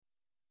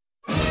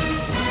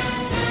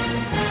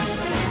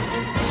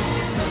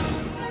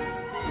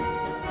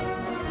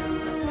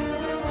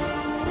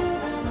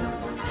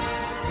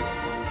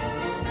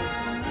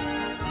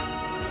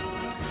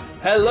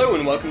Hello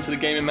and welcome to the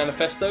Gaming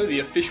Manifesto, the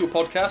official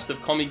podcast of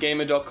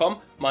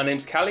CommieGamer.com. My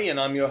name's Callie and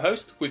I'm your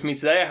host. With me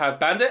today I have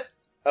Bandit.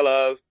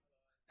 Hello.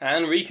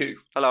 And Riku.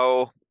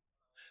 Hello.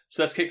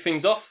 So let's kick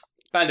things off.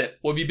 Bandit,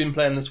 what have you been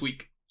playing this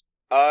week?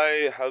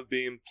 I have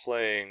been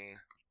playing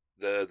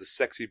the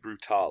Sexy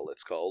Brutal,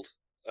 it's called.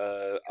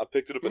 I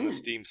picked it up in the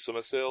Steam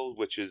Summer Sale,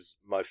 which is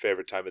my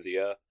favourite time of the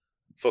year.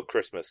 Fuck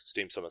Christmas,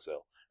 Steam Summer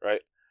Sale,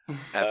 right?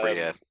 Every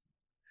year.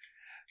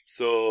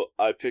 So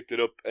I picked it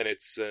up, and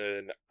it's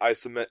an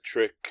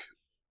isometric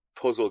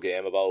puzzle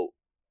game about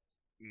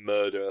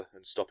murder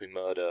and stopping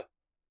murder,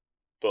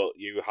 but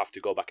you have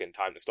to go back in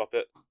time to stop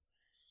it.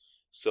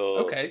 So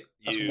okay,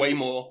 that's way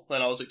more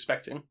than I was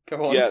expecting.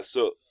 Go on. Yeah,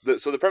 so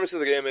the premise of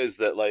the game is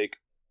that, like,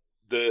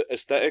 the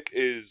aesthetic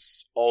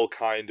is all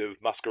kind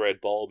of Masquerade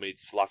Ball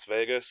meets Las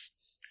Vegas,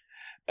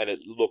 and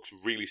it looks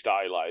really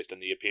stylized,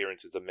 and the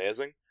appearance is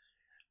amazing.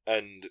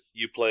 And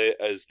you play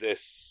as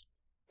this,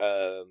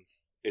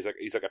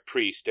 he's like a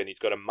priest, and he's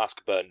got a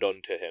mask burned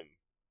onto him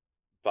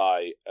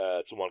by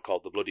someone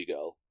called the Bloody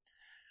Girl,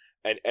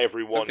 and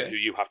everyone who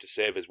you have to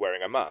save is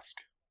wearing a mask,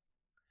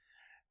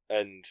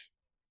 and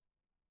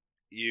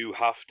you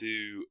have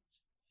to,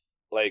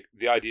 like,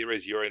 the idea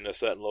is you're in a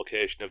certain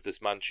location of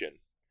this mansion,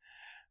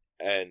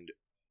 and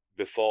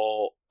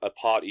before a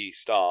party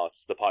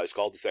starts, the party's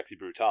called the Sexy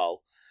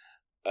Brutal,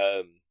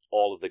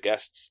 all of the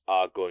guests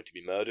are going to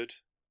be murdered,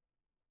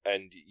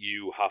 and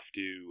you have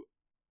to,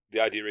 the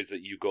idea is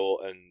that you go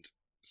and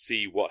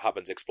see what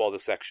happens, explore the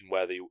section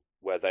where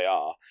they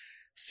are,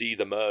 see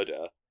the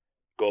murder,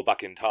 go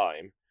back in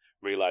time,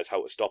 realise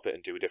how to stop it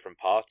and do a different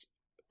part,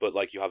 but,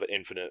 like, you have an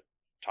infinite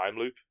time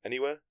loop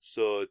anywhere,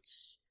 so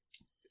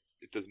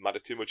it doesn't matter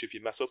too much if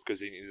you mess up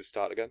because you need to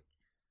start again.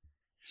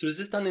 So is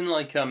this done in,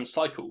 like,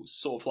 cycles,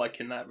 sort of like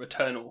in that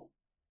Returnal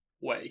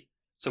way?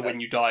 So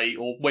when you die,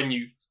 or when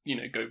you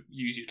go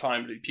use your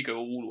time loop, you go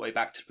all the way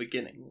back to the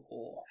beginning,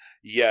 or?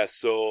 Yeah,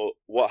 so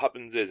what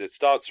happens is it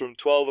starts from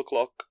 12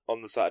 o'clock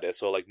on the Saturday,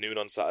 so like noon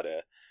on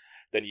Saturday,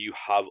 then you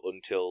have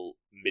until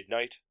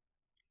midnight,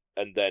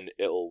 and then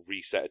it'll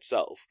reset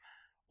itself.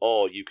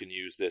 Or you can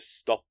use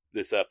this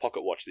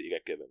pocket watch that you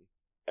get given,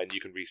 and you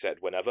can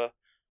reset whenever.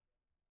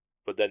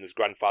 But then there's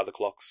grandfather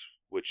clocks,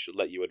 which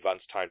let you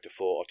advance time to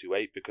 4 or to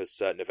 8, because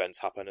certain events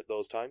happen at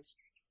those times,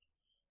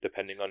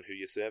 depending on who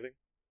you're saving.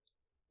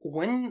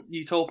 When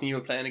you told me you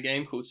were playing a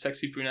game called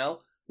Sexy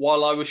Brunel,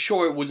 while I was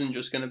sure it wasn't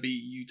just going to be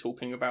you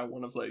talking about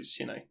one of those,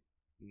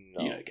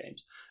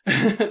 games,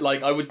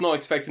 like, I was not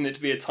expecting it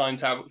to be a time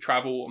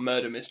travel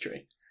murder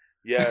mystery.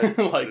 Yeah,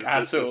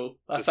 at all.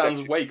 That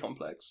sounds way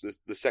complex.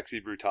 The Sexy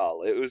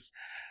Brutal.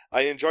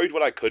 I enjoyed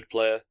what I could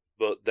play,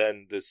 but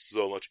then there's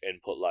so much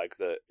input lag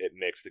that it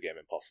makes the game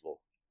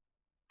impossible.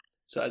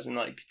 So as in,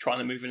 like, trying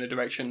to move in a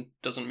direction,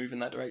 doesn't move in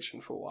that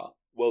direction for a while.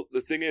 Well,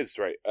 the thing is,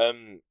 right,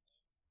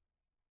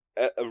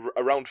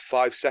 around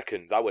 5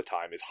 seconds, our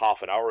time is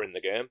half an hour in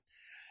the game,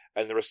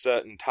 and there are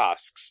certain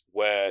tasks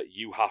where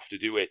you have to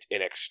do it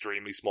in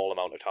extremely small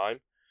amount of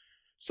time.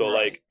 So,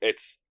 like,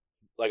 it's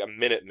like a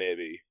minute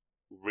maybe,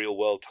 real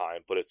world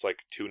time, but it's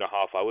like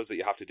 2.5 hours that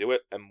you have to do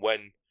it, and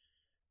when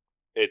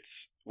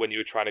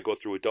you're trying to go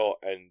through a door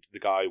and the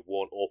guy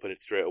won't open it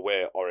straight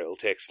away, or it'll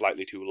take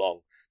slightly too long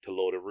to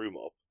load a room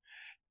up,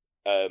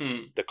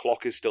 the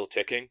clock is still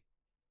ticking,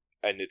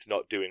 and it's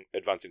not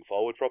advancing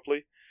forward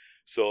properly,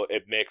 so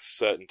it makes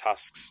certain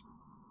tasks,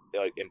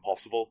 like,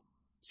 impossible.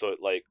 So,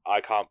 like, I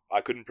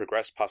couldn't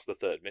progress past the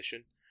third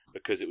mission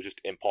because it was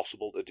just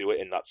impossible to do it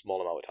in that small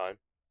amount of time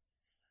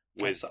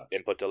with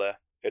input delay.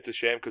 It's a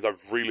shame because I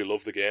really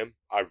love the game.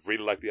 I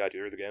really like the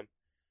idea of the game.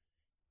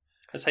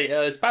 I say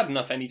it's bad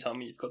enough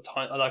anytime you've got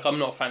time. Like, I'm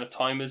not a fan of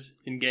timers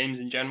in games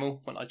in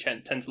general. When I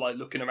tend to like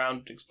looking around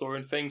and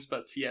exploring things,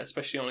 but yeah,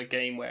 especially on a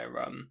game where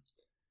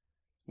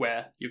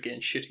you're getting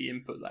shitty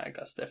input lag,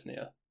 that's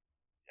definitely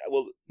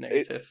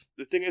negative.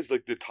 The thing is,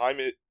 like,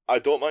 I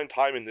don't mind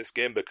time in this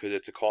game because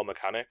it's a core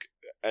mechanic,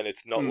 and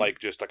it's not like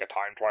just like a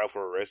time trial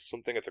for a race or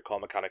something. It's a core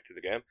mechanic to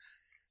the game.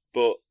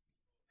 But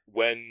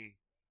when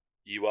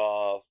you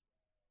are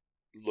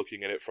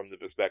looking at it from the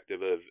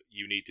perspective of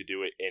you need to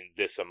do it in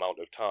this amount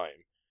of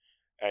time,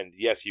 and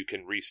yes, you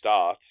can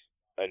restart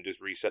and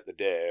just reset the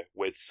day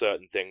with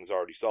certain things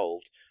already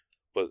solved,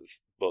 but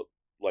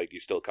like,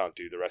 you still can't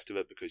do the rest of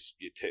it because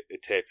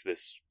it takes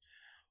this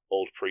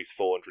old priest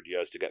 400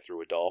 years to get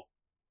through a door.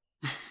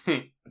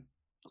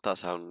 That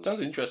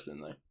sounds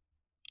interesting, though.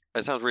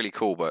 It sounds really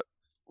cool, but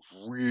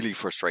really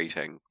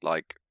frustrating.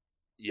 Like,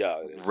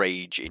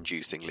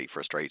 rage-inducingly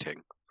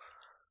frustrating.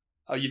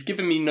 Oh, you've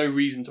given me no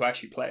reason to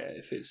actually play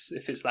it. If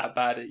it's that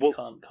bad, you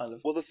can't kind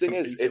of. Well, the thing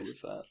is,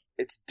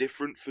 it's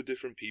different for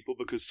different people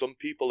because some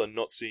people are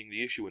not seeing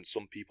the issue and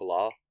some people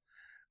are,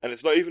 and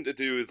it's not even to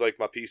do with, like,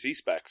 my PC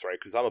specs, right?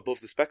 Because I'm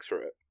above the specs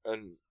for it,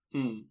 and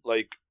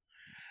like,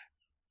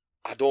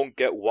 I don't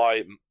get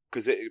why,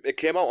 because it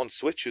came out on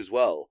Switch as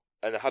well,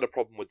 and it had a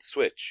problem with the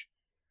Switch,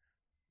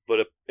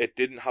 but it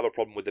didn't have a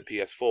problem with the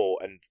PS4,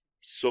 and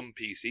some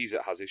PCs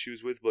it has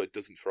issues with, but it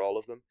doesn't for all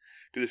of them.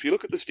 Because if you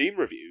look at the Steam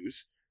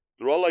reviews,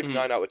 they're all like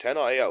 9 out of 10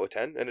 or 8 out of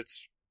 10, and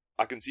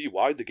I can see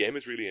why the game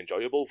is really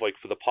enjoyable. Like,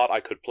 for the part I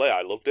could play,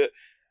 I loved it,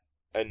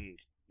 and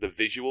the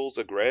visuals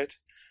are great.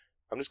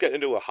 I'm just getting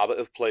into a habit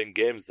of playing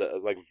games that are,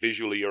 like,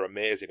 visually are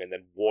amazing, and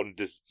then one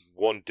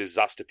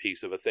disaster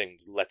piece of a thing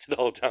lets it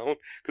all down.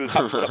 Because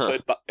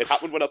it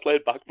happened when I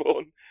played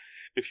Backbone.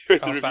 If you're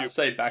I was about to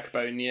say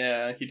Backbone,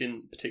 yeah, you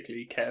didn't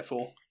particularly care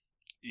for.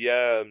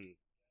 Yeah,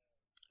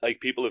 like,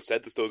 people have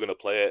said they're still going to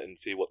play it and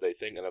see what they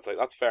think, and that's like,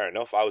 that's fair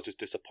enough. I was just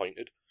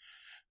disappointed.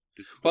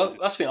 Well,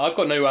 that's the thing. I've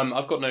got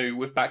no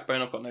with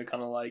Backbone. I've got no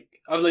kind of like,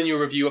 other than your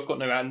review, I've got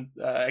no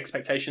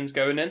expectations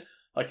going in.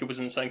 Like, it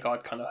wasn't something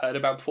I'd kind of heard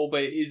about before,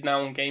 but it is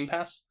now on Game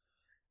Pass.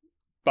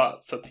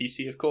 But for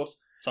PC, of course.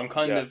 So I'm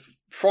kind of,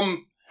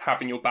 from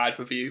having your bad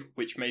review,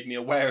 which made me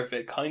aware of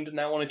it, kind of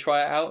now want to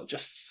try it out,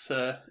 just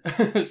to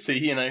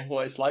see,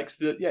 what it's like.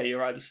 So yeah,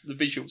 you're right. The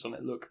visuals on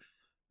it look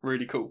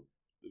really cool.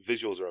 The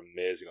visuals are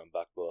amazing on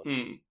Backbone.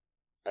 Mm.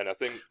 And I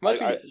think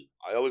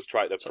I always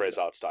try to praise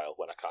art style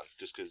when I can,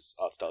 just because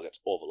art style gets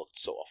overlooked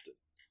so often.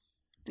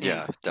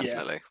 Yeah,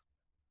 definitely. Yeah.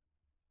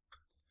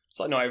 It's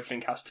like not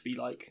everything has to be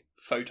like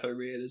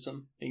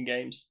photorealism in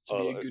games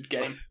to be a good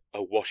game.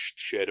 A washed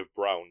shade of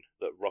brown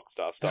that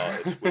Rockstar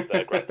started with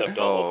their Grand Theft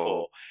Auto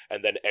 4,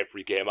 and then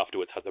every game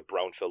afterwards has a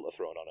brown filter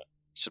thrown on it.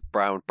 Just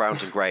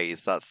browns and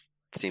greys. That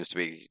seems to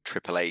be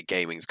AAA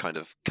gaming's kind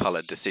of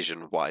colour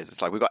decision-wise.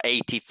 It's like we've got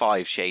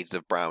 85 shades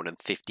of brown and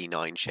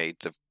 59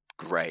 shades of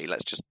grey.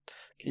 Let's just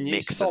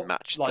mix and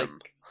match them.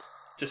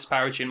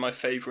 Disparaging my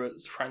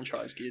favourite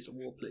franchise, Gears of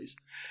War, please.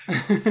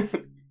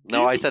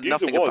 No, I said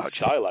nothing about it.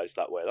 Stylized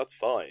that way. That's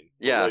fine.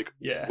 Yeah,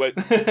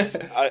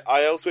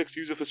 I also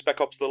excuse it for Spec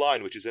Ops: The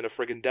Line, which is in a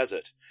friggin'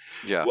 desert.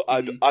 Yeah,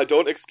 well, I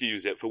don't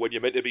excuse it for when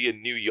you're meant to be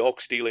in New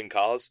York stealing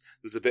cars.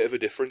 There's a bit of a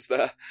difference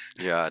there.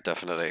 Yeah,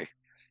 definitely.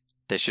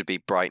 They should be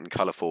bright and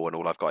colourful, and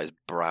all I've got is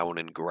brown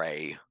and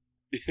grey,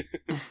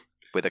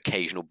 with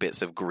occasional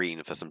bits of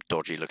green for some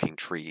dodgy-looking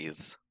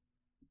trees.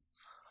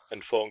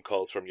 And phone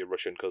calls from your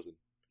Russian cousin.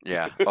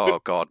 Yeah. Oh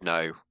God,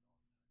 no.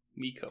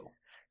 Miko.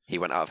 He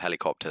went out of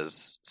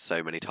helicopters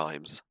so many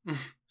times.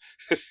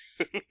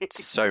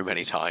 So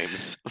many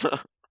times.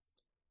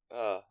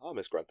 I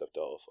miss Grand Theft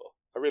Auto 4.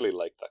 I really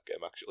liked that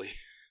game, actually.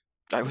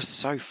 That was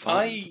so fun.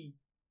 I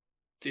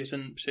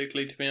didn't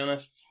particularly, to be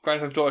honest. Grand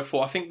Theft Auto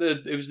 4, I think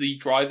it was the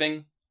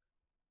driving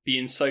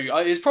being so...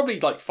 It's probably,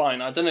 like,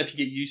 fine. I don't know if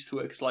you get used to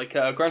it, because, like,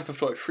 Grand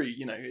Theft Auto 3,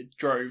 it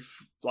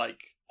drove,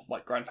 like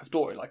Grand Theft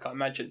Auto, like I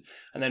imagine.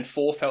 And then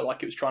 4 felt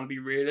like it was trying to be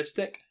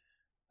realistic,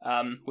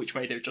 which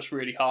made it just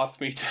really hard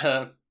for me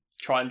to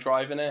try and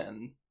drive in it,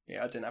 and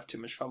yeah, I didn't have too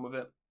much fun with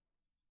it.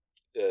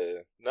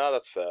 No,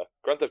 that's fair.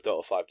 Grand Theft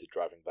Auto 5 did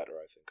driving better,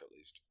 I think, at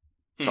least.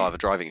 The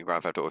driving in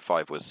Grand Theft Auto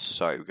 5 was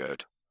so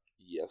good.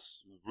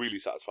 Yes, really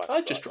satisfying. I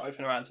like just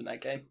driving around in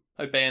that game,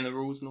 obeying the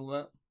rules and all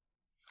that.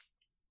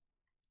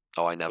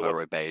 Oh, I never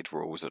obeyed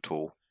rules at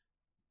all.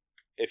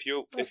 If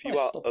you nice, are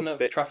stopping a at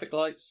bit... traffic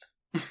lights.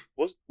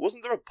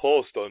 Wasn't there a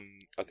post on,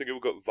 I think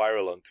it got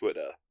viral on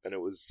Twitter, and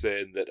it was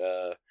saying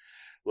that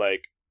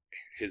like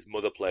this guy's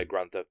mother played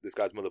Grand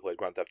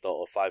Theft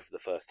Auto 5 for the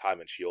first time,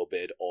 and she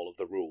obeyed all of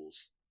the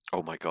rules.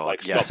 Oh my God,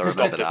 like, yes, I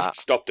remember that.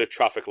 Stopped at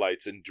traffic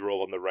lights and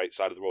drove on the right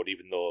side of the road,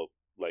 even though,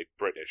 like,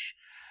 British.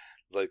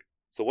 It's like,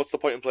 so what's the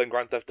point in playing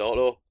Grand Theft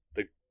Auto?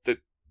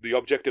 The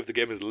objective of the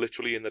game is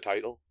literally in the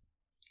title.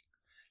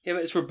 Yeah,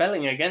 but it's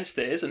rebelling against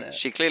it, isn't it?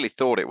 She clearly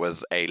thought it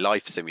was a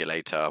life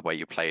simulator where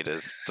you played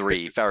as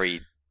three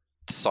very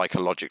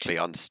psychologically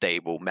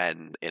unstable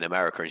men in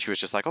America, and she was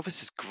just like, oh,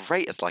 this is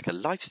great. It's like a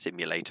life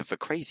simulator for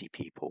crazy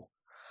people.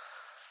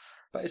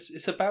 But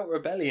it's about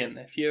rebellion.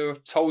 If you're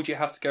told you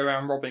have to go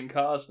around robbing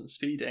cars and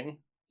speeding,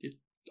 your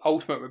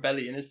ultimate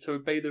rebellion is to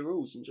obey the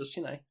rules and just,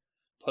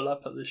 pull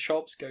up at the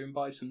shops, go and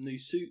buy some new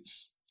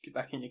suits, get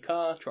back in your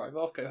car, drive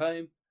off, go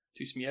home,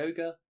 do some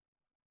yoga.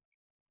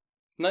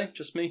 No,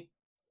 just me.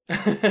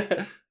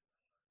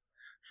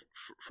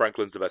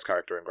 Franklin's the best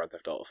character in Grand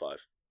Theft Auto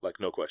 5. Like,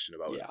 no question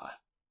about it. Yeah.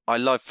 I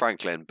love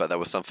Franklin, but there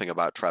was something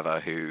about Trevor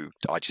who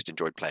I just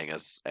enjoyed playing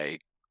as a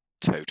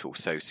total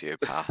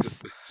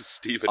sociopath.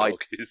 Stephen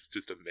Hawke is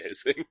just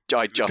amazing.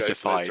 I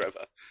justified.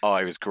 Oh,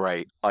 it was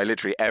great.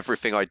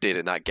 Everything I did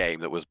in that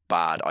game that was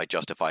bad, I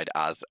justified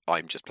as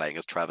I'm just playing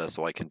as Trevor,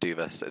 so I can do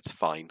this. It's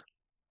fine.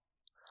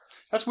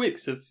 That's weird.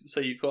 So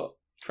you've got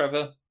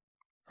Trevor,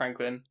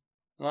 Franklin,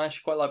 and I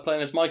actually quite like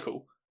playing as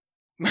Michael.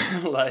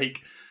 Like,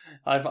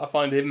 I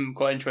find him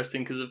quite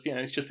interesting because of,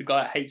 he's just a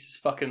guy that hates his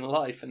fucking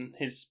life and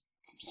his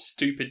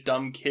stupid,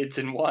 dumb kids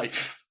and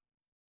wife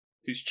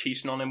who's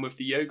cheating on him with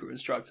the yoga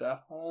instructor.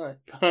 I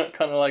don't know,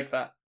 kind of like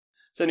that.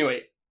 So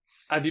anyway,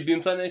 have you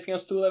been playing anything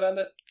else at all,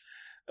 Bandit?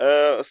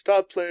 I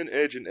started playing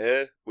Agent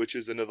A, which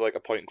is another, like, a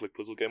point-and-click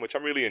puzzle game, which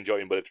I'm really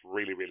enjoying, but it's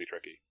really, really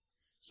tricky.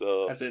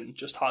 So, as in,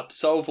 just hard to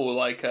solve, or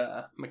like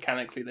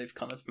mechanically they've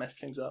kind of messed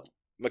things up?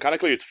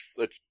 Mechanically, it's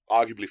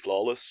arguably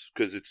flawless,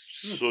 because it's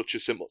such a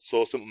simple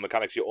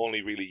mechanics. You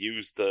only really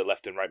use the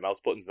left and right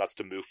mouse buttons, and that's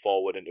to move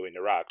forward and to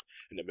interact,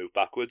 and to move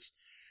backwards.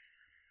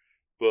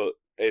 But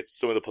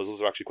some of the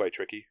puzzles are actually quite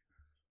tricky,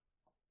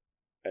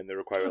 and they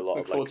require a lot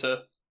of, like...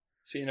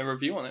 seeing a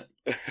review on it.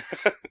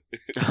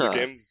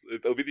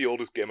 It'll be the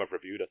oldest game I've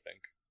reviewed, I think.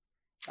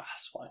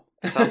 That's fine.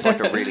 It sounds like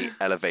a really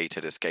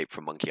elevated Escape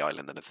from Monkey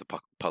Island than if the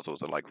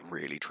puzzles are like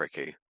really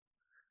tricky.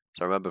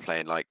 So I remember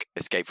playing like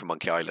Escape from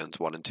Monkey Island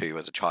 1 and 2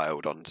 as a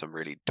child on some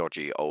really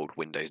dodgy old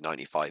Windows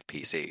 95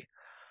 PC.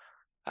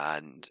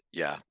 And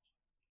yeah,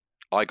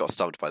 I got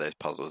stumped by those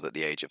puzzles at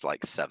the age of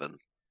like 7.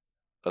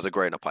 As a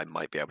grown-up, I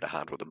might be able to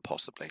handle them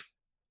possibly.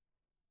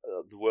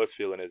 The worst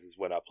feeling is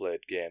when I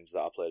played games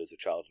that I played as a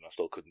child and I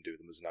still couldn't do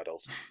them as an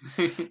adult.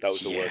 That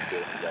was the worst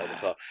feeling in the world. I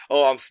thought,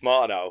 oh, I'm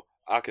smart now.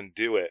 I can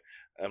do it.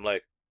 And I'm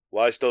like,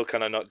 why still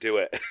can I not do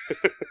it?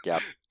 Yeah.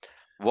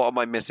 What am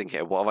I missing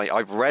here?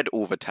 I've read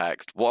all the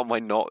text. What am I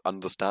not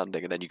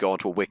understanding? And then you go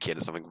onto a wiki and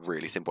it's something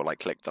really simple like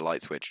click the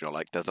light switch. And you're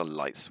like, there's a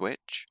light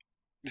switch?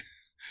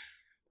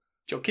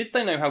 Your kids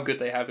don't know how good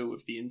they have it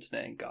with the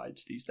internet and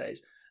guides these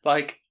days.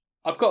 Like,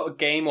 I've got a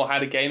game or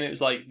had a game, it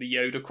was like the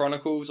Yoda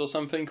Chronicles or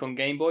something on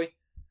Game Boy,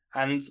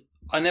 and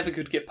I never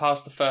could get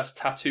past the first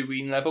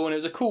Tatooine level, and it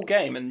was a cool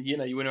game, and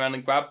you went around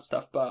and grabbed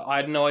stuff, but I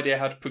had no idea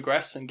how to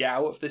progress and get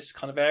out of this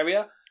kind of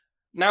area.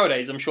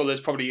 Nowadays, I'm sure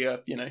there's probably a,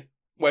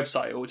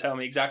 website that will tell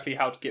me exactly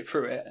how to get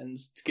through it and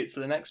to get to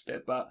the next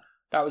bit, but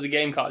that was a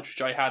game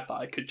cartridge I had that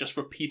I could just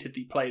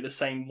repeatedly play the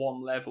same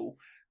one level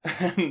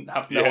and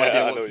have no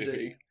idea what to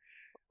do.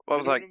 Well, I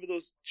was like, remember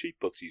those cheap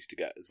books you used to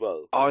get as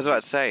well? I was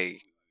about to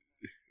say,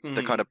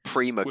 the kind of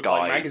Prima with,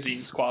 guides. Like,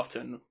 magazines quite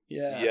often.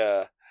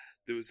 Yeah.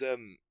 There was,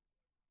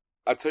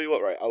 I'll tell you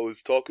what, right? I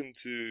was talking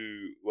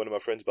to one of my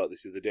friends about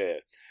this the other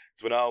day.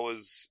 So when I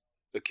was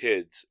a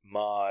kid,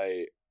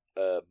 my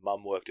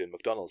mum worked in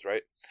McDonald's,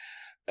 right?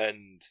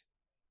 And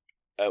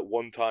at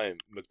one time,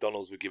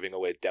 McDonald's were giving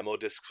away demo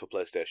discs for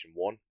PlayStation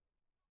 1.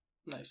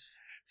 Nice.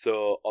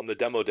 So on the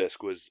demo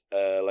disc was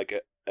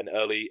an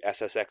early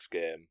SSX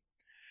game.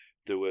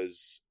 There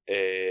was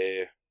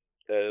a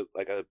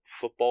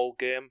football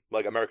game,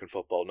 like American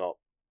football, not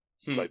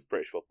like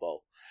British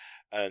football,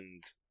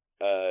 and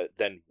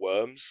then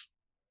Worms.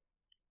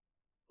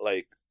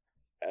 I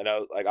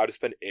just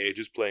spent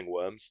ages playing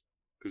Worms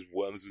because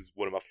Worms was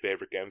one of my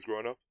favorite games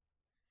growing up.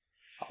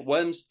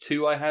 Worms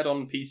 2 I had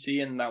on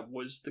PC, and that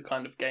was the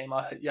kind of game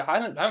I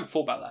haven't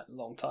thought about that in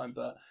a long time,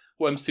 but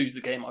Worms 2 is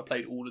the game I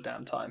played all the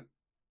damn time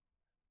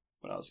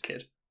when I was a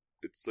kid.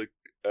 It's like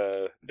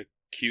a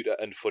cuter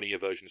and funnier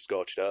version of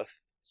Scorched Earth,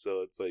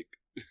 so it's like,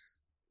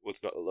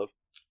 what's not to love?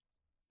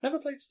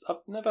 I've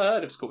never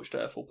heard of Scorched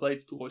Earth or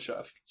played Scorched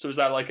Earth. So is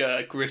that like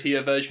a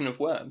grittier version of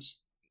Worms?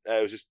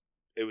 It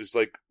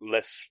was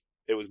less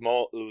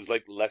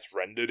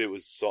rendered. It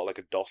was sort of like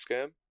a DOS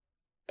game,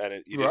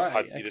 and you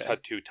just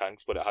had 2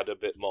 tanks, but it had a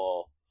bit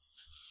more.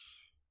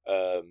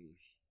 It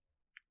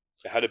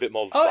had a bit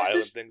more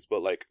violent things,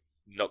 but like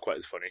not quite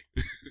as funny.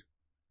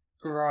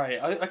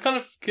 Right, I kind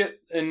of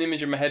get an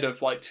image in my head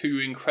of like 2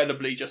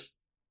 incredibly just,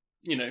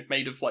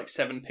 made of like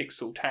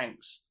 7-pixel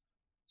tanks.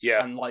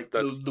 Yeah, and like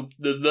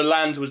the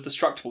land was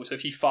destructible, so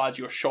if you fired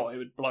your shot, it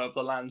would blow up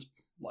the lands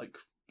like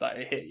that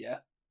it hit. Yeah.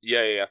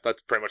 Yeah.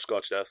 That's pretty much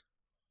Scorched Earth.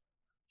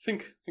 I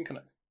know.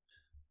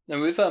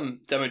 Now with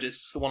demo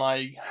discs, the one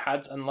I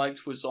had and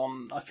liked was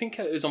on. I think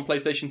it was on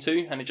PlayStation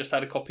 2, and it just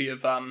had a copy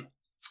of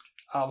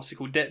what's it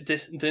called?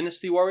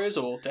 Dynasty Warriors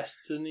or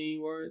Destiny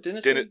Warriors?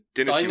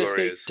 Dynasty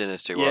Warriors.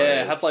 Dynasty Warriors.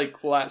 Yeah, it had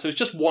like all that. So it's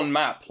just one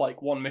map,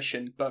 like one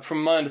mission. But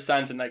from my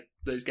understanding, like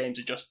those games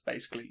are just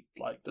basically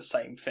like the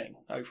same thing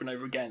over and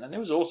over again, and it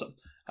was awesome.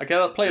 I get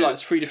to play like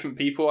 3 different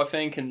people, I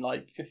think, and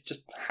like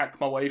just hack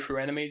my way through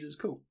enemies. It was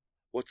cool.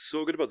 What's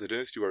so good about the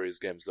Dynasty Warriors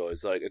games, though,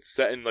 is like it's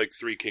set in like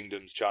 3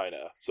 Kingdoms,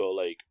 China. So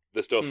like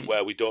the stuff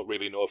where we don't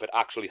really know if it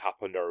actually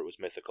happened or it was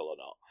mythical or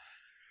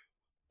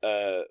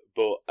not.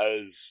 But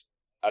as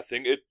I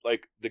think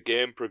the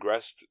game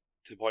progressed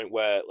to the point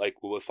where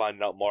like we were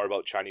finding out more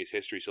about Chinese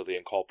history, so they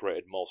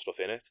incorporated more stuff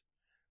in it,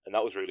 and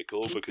that was really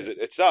cool because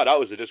it started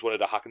out as they just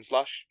wanted a hack and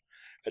slash,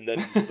 and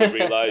then they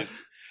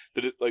realized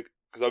that it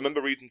because I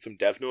remember reading some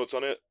dev notes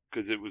on it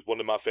because it was one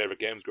of my favorite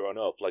games growing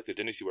up, like the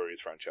Dynasty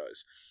Warriors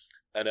franchise,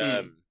 and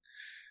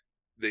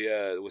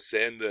they were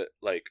saying that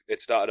like it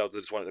started out they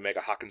just wanted to make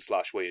a hack and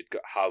slash where you'd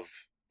have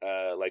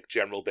like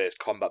general based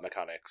combat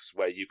mechanics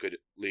where you could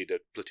lead a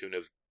platoon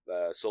of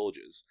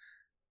soldiers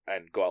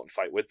and go out and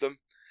fight with them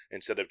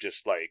instead of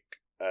just like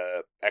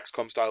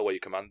XCOM style where you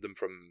command them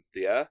from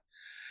the air.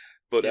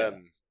 But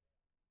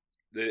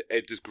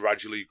it just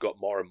gradually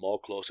got more and more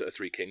closer to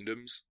 3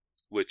 Kingdoms,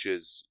 which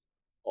is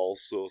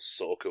also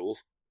so cool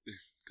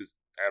because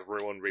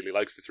everyone really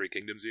likes the 3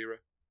 Kingdoms era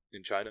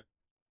in China.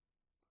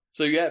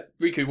 So yeah,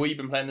 Riku, what have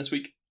you been playing this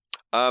week?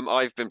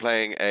 I've been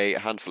playing a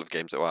handful of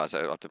games. So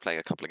I've been playing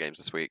a couple of games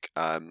this week.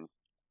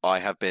 I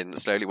have been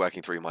slowly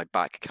working through my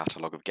back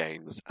catalogue of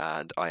games,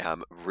 and I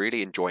am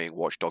really enjoying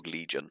Watch Dogs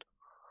Legion.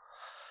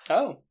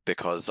 Oh.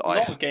 Because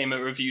not a game that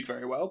reviewed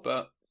very well,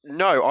 but...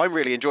 No, I'm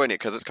really enjoying it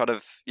because it's kind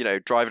of,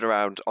 driving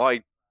around.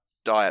 I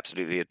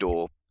absolutely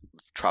adore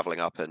travelling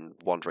up and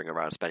wandering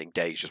around, spending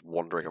days just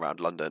wandering around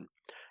London,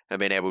 and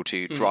being able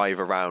to drive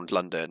around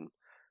London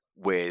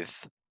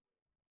with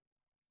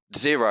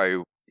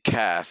zero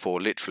care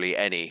for literally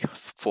any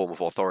form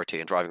of authority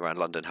and driving around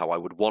London how I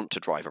would want to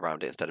drive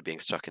around it instead of being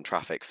stuck in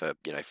traffic for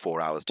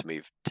 4 hours to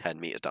move 10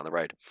 meters down the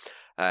road,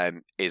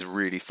 is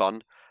really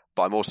fun.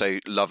 But I'm also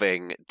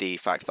loving the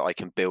fact that I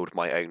can build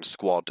my own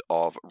squad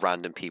of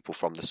random people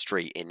from the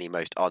street in the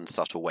most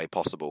unsubtle way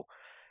possible.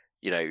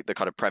 The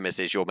kind of premise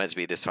is you're meant to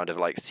be this kind of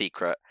like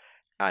secret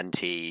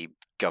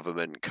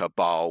anti-government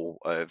cabal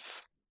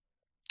of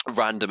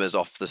randomers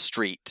off the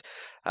street,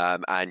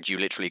 and you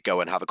literally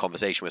go and have a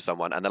conversation with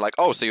someone and they're like,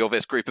 oh, so you're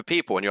this group of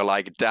people, and you're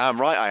like,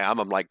 damn right I am.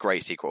 I'm like,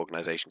 great secret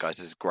organization, guys,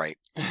 this is great.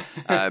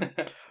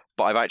 But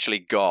I've actually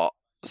got,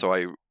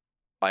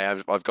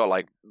 I've got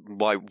like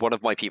one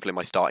of my people in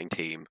my starting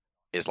team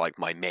is like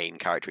my main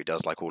character. He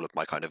does like all of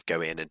my kind of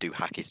go in and do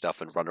hacky stuff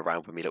and run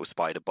around with me little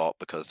spider bot,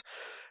 because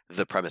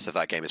the premise of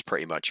that game is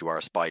pretty much you are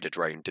a spider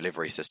drone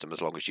delivery system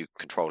as long as you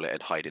control it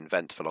and hide in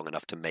vents for long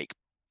enough to make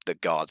the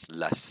guards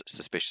less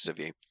suspicious of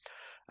you.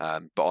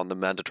 But on the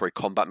mandatory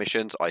combat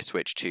missions, I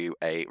switched to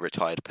a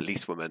retired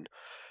policewoman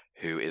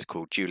who is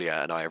called Julia,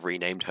 and I have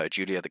renamed her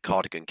Julia the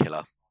Cardigan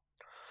Killer,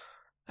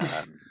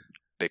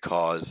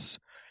 because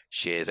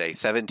she is a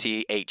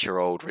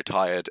 78-year-old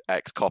retired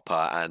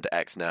ex-copper and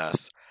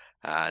ex-nurse,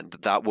 and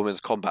that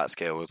woman's combat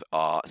skills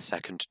are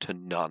second to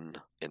none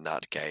in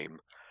that game.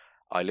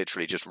 I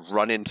literally just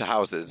run into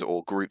houses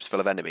or groups full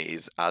of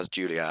enemies as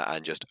Julia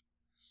and just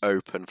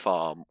open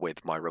farm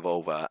with my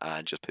revolver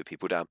and just put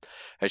people down.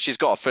 And she's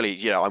got a fully,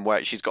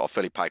 she's got a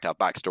fully packed out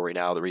backstory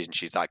now. The reason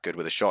she's that good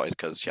with a shot is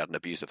because she had an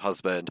abusive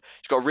husband.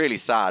 She's got a really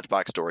sad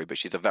backstory, but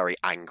she's a very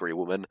angry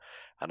woman,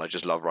 and I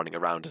just love running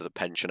around as a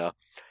pensioner.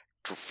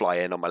 Fly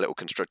in on my little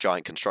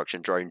giant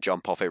construction drone,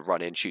 jump off it,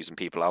 run in, shoot some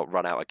people out,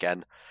 run out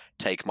again,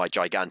 take my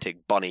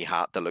gigantic bunny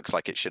hat that looks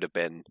like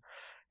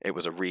it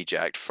was a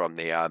reject from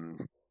the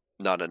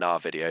Na Na Na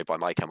video by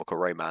My Chemical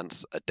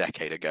Romance a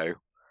decade ago.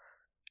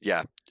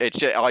 Yeah,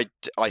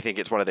 I think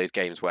it's one of those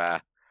games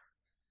where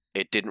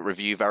it didn't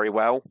review very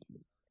well,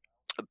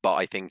 but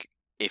I think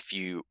if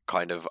you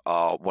kind of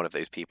are one of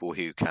those people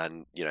who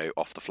can,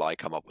 off the fly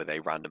come up with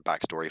a random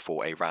backstory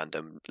for a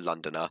random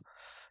Londoner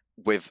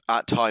with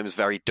at times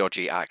very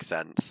dodgy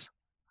accents,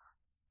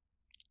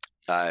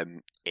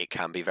 it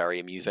can be very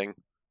amusing.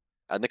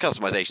 And the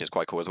customization is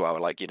quite cool as well.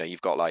 Like,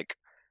 you've got like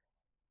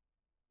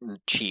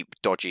cheap,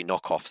 dodgy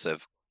knockoffs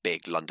of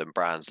big London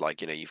brands,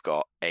 like you've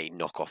got a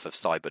knockoff of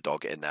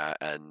Cyberdog in there,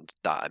 and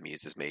that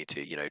amuses me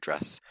to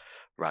dress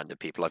random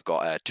people. I've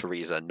got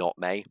Teresa Not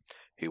May,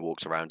 who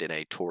walks around in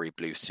a Tory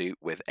blue suit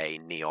with a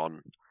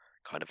neon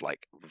kind of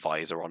like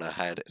visor on her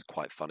head. It's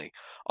quite funny.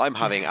 I'm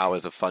having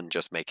hours of fun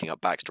just making up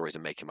backstories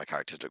and making my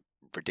characters look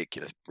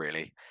ridiculous,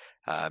 really.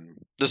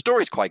 The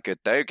story's quite good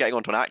though, getting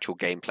onto an actual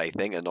gameplay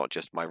thing and not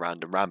just my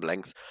random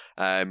ramblings.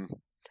 The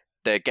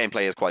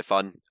gameplay is quite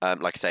fun.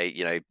 Like I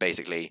say,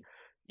 basically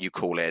you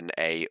call in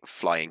a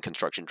flying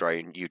construction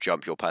drone, you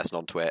jump your person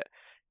onto it,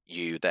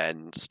 you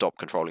then stop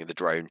controlling the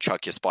drone,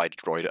 chuck your spider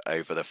droid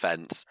over the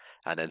fence,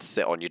 and then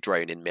sit on your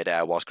drone in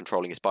midair whilst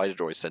controlling your spider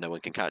droid so no one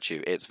can catch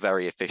you. It's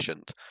very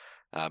efficient.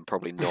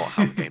 Probably not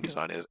how the game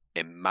designers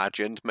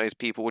imagined most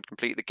people would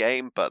complete the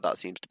game, but that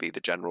seems to be the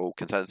general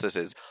consensus,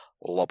 is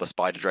lob a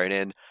spider drone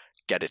in,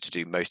 get it to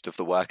do most of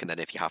the work, and then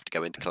if you have to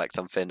go in to collect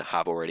something,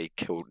 have already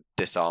killed,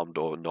 disarmed,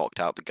 or knocked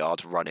out the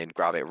guards, run in,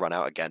 grab it, run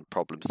out again,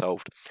 problem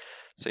solved.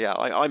 So yeah,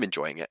 I'm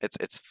enjoying it.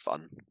 It's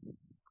fun.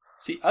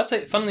 See, I'd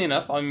say, funnily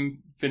enough, I've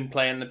been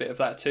playing a bit of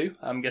that too.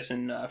 I'm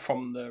guessing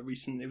from the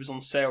recent, it was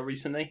on sale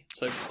recently,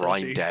 so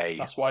Prime Day.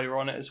 That's why you're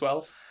on it as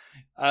well.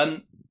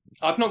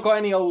 I've not got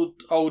any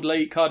old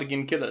late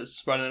Cardigan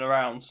Killers running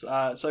around.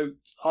 So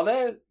are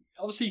there?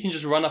 Obviously, you can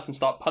just run up and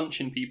start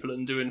punching people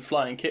and doing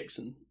flying kicks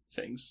and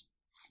things.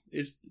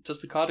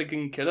 Does the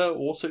Cardigan Killer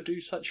also do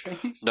such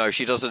things? No,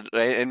 she doesn't.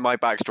 In my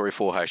backstory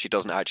for her, she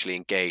doesn't actually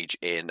engage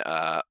in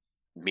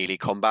melee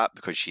combat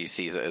because she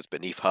sees it as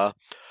beneath her.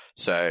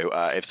 So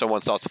if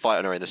someone starts to fight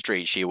on her in the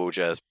street, she will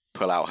just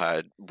pull out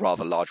her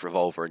rather large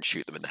revolver and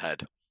shoot them in the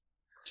head.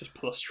 Just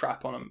plus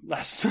trap on them.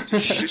 That's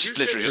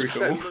literally just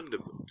cool.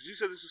 Did you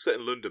say this is set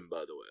in London, by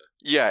the way?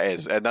 Yeah, it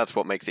is, and that's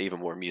what makes it even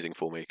more amusing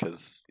for me,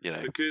 because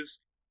Because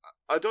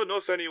I don't know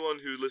if anyone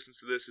who listens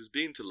to this has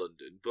been to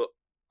London, but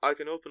I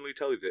can openly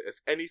tell you that if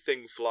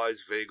anything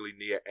flies vaguely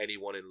near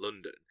anyone in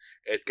London,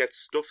 it gets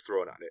stuff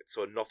thrown at it,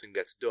 so nothing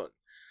gets done.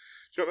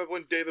 Do you remember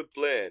when David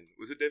Blaine,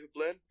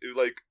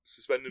 who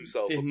suspended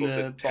himself in above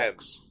the Thames?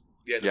 box.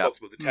 Yeah, in the box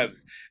above the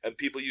Thames, and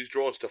people use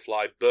drones to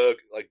fly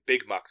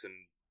Big Macs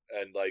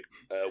and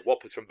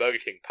Whoppers from Burger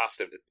King past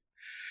him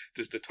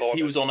just to taunt him.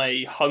 He was on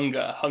a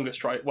hunger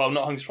strike. Well,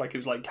 not hunger strike. It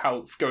was like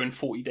going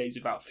 40 days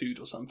without food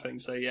or something.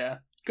 So yeah,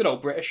 good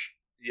old British.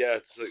 Yeah,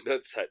 it's like,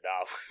 that's it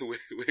now.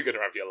 We're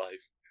gonna have your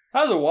life.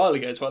 That was a while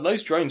ago as well.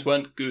 Those drones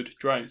weren't good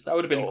drones. That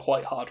would have been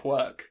quite hard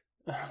work.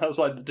 That was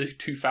like the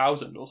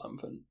 2000 or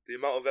something. The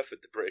amount of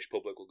effort the British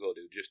public will go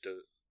to just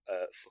to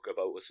fuck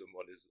about with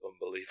someone is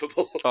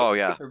unbelievable. Oh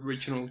yeah,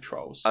 original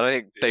trolls. And I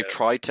think they've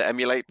tried to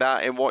emulate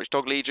that in Watch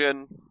Dogs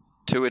Legion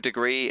to a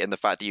degree, in the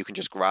fact that you can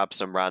just grab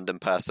some random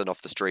person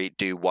off the street,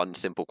 do one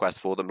simple quest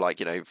for them, like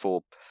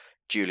for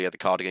Julia the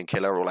Cardigan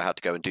Killer, all I had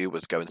to go and do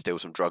was go and steal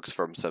some drugs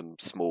from some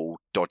small,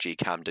 dodgy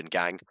Camden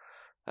gang.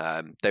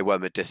 They were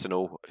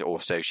medicinal, or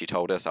so she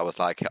told us. I was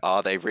like,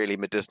 are they really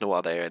medicinal?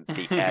 Are they in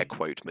the air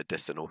quote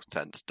medicinal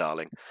sense,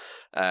 darling?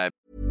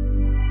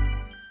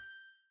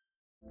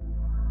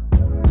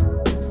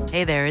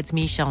 Hey there, it's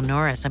Michelle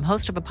Norris. I'm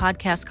host of a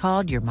podcast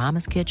called Your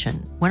Mama's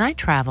Kitchen. When I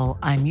travel,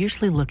 I'm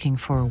usually looking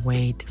for a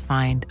way to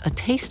find a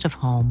taste of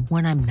home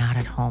when I'm not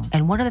at home.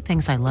 And one of the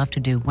things I love to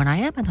do when I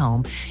am at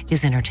home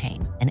is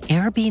entertain. And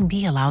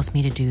Airbnb allows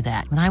me to do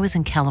that. When I was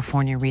in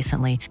California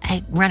recently,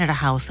 I rented a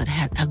house that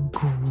had a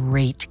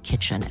great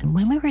kitchen. And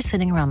when we were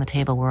sitting around the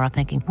table, we were all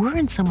thinking, we're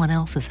in someone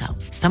else's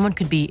house. Someone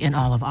could be in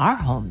all of our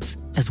homes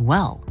as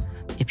well.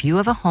 If you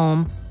have a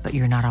home, but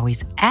you're not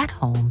always at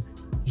home,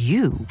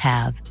 you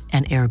have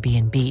an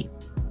Airbnb.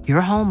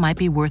 Your home might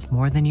be worth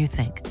more than you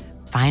think.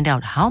 Find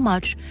out how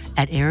much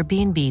at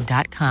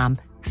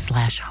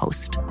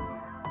airbnb.com/host.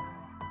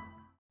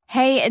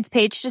 Hey, it's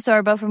Paige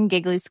DeSorbo from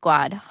Giggly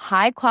Squad.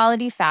 High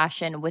quality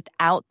fashion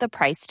without the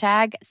price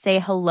tag. Say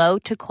hello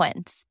to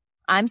Quince.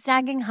 I'm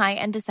snagging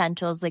high-end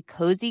essentials like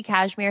cozy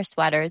cashmere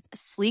sweaters,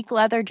 sleek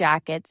leather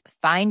jackets,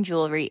 fine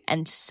jewelry,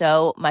 and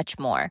so much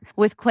more.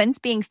 With Quince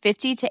being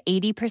 50 to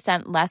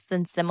 80% less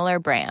than similar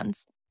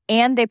brands.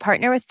 And they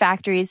partner with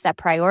factories that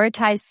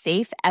prioritize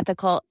safe,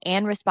 ethical,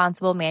 and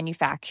responsible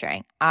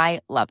manufacturing. I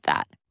love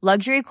that.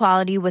 Luxury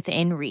quality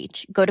within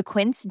reach. Go to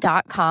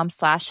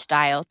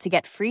quince.com/style to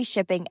get free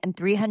shipping and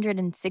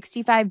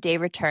 365-day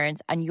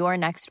returns on your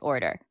next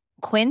order.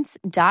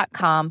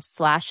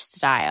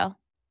 Quince.com/style.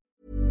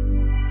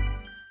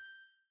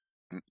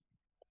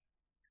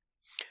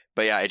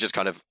 But yeah, it just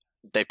kind of,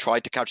 they've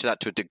tried to capture that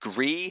to a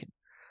degree.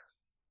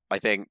 I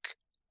think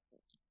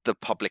the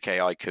public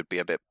AI could be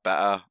a bit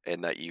better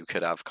in that you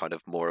could have kind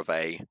of more of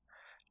a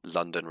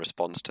London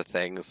response to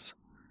things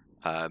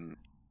that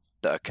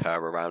occur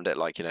around it.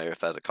 Like, you know, if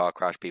there's a car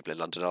crash, people in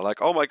London are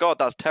like, oh my God,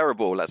 that's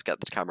terrible. Let's get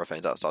the camera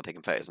phones out and start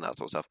taking photos and that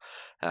sort of stuff.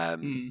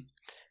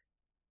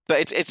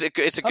 But it's a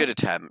good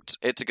attempt.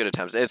 It's a good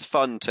attempt. It's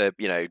fun to,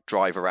 you know,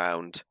 drive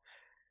around,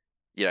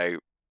 you know,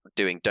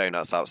 doing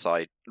donuts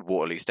outside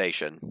Waterloo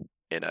Station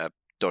in a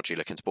dodgy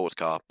looking sports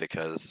car,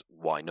 because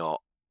why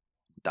not?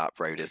 That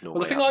road is normally.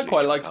 Well, the thing I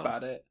quite liked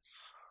about it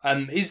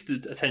is the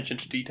attention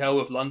to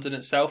detail of London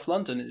itself.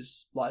 London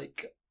is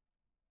like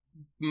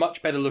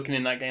much better looking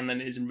in that game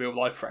than it is in real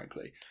life,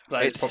 frankly.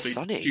 Like, it's probably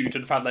sunny, due to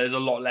the fact that there's a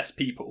lot less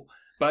people.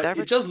 But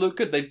it does look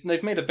good.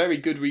 They've made a very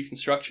good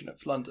reconstruction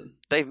of London.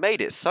 They've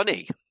made it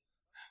sunny.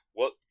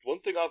 One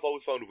thing I've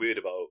always found weird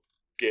about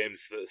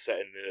games that are set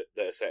in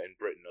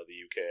Britain or the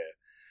UK,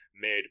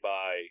 made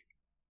by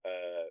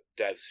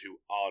devs who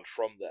aren't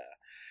from there,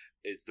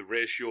 is the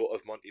ratio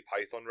of Monty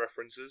Python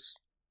references.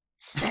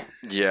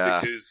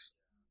 Yeah. Because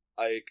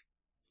I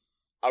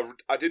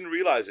didn't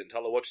realise it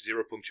until I watched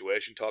Zero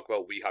Punctuation talk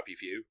about We Happy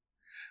Few,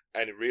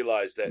 and I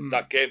realised that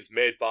that game's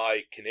made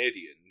by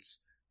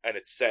Canadians, and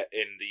it's set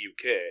in the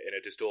UK in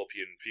a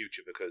dystopian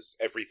future, because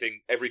every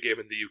game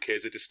in the UK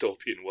is a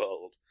dystopian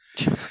world,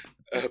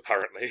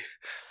 apparently.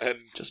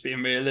 And just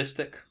being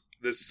realistic.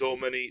 There's so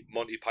many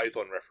Monty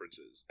Python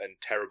references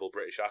and terrible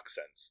British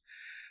accents.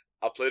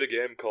 I played a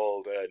game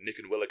called Nick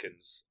and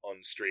Willikins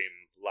on stream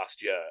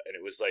last year, and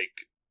it was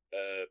like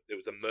it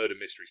was a murder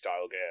mystery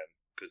style game,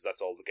 because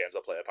that's all the games I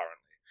play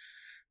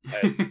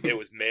apparently. And it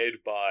was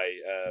made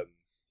by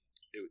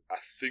I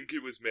think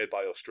it was made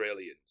by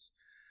Australians,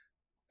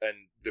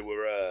 and they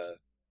were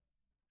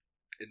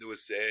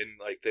saying,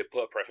 like, they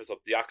put a preface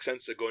up, the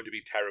accents are going to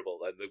be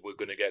terrible and they were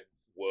going to get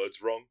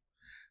words wrong,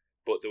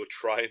 but they were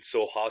trying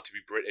so hard to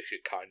be British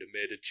it kind of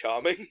made it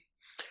charming.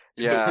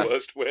 In the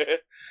worst way.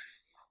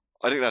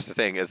 I think that's the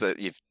thing, is that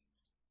you've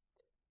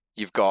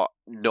got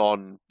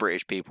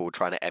non-British people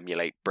trying to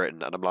emulate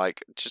Britain, and I'm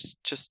like,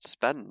 just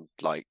spend,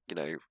 like, you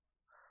know,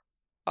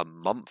 a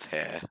month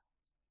here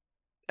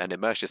and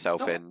immerse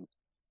yourself in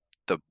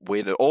the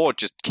weird, or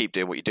just keep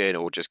doing what you're doing,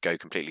 or just go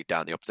completely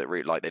down the opposite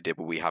route like they did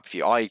with We Happy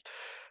Few. I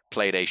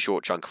played a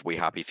short chunk of We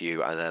Happy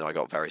Few, and then I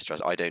got very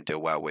stressed. I don't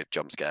deal well with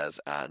jump scares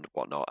and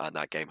whatnot, and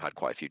that game had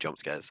quite a few jump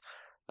scares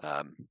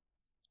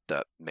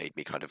that made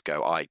me kind of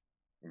go, I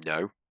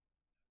know.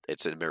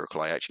 It's a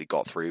miracle I actually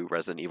got through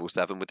Resident Evil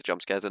 7 with the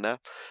jump scares in there.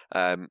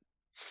 But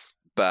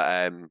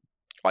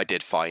I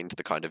did find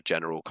the kind of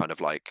general kind of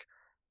like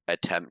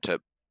attempt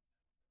to,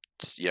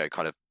 you know,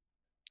 kind of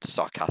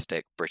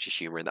sarcastic British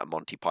humour in that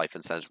Monty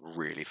Python sense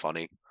really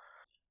funny.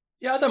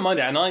 Yeah, I don't mind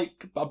it. And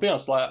I'll be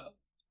honest, like,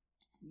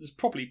 there's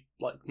probably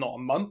like not a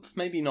month,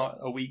 maybe not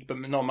a week, but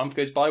not a month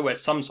goes by where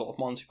some sort of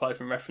Monty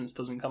Python reference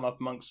doesn't come up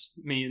amongst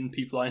me and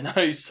people I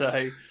know.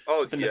 So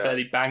I think they're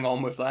fairly bang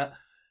on with that.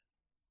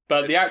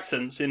 But the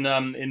accents in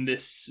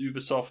this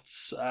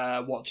Ubisoft's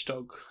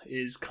Watchdog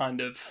is kind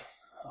of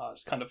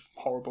it's kind of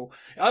horrible.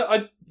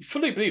 I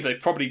fully believe they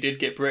probably did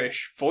get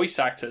British voice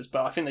actors,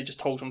 but I think they just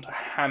told them to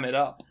ham it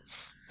up,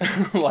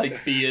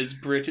 like be as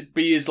British,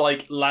 be as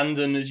like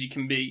London as you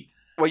can be.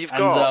 Well, you've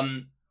got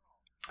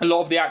a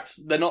lot of the acts;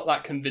 they're not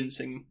that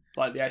convincing.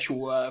 Like the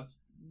actual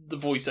the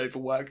voiceover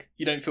work,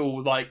 you don't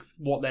feel like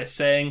what they're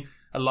saying.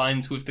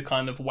 aligns with the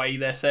kind of way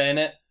they're saying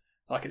it.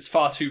 Like, it's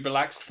far too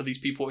relaxed for these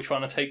people who are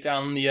trying to take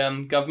down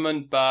the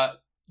government.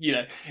 But, you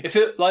know,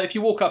 if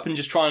you walk up and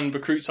just try and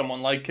recruit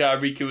someone, like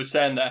Riku was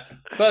saying there,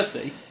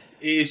 firstly,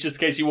 it is just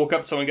the case you walk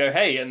up to someone and go,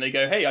 hey, and they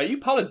go, hey, are you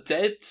part of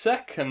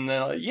DedSec? And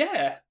they're like,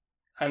 yeah.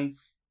 And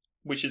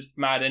which is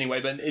mad anyway,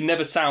 but it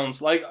never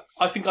sounds like...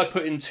 I think I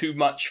put in too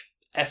much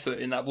effort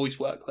in that voice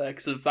work there,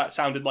 because that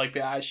sounded like they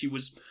actually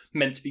was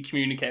meant to be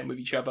communicating with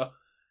each other,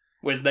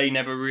 whereas they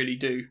never really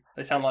do.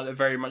 They sound like they're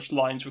very much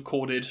lines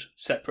recorded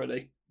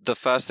separately. The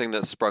first thing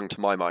that sprung to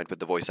my mind with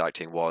the voice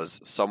acting was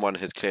someone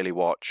has clearly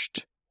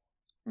watched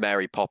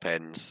Mary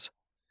Poppins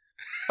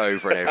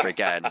over and over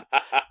again,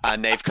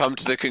 and they've come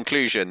to the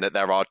conclusion that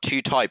there are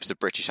two types of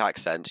British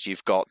accents.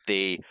 You've got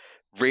the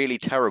really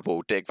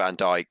terrible Dick Van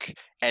Dyke,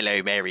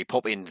 hello Mary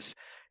Poppins,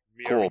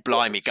 oh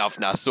blimey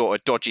governor, sort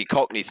of dodgy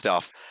Cockney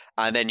stuff,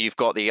 and then you've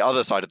got the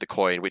other side of the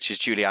coin, which is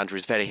Julie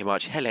Andrews very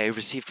much hello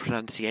received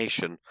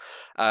pronunciation,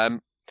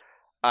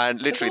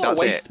 and literally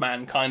that's Waste it.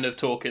 Man kind of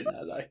talking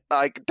there though.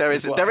 Like there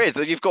is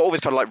you've got all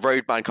this kind of like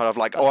roadman kind of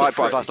like all right,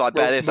 bruv, that's like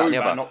bear this that and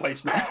the other, not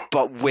Waste Man.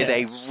 but with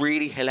a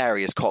really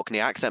hilarious Cockney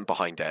accent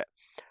behind it,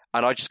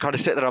 and I just kind of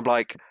sit there and I'm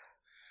like,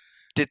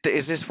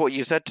 is this what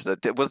you said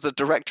to was the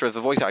director of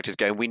the voice actors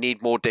going, we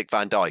need more Dick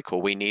Van Dyke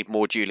or we need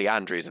more Julie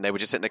Andrews? And they were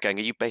just sitting there going,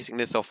 are you basing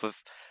this off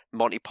of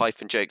Monty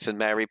Python jokes and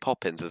Mary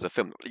Poppins as a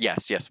film?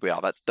 Yes, we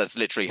are. That's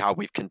literally how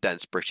we've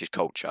condensed British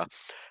culture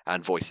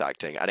and voice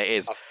acting. And it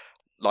is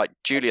like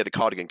Julia the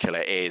Cardigan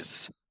Killer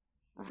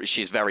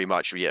she's very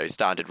much, you know,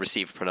 standard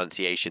received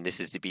pronunciation. This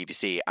is the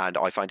BBC. And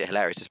I find it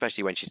hilarious,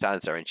 especially when she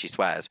stands there and she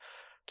swears.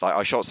 Like,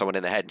 I shot someone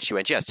in the head and she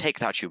went, yes, take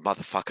that, you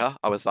motherfucker.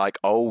 I was like,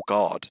 oh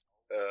God.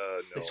 No,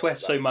 they swear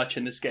so much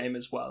in this game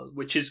as well,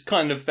 which is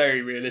kind of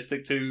very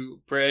realistic to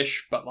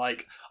British, but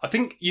like, I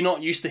think you're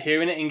not used to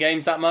hearing it in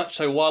games that much,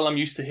 so while I'm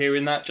used to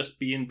hearing that, just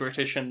being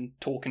British and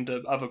talking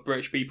to other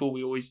British people,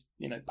 we always,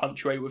 you know,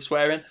 punctuate with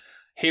swearing.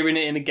 Hearing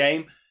it in a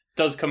game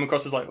does come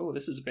across as like, oh,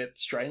 this is a bit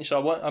strange.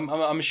 So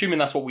I'm assuming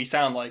that's what we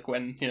sound like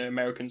when, you know,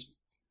 Americans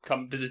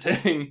come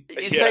visiting.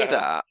 You say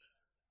that,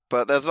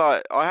 but there's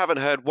like, I haven't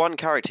heard one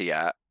character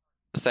yet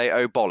say,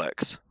 oh,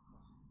 bollocks.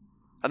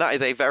 And that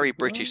is a very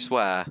British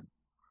swear.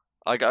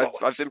 I've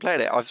been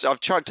playing it.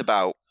 I've chugged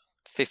about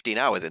 15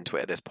 hours into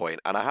it at this point,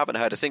 and I haven't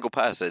heard a single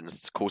person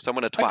call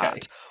someone a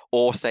twat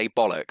or say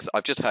bollocks.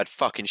 I've just heard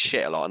fucking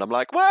shit a lot, and I'm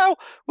like, well,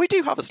 we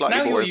do have a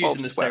slightly more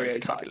evolved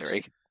swearing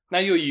vocabulary. Now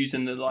you're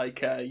using the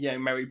like,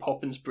 Mary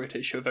Poppins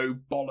British of oh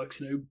bollocks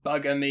and oh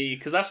bugger me,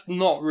 because that's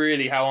not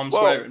really how I'm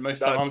swearing.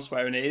 Most of the time I'm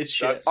swearing it is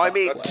shit. I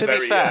mean, to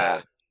be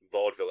fair,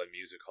 vaudeville and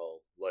music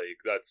hall, like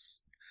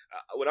that's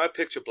when I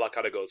picture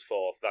Blackadder Goes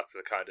Forth, that's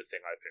the kind of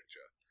thing I picture.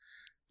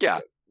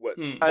 Yeah.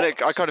 And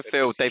I kind of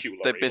feel they've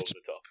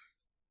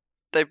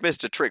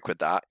missed a trick with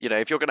that. You know,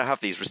 if you're going to have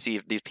these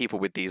people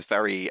with these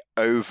very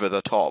over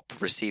the top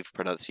received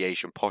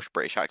pronunciation posh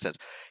British accents,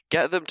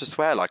 get them to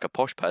swear like a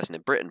posh person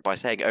in Britain by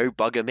saying "oh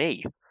bugger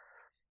me."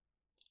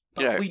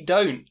 But we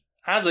don't.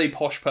 As a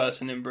posh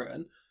person in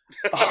Britain,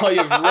 I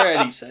have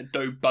rarely said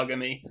 "oh bugger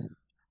me."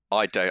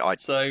 I don't.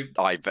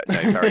 I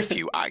know very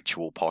few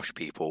actual posh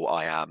people.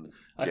 I am.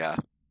 Yeah.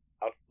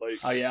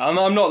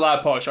 I'm not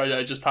that posh.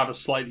 I just have a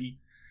slightly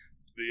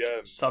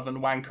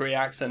southern wankery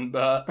accent,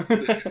 but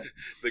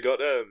they got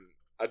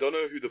I don't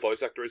know who the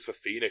voice actor is for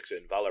Phoenix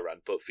in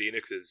Valorant, but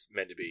Phoenix is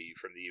meant to be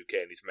from the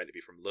UK and he's meant to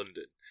be from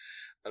London.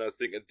 And I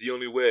think the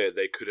only way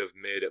they could have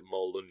made it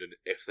more London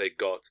if they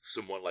got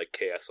someone like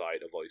KSI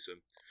to voice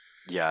him.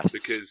 Yes,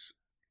 because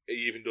he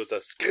even does a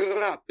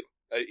scrap.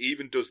 He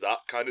even does that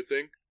kind of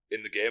thing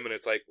in the game, and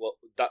it's like, well,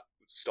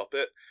 stop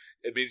it.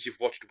 It means you've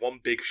watched one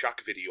Big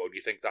Shaq video and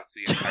you think that's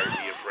the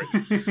entirety of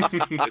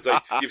Britain. It's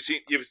like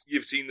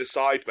you've seen the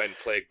Sidemen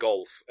play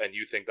golf and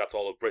you think that's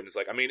all of Britain. It's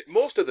like, I mean,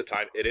 most of the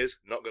time it is,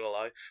 not gonna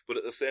lie, but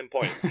at the same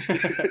point,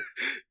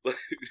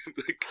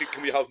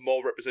 can we have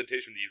more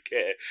representation in the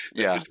UK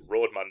than just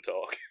roadman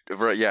talk?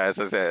 Yeah, as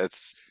I say,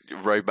 it's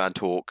roadman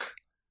talk.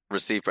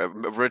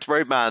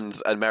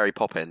 Roadmans and Mary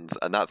Poppins,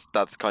 and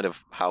that's kind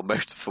of how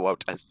most of the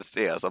world tends to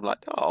see us. I'm like,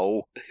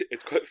 oh.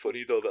 It's quite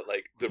funny though that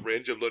like the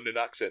range of London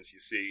accents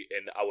you see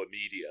in our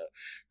media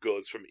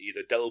goes from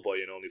either Del Boy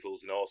in Only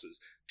Fools and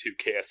Horses to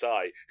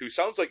KSI, who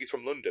sounds like he's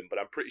from London, but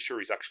I'm pretty sure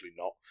he's actually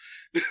not.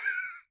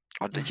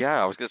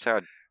 Yeah, I was gonna say,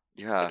 I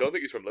don't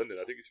think he's from London.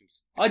 I think he's from.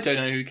 I don't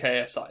know who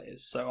KSI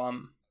is, so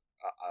man,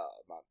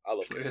 I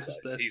love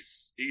KSI.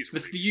 He's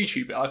this is the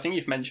YouTuber I think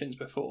you've mentioned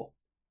before.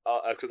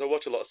 Because I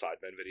watch a lot of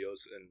Sidemen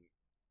videos, and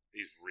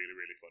he's really,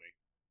 really funny.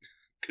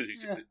 Because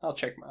he's just I'll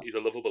check him out. He's a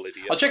lovable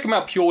idiot. I'll check him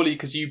out purely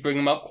because you bring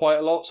him up quite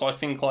a lot, so I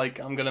think like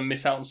I'm going to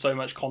miss out on so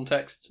much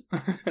context.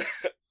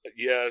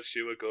 Yeah,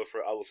 sure, go for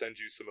it. I will send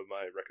you some of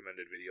my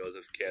recommended videos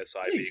of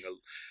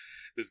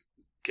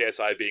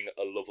KSI being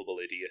a lovable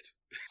idiot.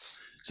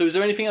 So is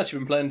there anything else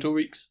you've been playing in 2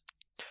 weeks?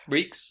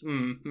 Reeks?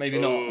 Maybe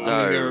not. Oh, I'm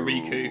going to go with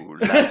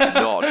Riku. Let's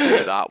not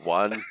do that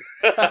one.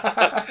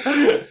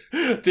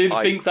 Did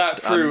think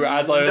that through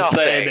as I was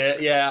saying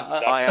it. Yeah,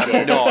 I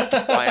am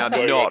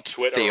not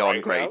Twitter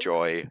Theon right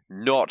Greyjoy.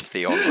 Not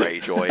Theon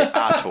Greyjoy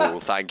at all.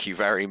 Thank you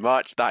very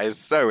much. That is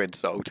so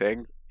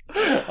insulting.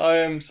 I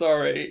am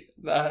sorry.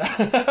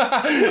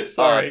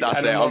 Sorry.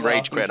 That's it. I'm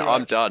rage quitting.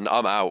 I'm done.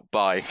 I'm out.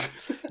 Bye.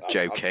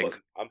 Joking.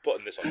 I'm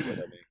putting this on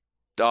Twitter.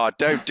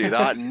 Don't do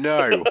that.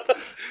 No.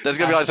 There's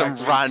going to be like some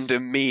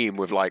random meme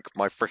with like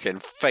my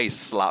freaking face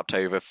slapped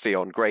over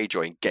Theon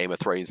Greyjoy in Game of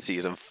Thrones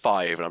Season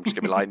 5, and I'm just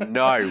going to be like,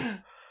 no.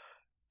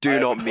 Do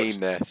not meme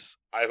this.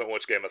 I haven't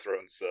watched Game of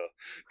Thrones, so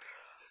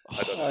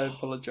I don't know. I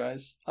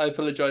apologise.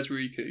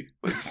 Riku. It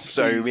was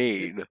so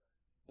mean.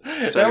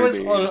 That was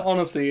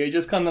honestly, it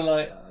just kind of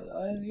like,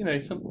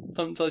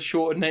 sometimes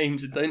shorter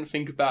names and don't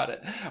think about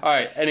it. All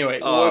right. Anyway,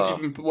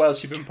 what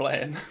else have you been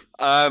playing?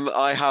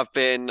 I have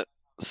been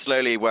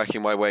slowly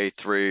working my way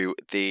through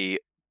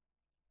the.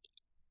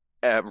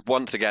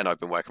 Once again, I've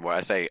been working my way.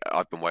 I say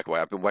I've been working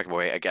my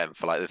way again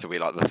for like this will be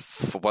like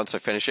once I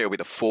finish it, it'll be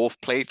the 4th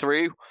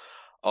playthrough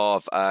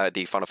of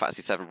the Final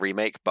Fantasy VII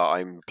remake. But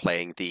I'm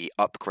playing the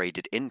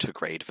upgraded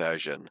Intergrade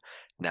version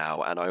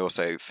now, and I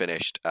also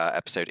finished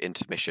episode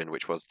Intermission,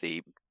 which was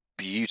the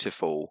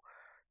beautiful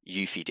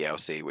Yuffie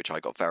DLC, which I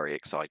got very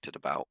excited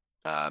about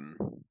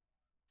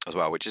as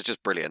well, which is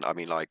just brilliant. I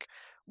mean, like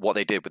what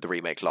they did with the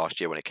remake last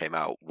year when it came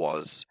out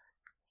was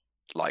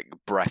like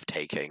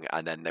breathtaking,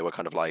 and then they were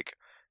kind of like,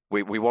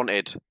 we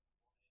wanted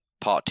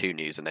part 2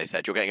 news, and they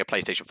said you're getting a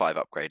PlayStation 5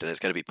 upgrade, and it's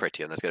going to be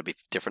pretty, and there's going to be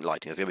different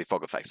lighting, there's going to be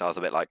fog effects. And I was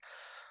a bit like,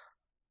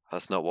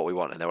 that's not what we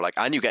want. And they were like,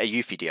 and you get a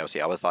Yuffie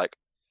DLC. I was like,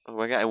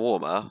 we're getting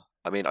warmer.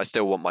 I mean, I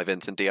still want my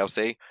Vincent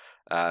DLC,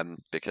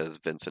 because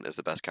Vincent is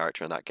the best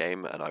character in that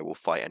game, and I will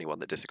fight anyone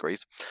that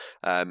disagrees.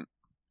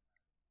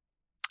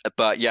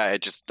 But yeah,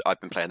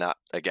 I've been playing that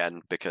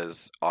again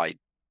because I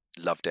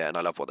loved it, and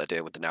I love what they're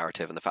doing with the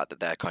narrative and the fact that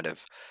they're kind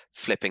of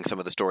flipping some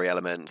of the story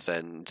elements.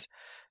 And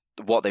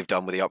what they've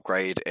done with the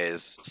upgrade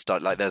is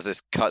like there's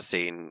this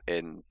cutscene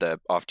in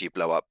after you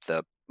blow up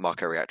the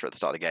Marco reactor at the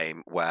start of the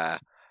game where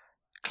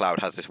Cloud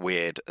has this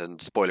weird,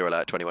 and spoiler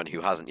alert to anyone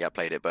who hasn't yet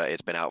played it, but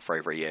it's been out for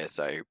over a year,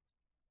 so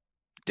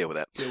deal with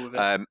it.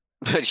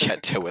 Yeah,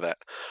 deal with it.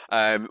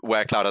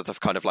 Where Cloud has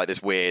kind of like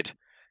this weird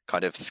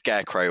kind of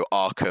Scarecrow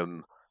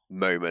Arkham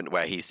moment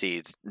where he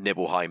sees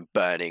Nibelheim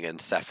burning and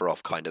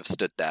Sephiroth kind of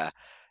stood there,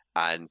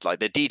 and like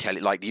the detail,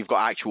 like you've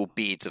got actual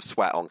beads of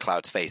sweat on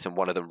Cloud's face, and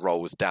one of them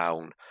rolls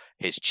down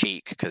his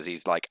cheek because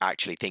he's like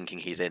actually thinking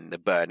he's in the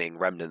burning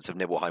remnants of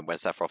Nibelheim when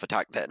Sephiroth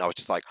attacked it. And I was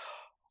just like,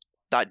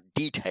 that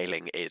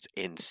detailing is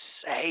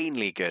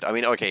insanely good. I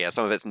mean, okay, yeah,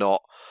 some of it's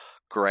not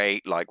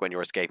great, like when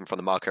you're escaping from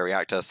the Marco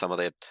reactor, some of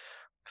the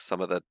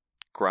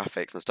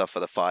graphics and stuff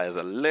for the fire is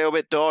a little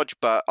bit dodge,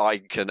 but I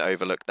can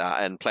overlook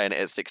that, and playing it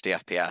at 60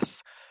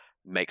 FPS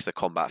makes the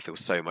combat feel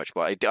so much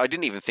better. I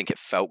didn't even think it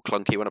felt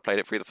clunky when I played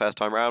it through the first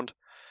time round,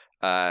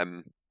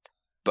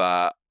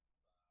 but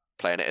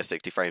playing it at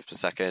 60 frames per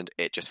second,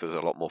 it just feels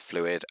a lot more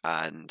fluid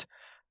and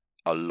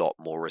a lot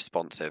more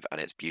responsive, and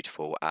it's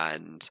beautiful.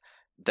 And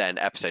then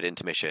episode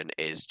Intermission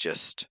is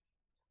just,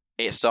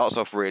 it starts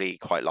off really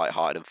quite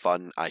lighthearted and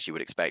fun, as you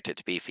would expect it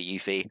to be for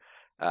Yuffie,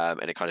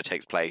 and it kind of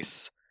takes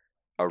place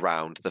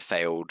around the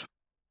failed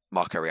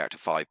Marco Reactor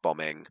 5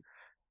 bombing,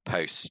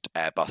 post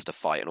Airbuster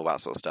fight and all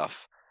that sort of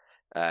stuff,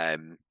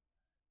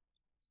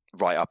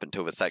 right up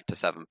until the Sector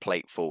 7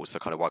 plate fall, so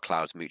kind of while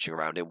Cloud's mooching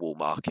around in Wall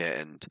Market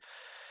and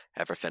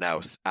everything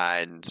else.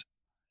 And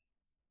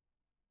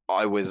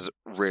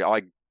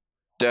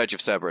Dirge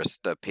of Cerberus,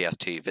 the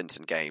PS2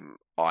 Vincent game,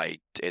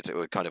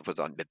 it kind of was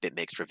on a bit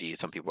mixed reviews.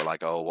 Some people were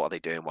like, oh, what are they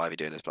doing? Why are they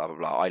doing this? Blah, blah,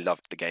 blah. I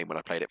loved the game when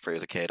I played it through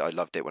as a kid. I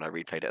loved it when I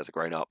replayed it as a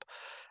grown-up.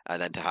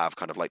 And then to have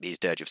kind of like these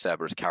Dirge of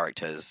Cerberus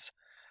characters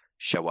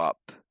show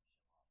up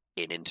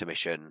in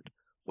Intermission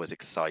was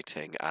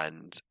exciting,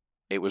 and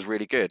it was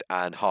really good.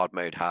 And hard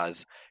mode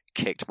has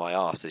kicked my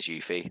ass as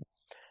Yuffie,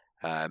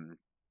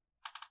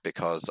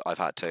 because I've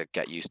had to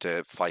get used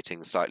to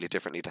fighting slightly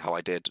differently to how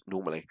I did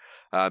normally.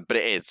 But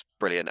it is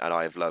brilliant, and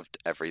I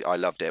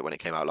loved it when it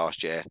came out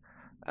last year,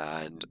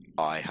 and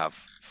I have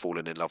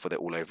fallen in love with it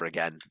all over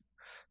again.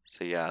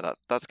 So yeah,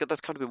 that's good.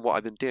 That's kind of been what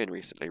I've been doing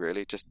recently,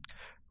 really, just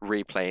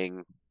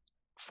replaying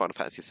Final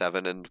Fantasy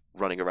VII and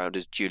running around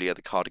as Julia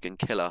the Cardigan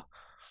Killer.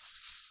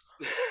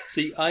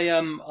 See,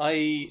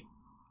 I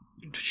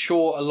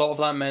sure a lot of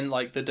that meant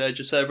like the Dirge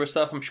of Cerberus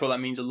stuff. I'm sure that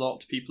means a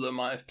lot to people that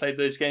might have played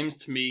those games.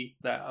 To me,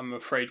 that I'm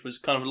afraid was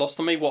kind of lost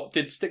on me. What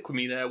did stick with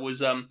me there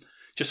was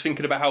just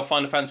thinking about how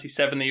Final Fantasy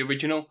VII, the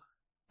original,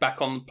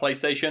 back on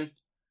PlayStation,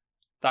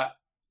 that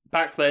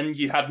back then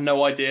you had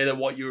no idea that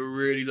what you were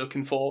really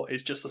looking for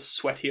is just a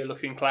sweatier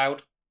looking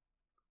Cloud.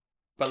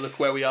 But look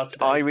where we are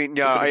today. I mean,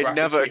 yeah, it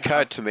never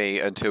occurred to me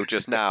until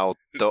just now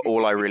that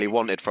all I really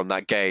wanted from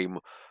that game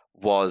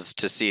was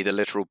to see the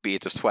literal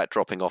beads of sweat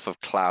dropping off of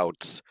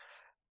Cloud's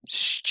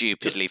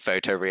stupidly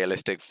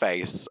photorealistic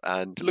face.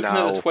 And looking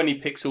now, at the 20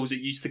 pixels it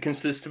used to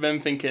consist of him,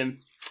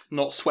 thinking,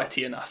 not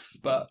sweaty enough,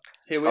 but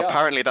here we are.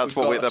 Apparently, that's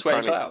We've what got we're. a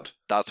sweaty Apparently, cloud.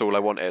 that's all I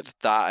wanted.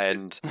 That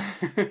and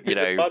you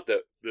know, Bad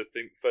that the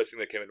first thing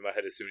that came into my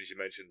head as soon as you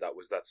mentioned that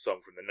was that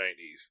song from the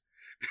 90s.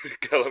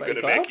 Girl,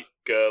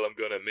 I'm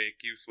gonna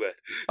make you sweat.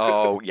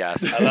 oh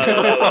yes,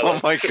 oh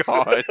my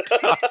god.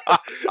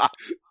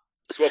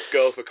 Swap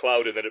girl for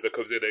cloud, and then it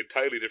becomes an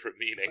entirely different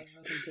meaning.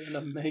 I'm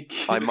gonna make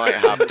you I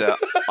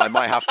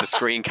might have to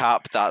screen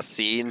cap that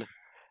scene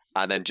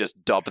and then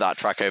just dub that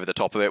track over the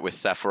top of it with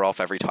Sephiroth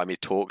every time he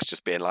talks,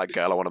 just being like,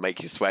 "Girl, I want to make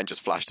you sweat," and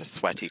just flash a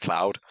sweaty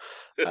cloud.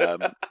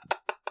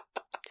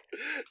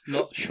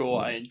 Not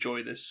sure I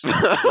enjoy this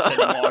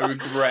anymore. I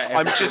regret.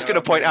 I'm just going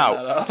to point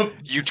out,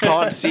 you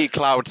can't see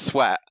Cloud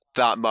sweat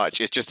that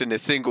much. It's just in a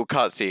single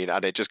cutscene,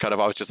 and it just kind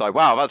of, I was just like,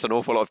 wow, that's an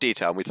awful lot of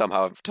detail, and we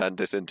somehow have turned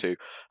this into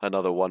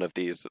another one of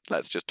these,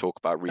 let's just talk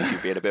about Ryu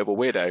being a bit of a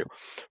weirdo,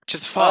 which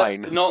is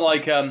fine.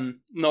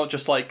 Not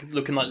just like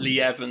looking like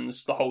Lee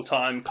Evans the whole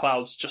time.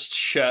 Cloud's just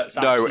shirts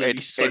absolutely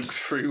soaked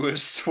through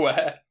with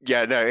sweat.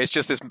 Yeah, no, it's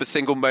just this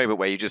single moment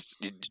where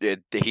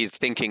he's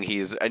thinking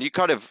and you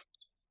kind of,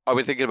 I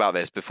was thinking about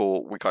this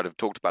before we kind of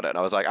talked about it, and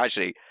I was like,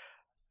 actually,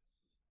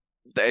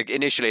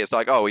 initially it's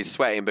like, oh, he's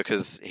sweating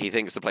because he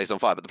thinks the place is on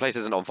fire, but the place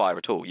isn't on fire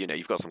at all. You know,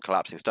 you've got some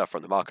collapsing stuff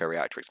from the Marco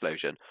reactor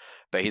explosion,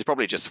 but he's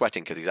probably just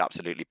sweating because he's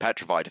absolutely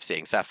petrified of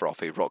seeing Sephiroth,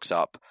 who rocks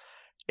up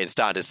in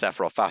standard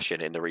Sephiroth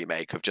fashion in the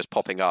remake of just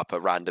popping up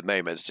at random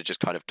moments to just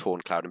kind of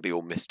taunt Cloud and be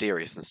all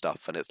mysterious and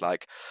stuff. And it's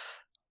like,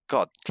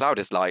 God, Cloud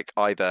is like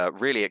either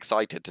really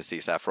excited to see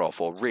Sephiroth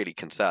or really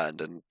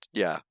concerned, and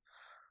yeah.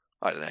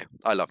 I don't know.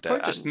 I loved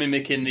it. Just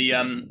mimicking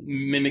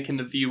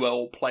the viewer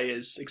or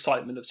player's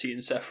excitement of seeing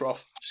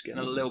Sephiroth, just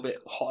getting a little bit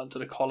hot under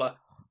the collar,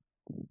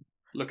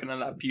 looking at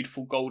that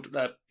beautiful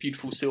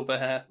beautiful silver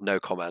hair.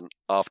 No comment.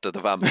 After the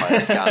vampire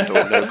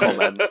scandal, no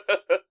comment.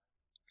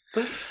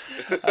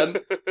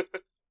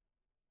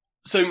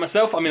 So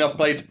myself, I mean, I've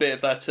played a bit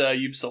of that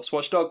Ubisoft's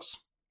Watch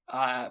Dogs.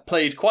 I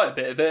played quite a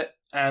bit of it,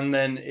 and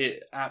then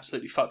it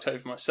absolutely fucked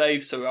over my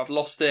save, so I've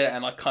lost it,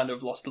 and I kind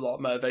of lost a lot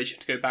of motivation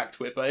to go back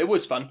to it, but it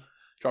was fun.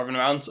 Driving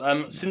around.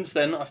 Since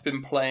then, I've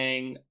been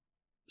playing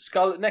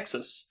Scarlet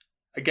Nexus,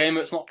 a game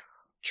that's not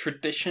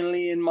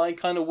traditionally in my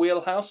kind of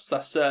wheelhouse.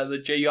 That's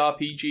the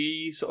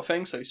JRPG sort of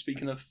thing. So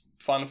speaking of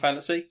Final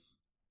Fantasy.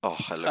 Oh,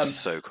 it looks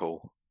so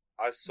cool.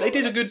 They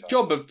did a good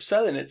job of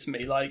selling it to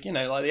me. Like, you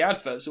know, like the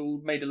adverts all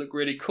made it look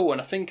really cool.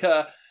 And I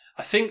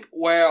think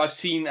where I've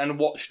seen and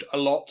watched a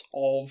lot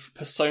of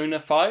Persona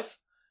 5,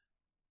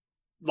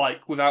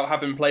 like without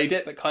having played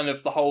it, but kind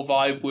of the whole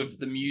vibe with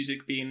the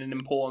music being an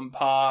important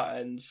part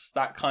and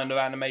that kind of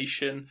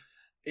animation.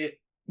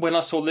 When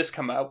I saw this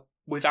come out,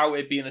 without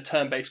it being a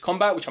turn-based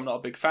combat, which I'm not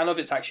a big fan of,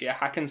 it's actually a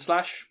hack and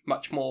slash,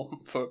 much more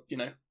for, you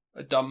know,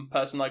 a dumb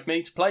person like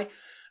me to play,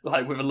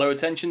 like with a low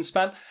attention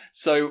span.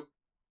 So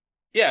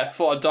yeah,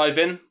 thought I'd dive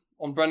in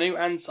on brand new,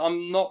 and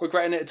I'm not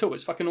regretting it at all.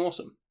 It's fucking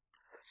awesome.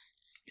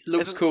 It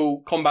looks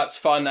cool, combat's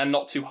fun and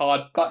not too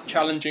hard, but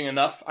challenging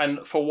enough.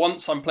 And for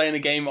once, I'm playing a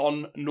game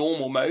on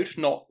normal mode,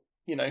 not,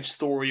 you know,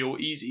 story or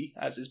easy,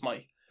 as is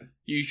my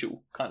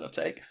usual kind of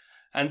take.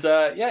 And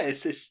yeah,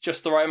 it's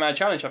just the right amount of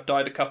challenge. I've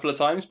died a couple of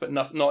times, but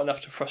not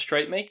enough to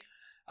frustrate me.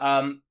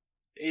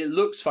 It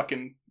looks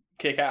fucking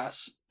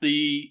kick-ass.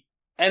 The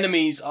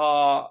enemies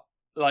are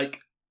like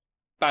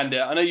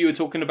Bandit. I know you were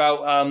talking about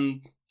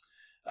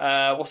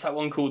what's that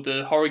one called?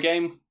 The horror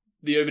game,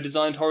 the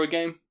over-designed horror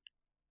game.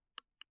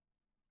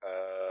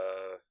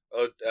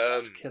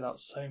 Kill out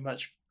so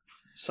much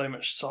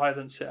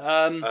silence here.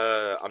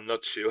 I'm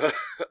not sure.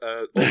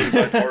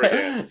 Horror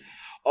game.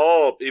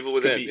 Oh, Evil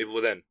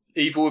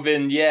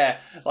Within, yeah.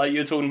 Like you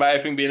were talking about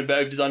everything being a bit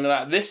over-designed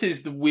like that. This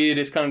is the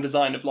weirdest kind of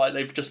design of like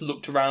they've just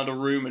looked around a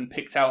room and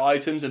picked out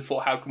items and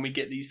thought, how can we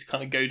get these to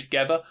kind of go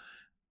together?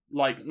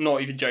 Like,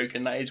 not even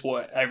joking, that is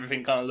what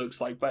everything kind of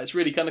looks like. But it's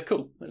really kind of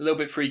cool. A little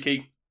bit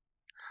freaky.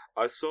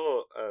 I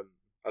saw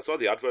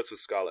the adverts for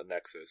Scarlet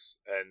Nexus,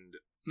 and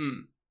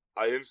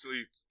I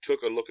instantly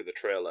took a look at the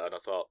trailer and I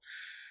thought,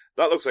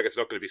 that looks like it's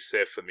not going to be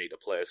safe for me to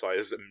play, so I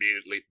just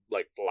immediately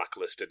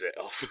blacklisted it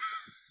off.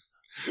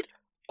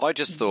 I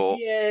just thought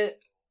it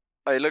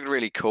looked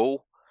really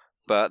cool,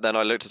 but then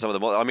I looked at some of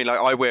the I mean, like,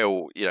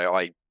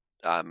 I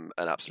am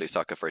an absolute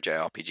sucker for a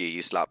JRPG.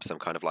 You slap some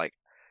kind of like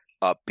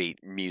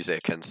upbeat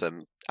music and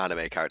some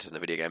anime characters in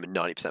a video game, and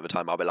 90% of the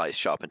time I'll be like,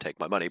 shut up and take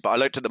my money. But I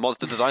looked at the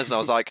monster designs and I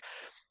was like,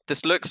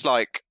 this looks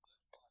like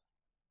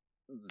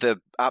the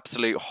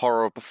absolute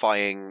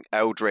horrifying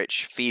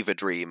eldritch fever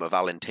dream of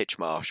Alan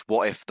Titchmarsh.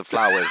 What if the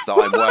flowers that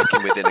I'm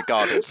working with in a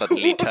garden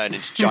suddenly turn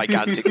into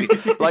gigantic...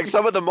 Like,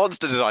 some of the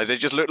monster designs, they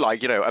just look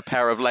like, you know, a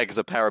pair of legs,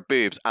 a pair of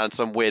boobs, and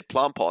some weird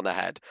plant pot on their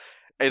head.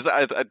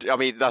 I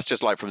mean, that's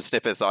just like from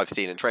snippets that I've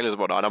seen in trailers and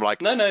whatnot, and I'm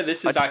like... No,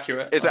 this is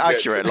accurate. It's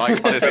accurate.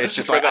 Like, honestly, it's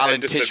just like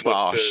Alan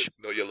Titchmarsh.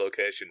 Know your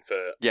location for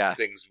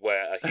things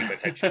where a human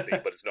head should be,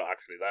 but it's not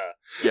actually there.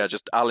 Yeah,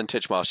 just Alan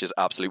Titchmarsh's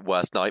absolute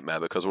worst nightmare,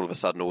 because all of a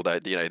sudden, all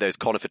the, you know, those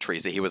conifer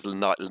trees that he was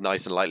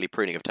nice and lightly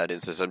pruning have turned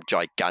into some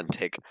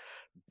gigantic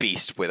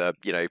beast with a,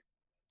 you know,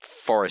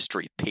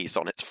 forestry piece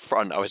on its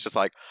front. I was just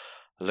like,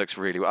 It looks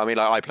really well. I mean,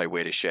 like, I play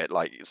weird as shit.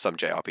 Like, some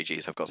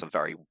JRPGs have got some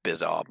very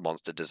bizarre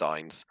monster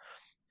designs.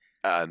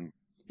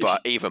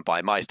 But even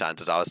by my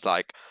standards, I was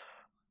like,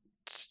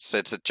 so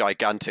it's a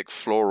gigantic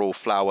floral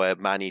flower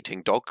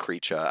man-eating dog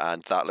creature,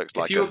 and that looks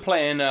like... If you were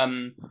playing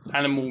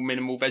Animal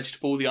Minimal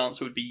Vegetable, the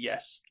answer would be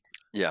yes.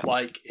 Yeah.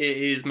 Like, it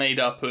is made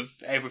up of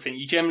everything.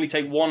 You generally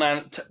take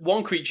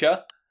one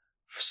creature,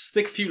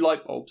 stick a few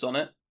light bulbs on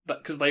it,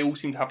 because they all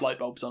seem to have light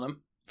bulbs on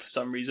them for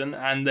some reason,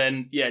 and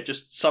then,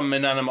 just some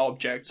inanimate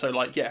object. So,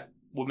 like,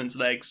 woman's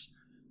legs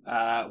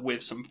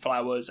with some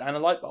flowers and a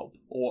light bulb,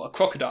 or a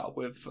crocodile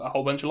with a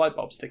whole bunch of light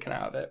bulbs sticking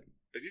out of it.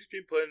 Have you just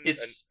been playing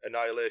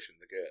Annihilation,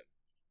 the game?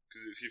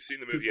 Because if you've seen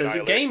the movie There's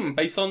Annihilation... a game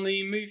based on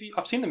the movie...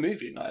 I've seen the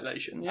movie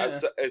Annihilation, yeah.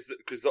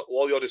 Because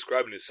all you're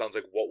describing sounds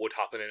like what would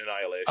happen in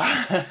Annihilation.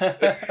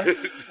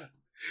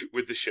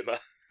 With the shimmer.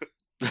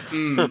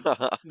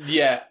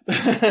 Yeah.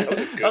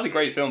 That's a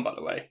great film, by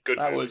the way.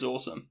 That was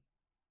awesome.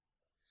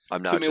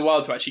 Took me a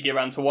while to actually get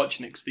around to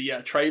watching it, because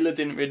the trailer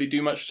didn't really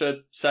do much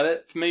to sell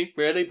it for me,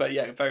 really, but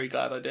very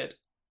glad I did.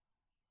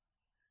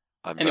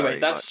 Anyway,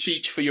 that's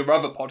speech for your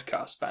other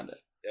podcast, Bandit.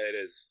 Yeah, it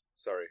is.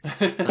 Sorry.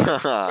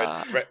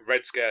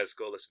 Red Scares,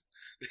 go listen.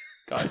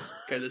 Guys,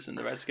 go listen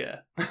to Red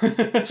Scare.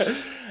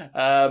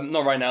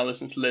 Not right now,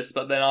 listen to the list,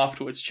 but then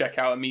afterwards check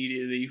out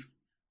immediately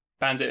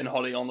Bandit and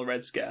Holly on the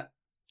Red Scare.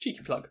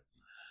 Cheeky plug.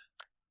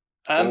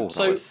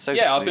 So smooth.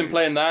 I've been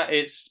playing that.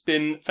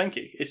 Thank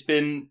you.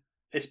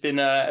 It's been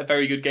a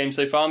very good game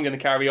so far. I'm going to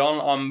carry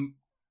on.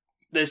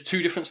 There's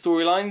 2 different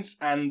storylines,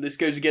 and this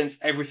goes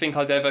against everything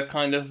I've ever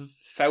kind of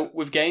felt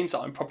with games.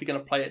 I'm probably going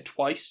to play it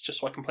twice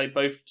just so I can play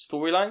both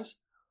storylines.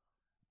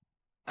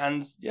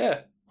 And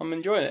I'm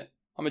enjoying it.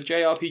 I'm a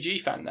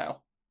JRPG fan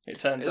now, it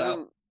turns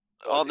out.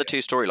 Aren't the 2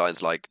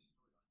 storylines like,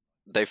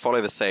 they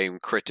follow the same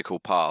critical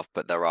path,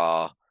 but there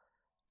are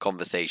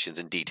conversations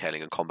and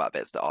detailing and combat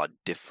bits that are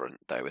different,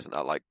 though? Isn't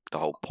that like the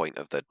whole point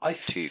of the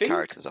 2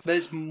 characters and stuff?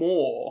 There's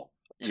more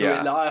to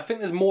it. I think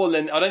there's more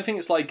than... I don't think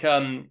it's like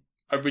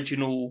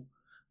original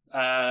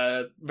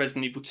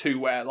Resident Evil 2,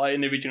 where like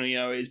in the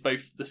original, it is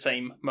both the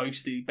same,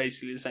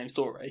 basically the same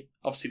story.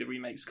 Obviously the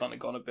remake's kind of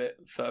gone a bit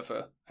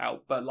further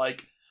out, but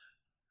like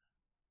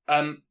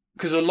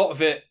because a lot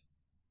of it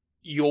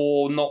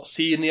you're not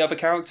seeing the other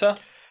character.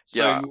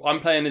 So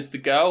I'm playing as the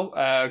girl,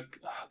 I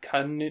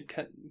can't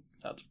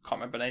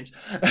remember names,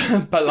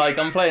 but like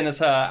I'm playing as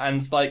her,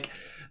 and like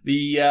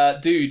the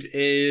dude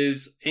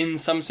is in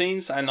some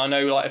scenes, and I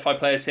know like if I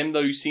play as him,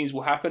 those scenes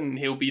will happen and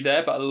he'll be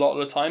there, but a lot of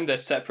the time they're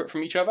separate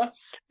from each other.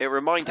 It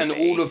reminded me,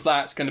 and all of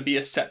that's going to be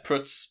a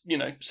separate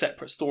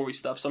story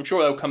stuff. So I'm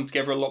sure they'll come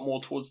together a lot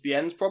more towards the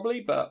end, probably.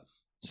 But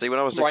see, when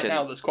I was right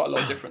now, there's quite a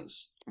lot of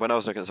difference. When I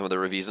was looking at some of the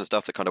reviews and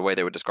stuff, the kind of way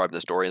they were describing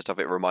the story and stuff,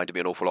 it reminded me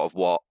an awful lot of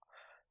what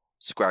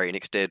Square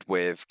Enix did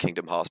with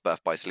Kingdom Hearts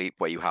Birth by Sleep,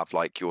 where you have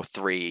like your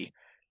 3.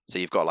 So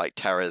you've got like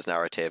Terra's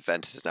narrative,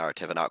 Ventus's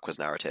narrative, and Aqua's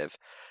narrative.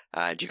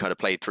 And you kind of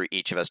played through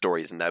each of their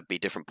stories, and there'd be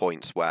different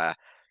points where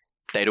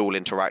they'd all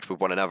interact with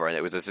one another, and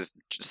it was this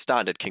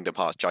standard Kingdom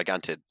Hearts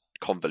gigantic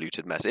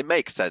convoluted mess. It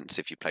makes sense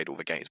if you played all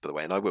the games, by the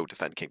way, and I will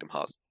defend Kingdom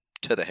Hearts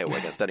to the hill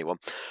against anyone.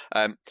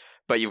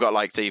 But you've got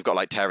like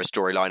Terra's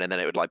storyline, and then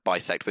it would like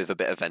bisect with a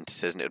bit of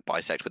Ventus's, and it would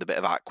bisect with a bit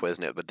of Aqua's,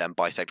 and it would then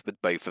bisect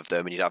with both of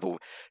them, and you'd have all.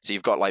 So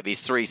you've got like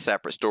these 3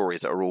 separate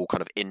stories that are all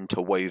kind of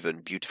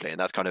interwoven beautifully, and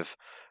that's kind of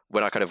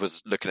when I kind of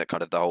was looking at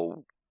kind of the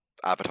whole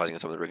advertising and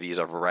some of the reviews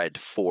I've read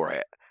for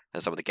it,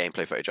 and some of the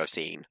gameplay footage I've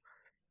seen.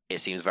 It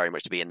seems very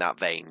much to be in that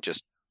vein,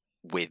 just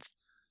with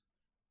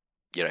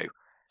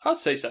I'd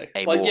say so.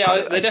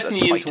 They're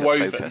definitely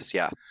interwoven. Focus,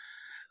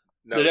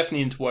 They're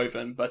definitely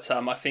interwoven, but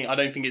I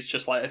don't think it's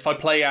just like if I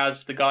play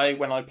as the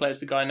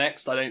guy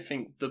next, I don't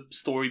think the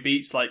story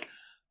beats like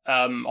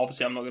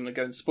obviously I'm not going to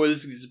go into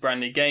spoilers because it's a brand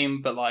new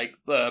game, but like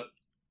the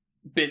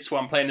bits where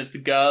I'm playing as the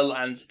girl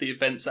and the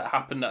events that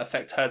happen that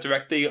affect her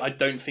directly, I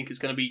don't think it's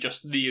going to be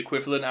just the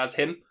equivalent as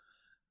him.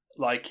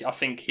 Like I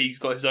think he's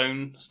got his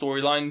own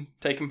storyline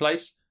taking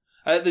place.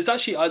 There's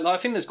actually I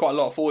think there's quite a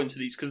lot of thought into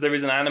these because there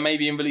is an anime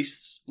being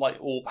released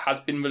or has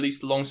been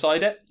released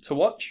alongside it to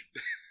watch.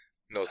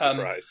 No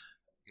surprise.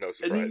 No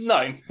surprise.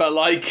 No, but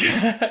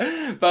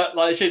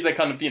it shows they're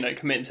kind of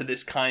committing to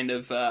this kind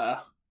of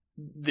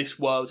this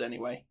world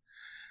anyway.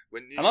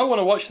 And I want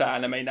to watch that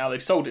anime now.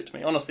 They've sold it to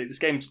me. Honestly, this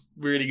game's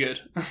really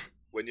good.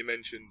 When you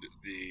mentioned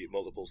the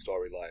multiple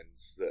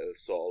storylines that are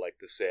sort of like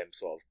the same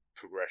sort of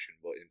progression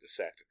but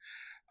intersect,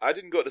 I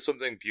didn't go to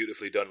something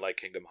beautifully done like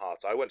Kingdom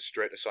Hearts. I went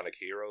straight to Sonic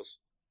Heroes,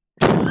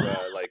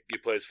 where like you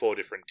play as 4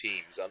 different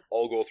teams and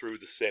all go through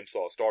the same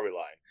sort of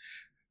storyline,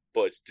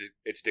 but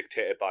it's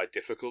dictated by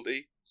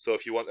difficulty. So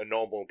if you want a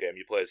normal game,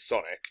 you play as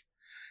Sonic.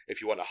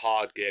 If you want a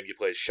hard game, you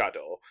play as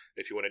Shadow.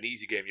 If you want an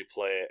easy game, you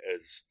play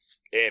as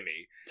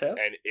Amy. Tails?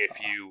 And if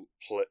you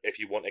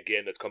want a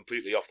game that's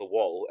completely off the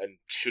wall and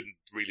shouldn't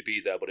really be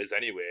there but is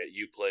anyway,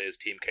 you play as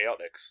Team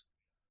Chaotix.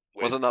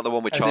 Wasn't that the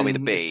one with Charmy the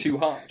Bee? It's too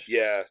hard.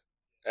 Yeah.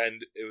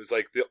 And it was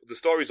like the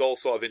stories all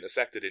sort of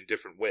intersected in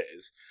different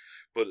ways,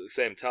 but at the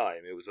same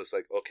time, it was just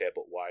like, okay,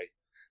 but why?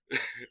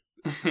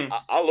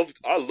 I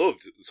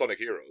loved Sonic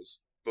Heroes.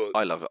 But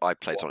I love it. I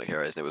played Sonic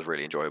Heroes and it was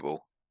really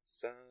enjoyable.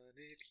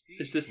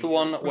 Is this the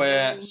one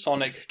where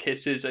Sonic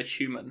kisses a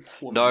human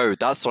woman? No,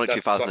 that's Sonic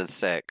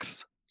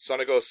 2006.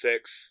 Sonic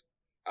 06.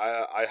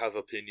 I have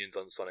opinions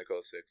on Sonic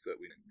 06 that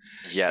we...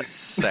 Yes,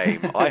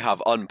 same. I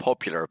have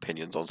unpopular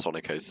opinions on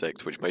Sonic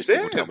 06, which most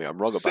people tell me I'm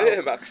wrong about.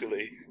 Same,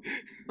 actually.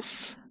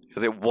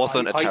 Because it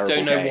wasn't a terrible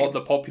game. I don't know what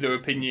the popular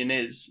opinion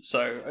is,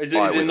 so is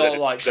it not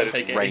like... Is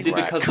it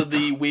because of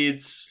the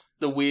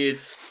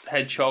weird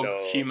hedgehog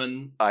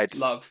human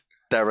love?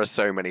 There are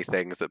so many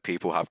things that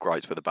people have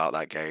gripes with about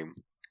that game.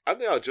 And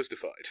they are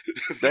justified.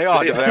 They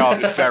are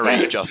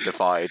very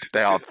justified.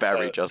 They are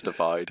very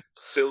justified.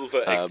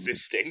 Silver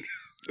existing.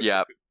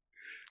 Yeah.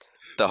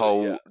 The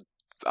whole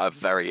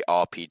very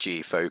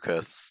RPG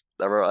focus.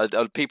 There are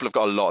people have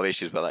got a lot of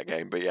issues with that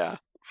game, but yeah.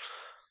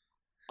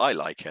 I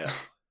like it.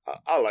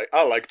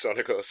 I like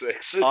Sonic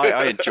 06.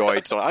 I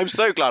enjoyed Sonic. I'm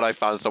so glad I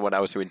found someone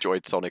else who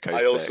enjoyed Sonic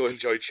 06. I also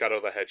enjoyed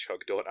Shadow the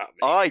Hedgehog, don't at me.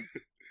 I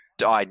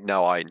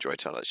enjoyed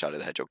Shadow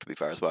the Hedgehog, to be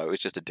fair, as well. It was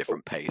just a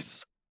different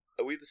pace.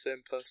 Are we the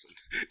same person?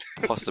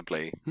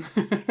 Possibly.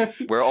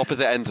 We're at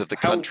opposite ends of the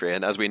country,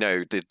 and as we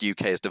know, the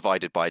UK is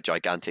divided by a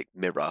gigantic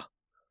mirror.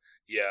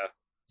 Yeah.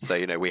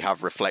 So, we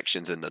have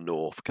reflections in the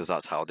north, because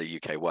that's how the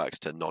UK works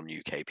to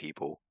non-UK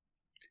people.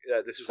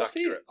 Yeah, this is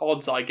accurate. The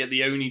odds I get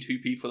the only two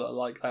people that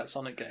like that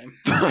Sonic game?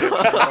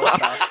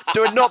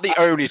 We're not the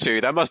only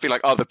two. There must be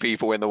other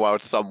people in the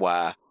world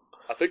somewhere.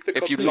 I think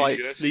if you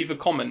leave a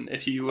comment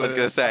if you were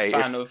a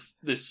fan of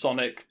this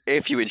Sonic.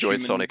 If you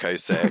enjoyed Sonic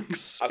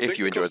 06, if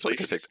you enjoyed Sonic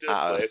 06,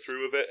 play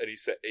through with it, and he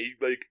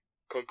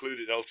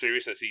concluded in all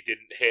seriousness he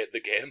didn't hate the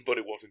game, but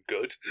it wasn't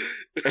good.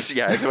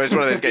 Yeah, it's one of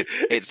those games.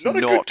 It's not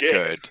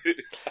good.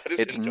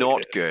 It's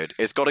not it. good.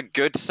 It's got a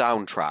good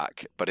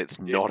soundtrack, but it's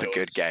not a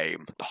good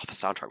game. Oh, the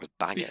soundtrack was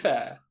banging. To be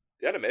fair,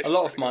 the animation. A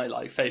lot of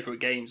my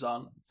favourite games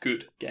aren't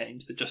good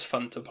games; they're just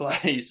fun to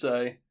play.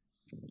 So.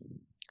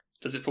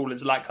 Does it fall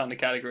into that kind of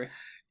category?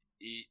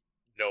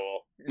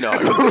 No.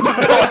 Not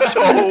at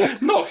all.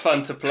 Not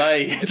fun to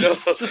play.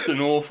 Just an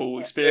awful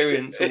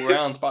experience all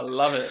around, but I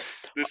love it.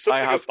 There's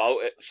something about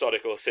it,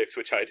 Sonic 06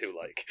 which I do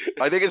like.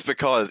 I think it's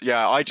because,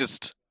 I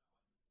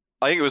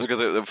think it was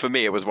because for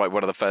me it was one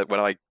of the first, when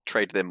I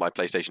traded in my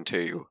PlayStation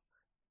 2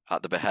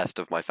 at the behest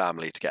of my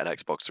family to get an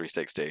Xbox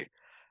 360.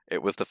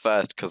 It was the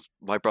first because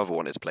my brother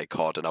wanted to play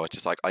COD, and I was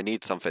just like, I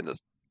need something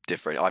that's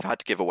different. I've had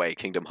to give away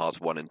Kingdom Hearts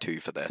 1 and 2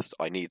 for this.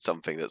 I need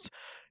something that's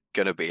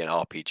going to be an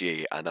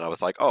RPG. And then I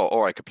was like,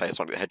 or I could play a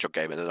Sonic the Hedgehog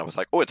game. And then I was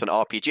like, it's an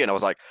RPG. And I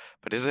was like,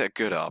 but is it a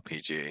good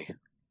RPG?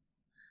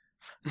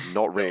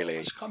 Not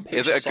really.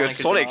 Is it a good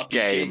Sonic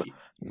game?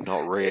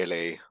 Not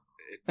really.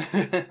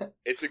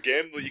 It's a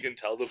game where you can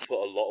tell they've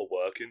put a lot of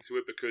work into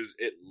it because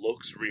it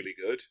looks really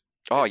good.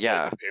 Oh,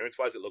 yeah.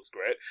 Appearance-wise, it looks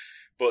great.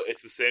 But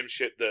it's the same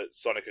shit that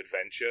Sonic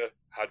Adventure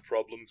had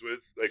problems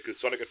with. Because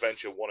Sonic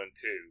Adventure 1 and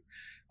 2,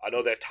 I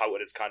know they're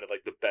touted as kind of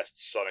the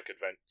best Sonic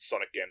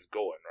games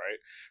going, right?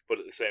 But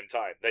at the same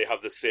time, they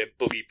have the same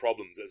buggy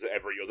problems as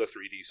every other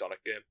 3D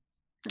Sonic game.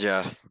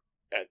 Yeah.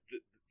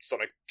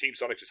 Team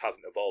Sonic just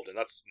hasn't evolved, and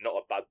that's not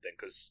a bad thing,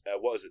 because,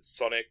 what is it?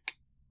 Sonic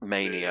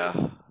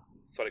Mania.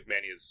 Sonic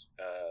Mania's,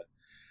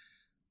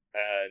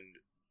 and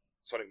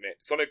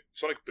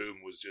Sonic Boom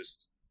was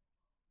just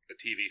a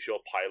TV show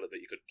pilot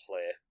that you could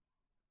play.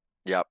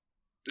 Yep.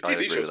 The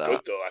TV show's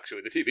good, though,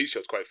 actually. The TV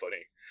show's quite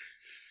funny.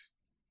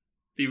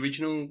 The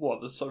original,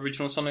 the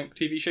original Sonic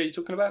TV show you're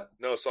talking about?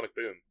 No, Sonic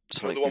Boom.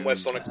 The one where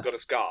Sonic's got a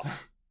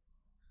scarf.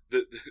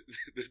 The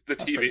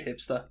TV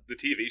hipster. The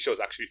TV show's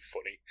actually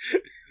funny.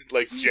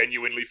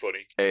 Genuinely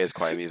funny. It is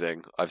quite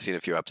amusing. I've seen a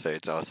few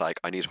episodes and I was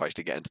like, I need to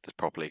actually get into this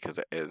properly because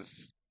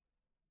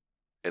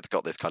it's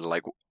got this kind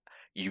of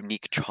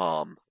unique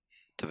charm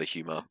to the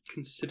humour.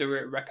 Consider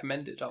it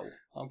recommended.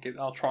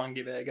 I'll try and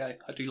give it a go.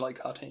 I do like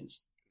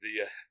cartoons.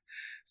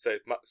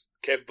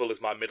 Capable is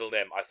my middle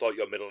name. I thought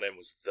your middle name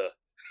was the.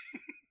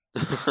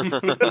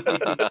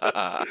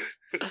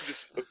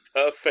 Just a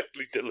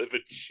perfectly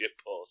delivered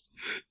shitpost.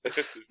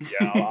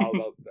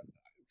 I'll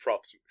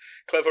props.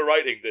 Clever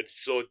writing that's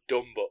so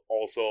dumb, but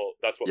also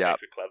that's what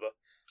makes it clever.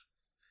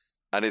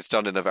 And it's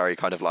done in a very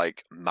kind of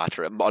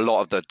matter. A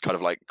lot of the kind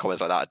of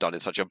comments like that are done in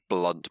such a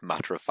blunt,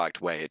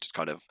 matter-of-fact way. It just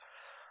kind of,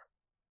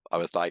 I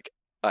was like,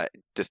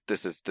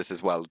 this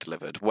is well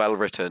delivered, well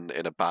written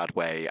in a bad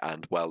way,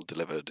 and well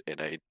delivered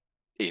in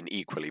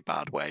equally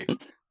bad way.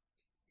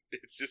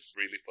 It's just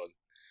really fun.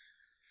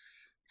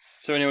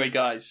 So anyway,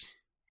 guys,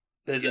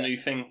 there's a new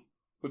thing.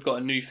 We've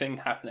got a new thing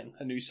happening,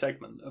 a new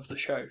segment of the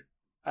show,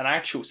 an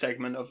actual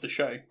segment of the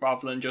show,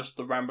 rather than just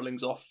the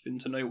ramblings off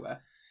into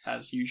nowhere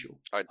as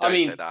usual. Don't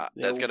say that.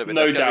 There's going to be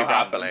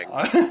rambling.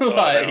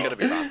 There's going to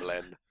be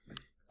rambling.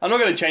 I'm not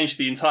going to change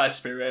the entire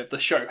spirit of the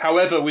show.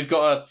 However, we've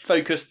got a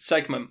focused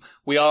segment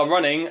we are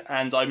running,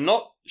 and I'm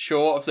not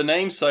sure of the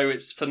name, so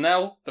it's for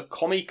now the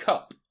Commie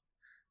Cup.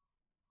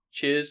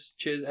 Cheers,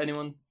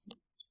 anyone?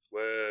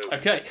 Woo.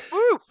 Okay.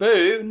 Woo.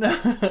 Boo. No.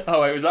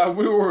 Oh wait, was that a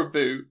woo or a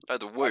boo? A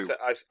woo.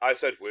 I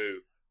said woo.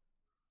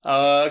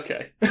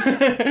 Okay.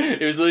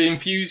 It was the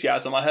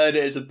enthusiasm. I heard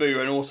it as a boo,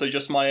 and also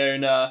just my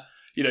own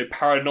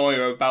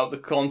paranoia about the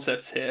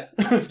concepts here.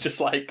 Just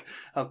like,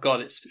 oh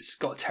god, it's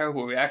got a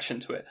terrible reaction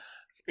to it.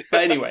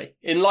 But anyway,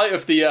 in light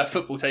of the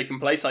football taking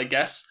place, I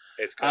guess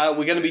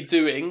we're going to be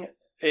doing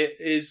It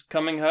Is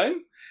Coming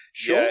Home.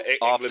 Sure. Yeah,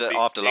 after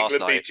last England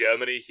night, beat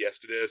Germany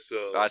yesterday,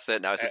 so I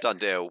said now it's a done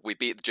deal. We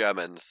beat the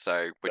Germans,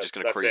 so we're just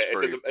going to cruise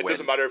through. It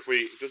doesn't matter if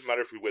we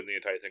win the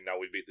entire thing. Now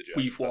we beat the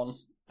Germans. We've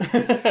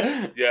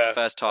won. Yeah,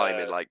 first time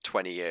in like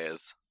 20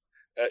 years.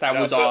 That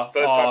was our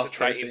first time since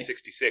trophy.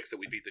 1966 that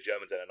we beat the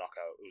Germans in a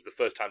knockout. It was the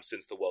first time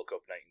since the World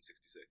Cup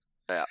 1966.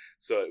 Yeah.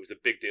 So it was a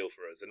big deal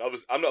for us. And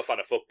I'm not a fan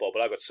of football,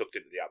 but I got sucked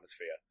into the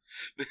atmosphere.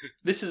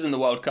 This isn't the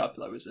World Cup,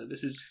 though, is it?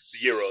 This is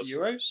the Euros.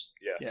 Euros?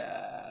 Yeah.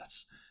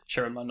 Yes.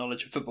 Sharing my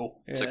knowledge of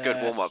football. It's a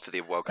good warm-up for the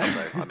World Cup,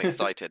 though. I'm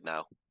excited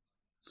now.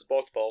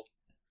 Sports ball.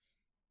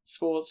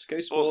 Sports. Go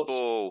sports.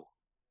 Ball.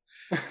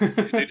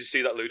 Did you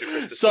see that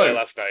ludicrous display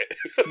last night?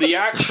 the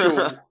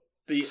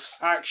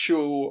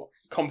actual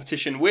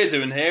competition we're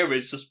doing here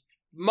is just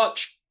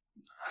much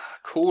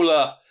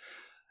cooler.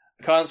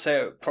 I can't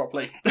say it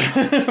properly.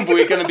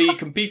 We're going to be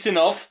competing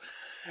off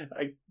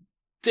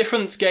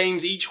different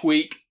games each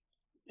week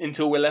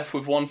until we're left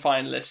with one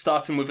finalist,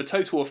 starting with a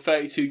total of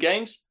 32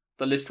 games.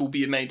 The list will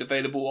be made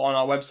available on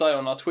our website,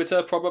 on our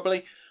Twitter,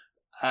 probably.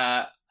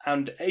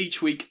 And each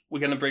week, we're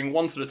going to bring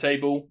one to the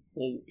table,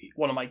 or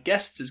one of my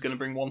guests is going to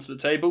bring one to the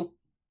table.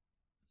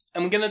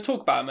 And we're going to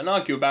talk about them and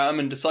argue about them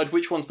and decide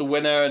which one's the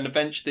winner. And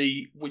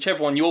eventually,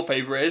 whichever one your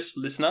favourite is,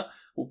 listener,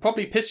 will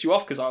probably piss you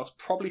off because I'll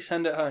probably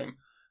send it home.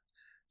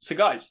 So,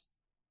 guys,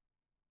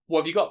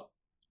 what have you got?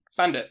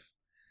 Bandit.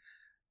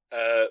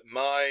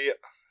 My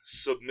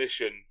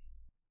submission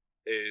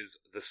is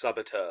The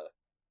Saboteur.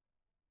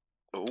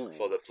 Ooh.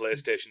 For the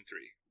PlayStation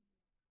 3.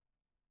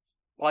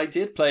 I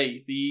did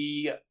play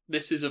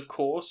this is, of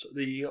course,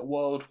 the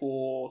World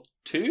War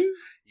II?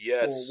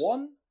 Yes. War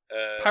One?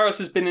 Paris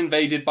has been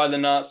invaded by the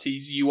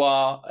Nazis. You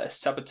are a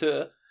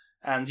saboteur,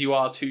 and you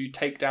are to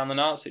take down the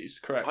Nazis,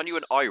 correct? Aren't you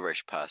an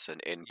Irish person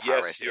in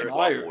Paris in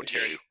World War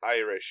II?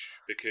 Irish,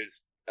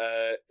 because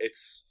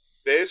it's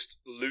based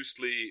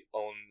loosely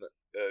on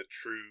a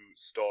true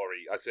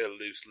story. I say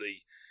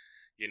loosely,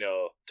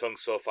 tongue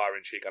so far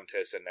in cheek I'm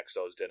tasting next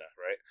door's dinner,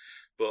 right?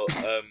 But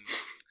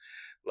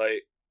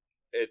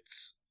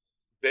it's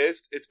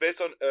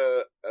based on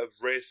a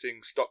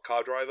racing stock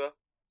car driver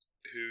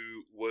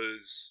who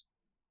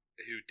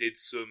did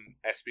some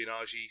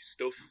espionage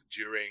stuff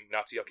during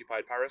Nazi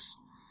occupied Paris,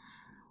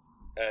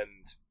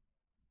 and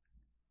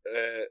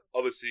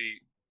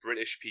obviously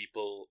British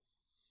people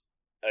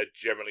are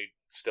generally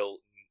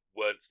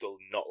weren't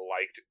not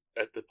liked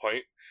at the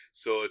point,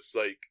 so it's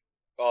like,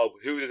 oh,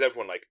 who does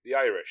everyone like? The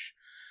Irish.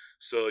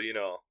 So,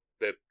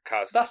 they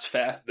cast... That's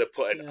fair. They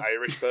put an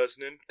Irish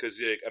person in,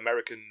 because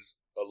Americans,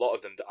 a lot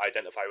of them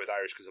identify with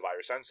Irish because of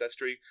Irish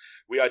ancestry.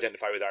 We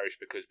identify with Irish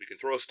because we can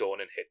throw a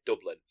stone and hit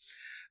Dublin.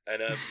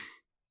 And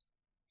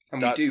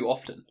and we do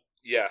often.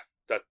 Yeah,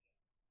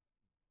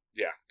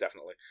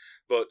 definitely.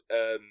 But,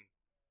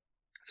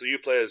 so you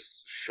play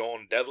as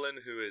Sean Devlin,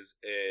 who is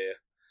a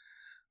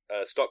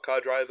stock car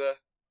driver,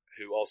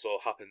 who also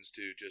happens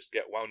to just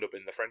get wound up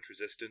in the French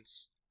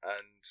Resistance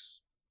and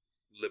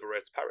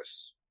liberates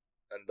Paris.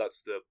 And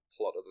that's the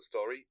plot of the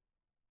story.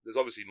 There's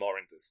obviously more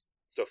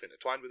stuff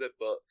intertwined with it,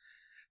 but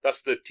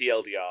that's the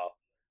TLDR.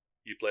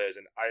 You play as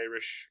an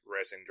Irish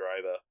racing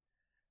driver,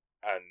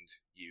 and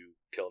you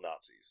kill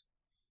Nazis.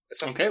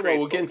 Okay, well,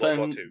 we'll get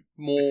into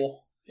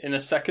more in a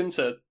second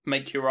to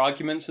make your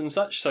arguments and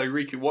such. So,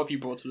 Riku, what have you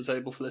brought to the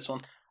table for this one?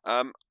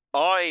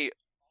 I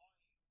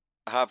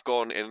have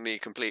gone in the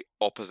complete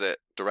opposite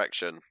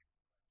direction.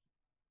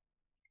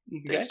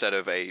 Okay. Instead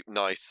of a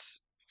nice,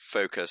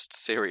 focused,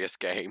 serious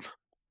game.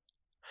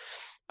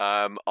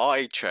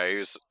 I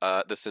chose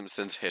The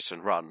Simpsons Hit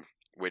and Run,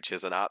 which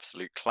is an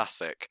absolute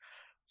classic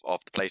of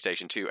the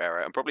PlayStation 2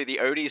 era, and probably the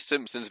only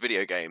Simpsons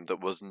video game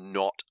that was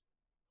not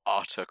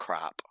utter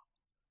crap.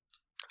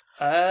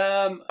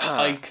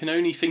 I can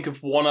only think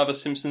of one other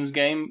Simpsons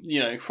game,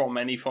 from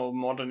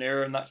modern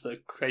era, and that's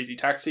the Crazy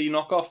Taxi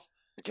knockoff.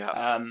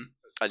 Yeah.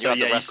 And you had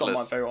the wrestlers. You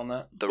got my vote on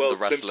that. The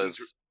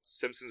wrestlers.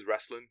 Simpsons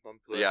Wrestling on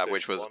PlayStation 1. Yeah,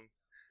 which was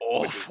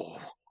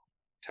awful.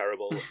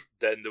 Terrible.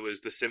 Then there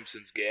was the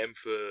Simpsons game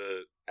for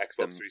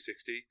Xbox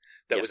 360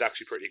 that was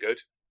actually pretty good.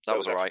 That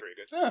was alright.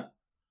 Yeah.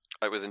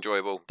 It was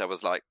enjoyable. There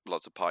was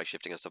lots of pie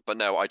shifting and stuff. But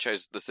no, I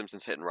chose The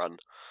Simpsons Hit and Run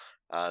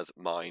as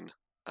mine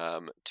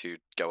to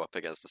go up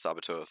against the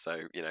Saboteur.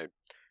 So,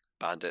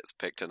 Bandits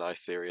picked a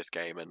nice serious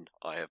game, and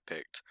I have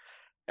picked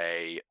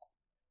a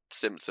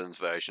Simpsons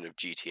version of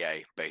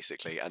GTA,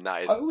 basically. And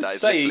that is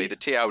literally the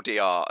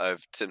TLDR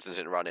of Simpsons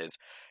Hit and Run is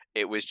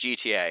it was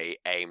GTA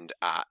aimed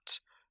at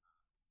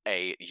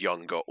a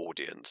younger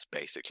audience,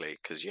 basically,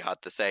 because you had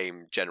the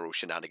same general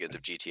shenanigans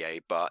of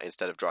GTA, but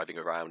instead of driving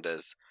around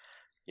as,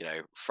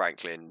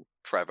 Franklin,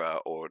 Trevor,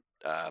 or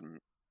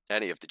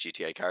any of the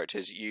GTA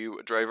characters, you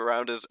drove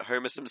around as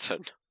Homer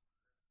Simpson,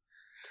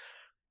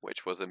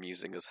 which was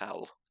amusing as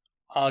hell.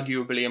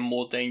 Arguably a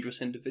more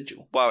dangerous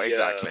individual. Well,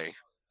 exactly.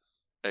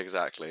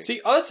 Exactly.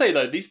 See, I'd say,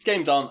 though, these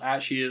games aren't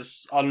actually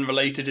as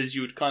unrelated as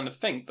you would kind of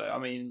think, though. I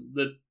mean,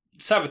 the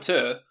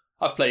Saboteur,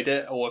 I've played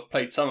it, or I've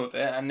played some of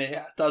it, and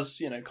it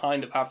does,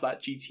 kind of have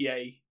that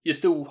GTA. You're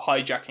still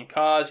hijacking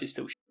cars, you're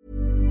still...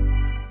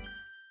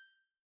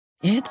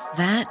 It's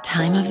that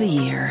time of the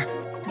year.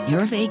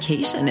 Your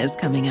vacation is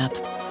coming up.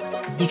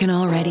 You can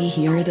already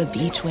hear the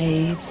beach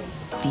waves,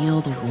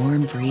 feel the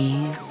warm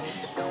breeze,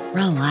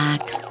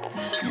 relax,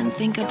 and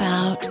think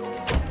about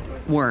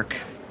work.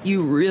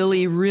 You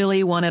really,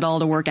 really want it all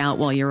to work out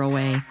while you're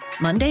away.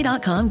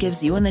 Monday.com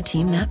gives you and the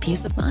team that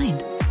peace of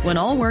mind. When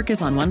all work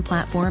is on one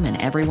platform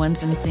and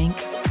everyone's in sync,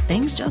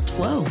 things just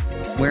flow.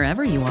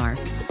 Wherever you are,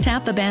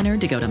 tap the banner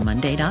to go to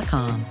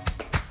Monday.com.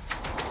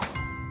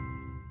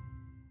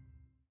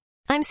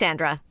 I'm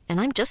Sandra, and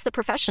I'm just the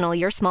professional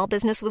your small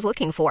business was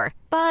looking for.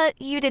 But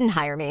you didn't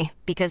hire me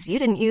because you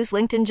didn't use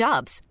LinkedIn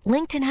Jobs.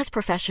 LinkedIn has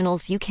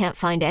professionals you can't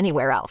find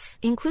anywhere else,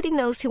 including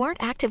those who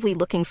aren't actively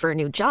looking for a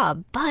new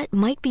job, but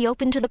might be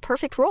open to the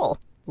perfect role,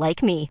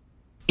 like me.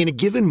 In a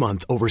given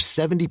month, over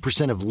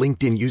 70% of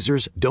LinkedIn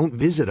users don't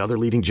visit other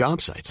leading job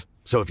sites.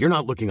 So if you're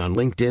not looking on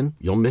LinkedIn,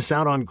 you'll miss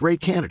out on great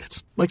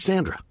candidates like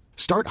Sandra.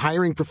 Start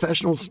hiring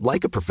professionals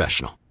like a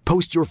professional.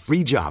 Post your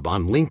free job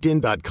on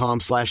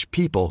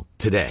linkedin.com/people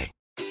today.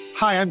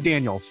 Hi, I'm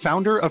Daniel,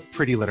 founder of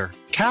Pretty Litter.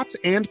 Cats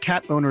and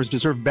cat owners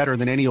deserve better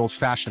than any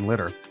old-fashioned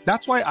litter.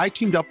 That's why I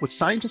teamed up with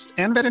scientists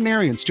and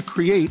veterinarians to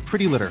create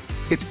Pretty Litter.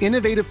 Its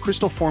innovative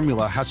crystal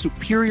formula has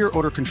superior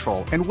odor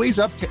control and weighs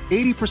up to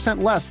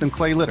 80% less than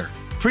clay litter.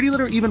 Pretty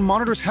Litter even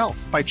monitors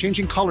health by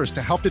changing colors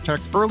to help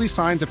detect early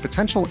signs of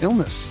potential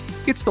illness.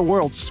 It's the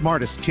world's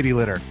smartest kitty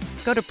litter.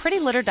 Go to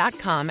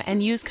prettylitter.com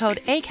and use code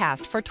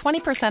ACAST for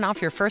 20% off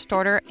your first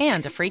order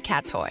and a free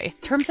cat toy.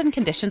 Terms and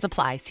conditions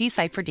apply. See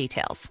site for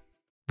details.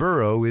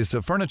 Burrow is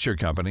a furniture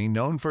company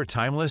known for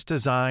timeless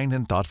design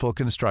and thoughtful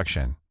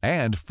construction,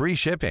 and free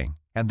shipping,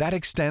 and that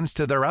extends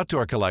to their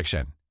outdoor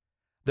collection.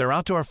 Their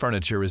outdoor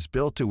furniture is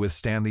built to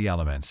withstand the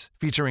elements,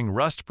 featuring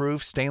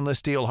rust-proof stainless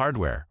steel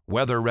hardware,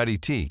 weather-ready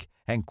teak,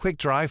 and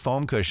quick-dry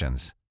foam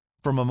cushions.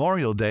 For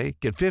Memorial Day,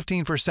 get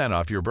 15%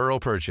 off your Burrow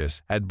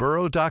purchase at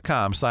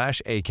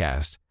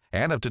burrow.com/ACAST,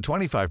 and up to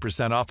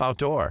 25% off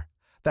outdoor.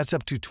 That's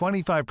up to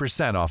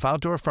 25% off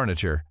outdoor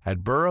furniture at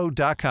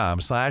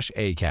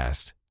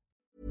burrow.com/ACAST.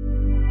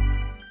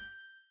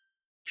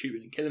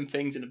 Shooting and killing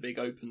things in a big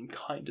open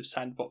kind of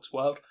sandbox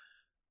world.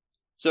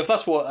 So if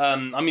that's what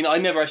I mean, I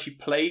never actually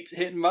played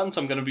Hit and Run,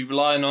 so I'm going to be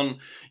relying on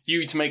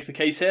you to make the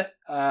case here.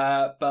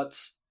 But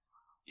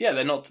yeah,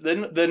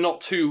 they're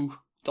not too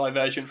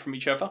divergent from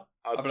each other.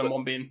 Other than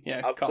one being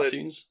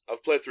cartoons.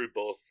 I've played through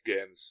both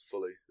games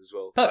fully as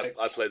well. Perfect.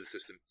 I played the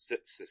system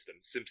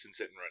Simpsons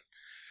Hit and Run,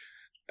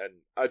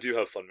 and I do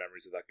have fun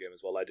memories of that game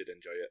as well. I did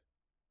enjoy it.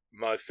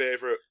 My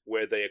favourite,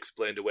 where they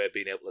explained away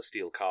being able to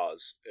steal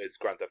cars, is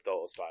Grand Theft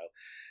Auto style,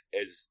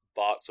 is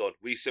Bart's on,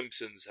 we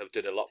Simpsons have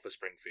done a lot for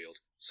Springfield,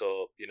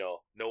 so,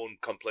 no one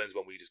complains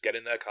when we just get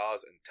in their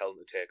cars and tell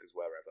them to take us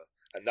wherever.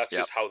 And that's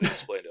just how they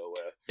explain it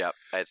away. Yep,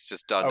 it's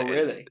just done. Oh,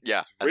 really?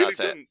 Yeah, it's really that's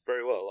done it.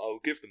 very well. I'll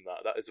give them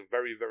that. That is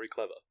very, very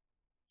clever.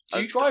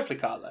 Do you drive the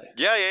car, though?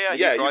 Yeah,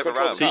 you drive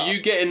around. So you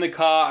get in the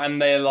car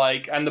and they're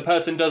like, and the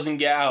person doesn't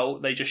get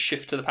out, they just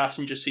shift to the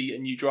passenger seat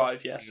and you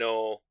drive, yes?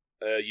 No.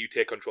 You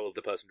take control of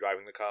the person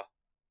driving the car.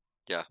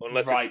 Yeah.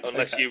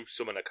 Unless you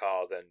summon a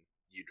car, then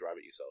you drive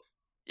it yourself.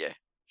 Yeah.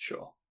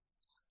 Sure.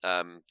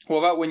 What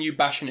about when you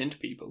bashing into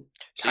people?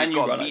 So Can you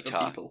run over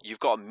people?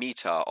 You've got a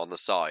meter on the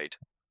side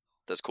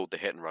that's called the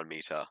hit and run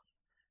meter.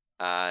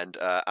 And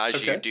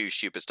as you do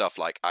stupid stuff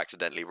like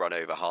accidentally run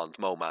over Hans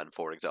Moleman,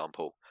 for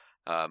example,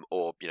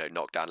 or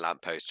knock down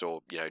lampposts,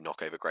 or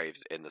knock over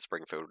graves in the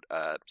Springfield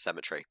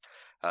cemetery,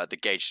 the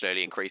gauge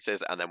slowly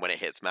increases, and then when it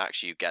hits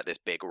max, you get this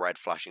big red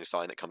flashing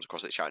sign that comes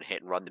across it shouting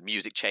hit and run. The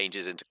music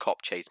changes into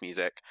cop chase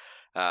music,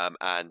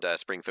 and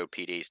Springfield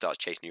PD starts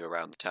chasing you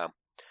around the town,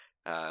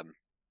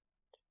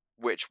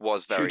 which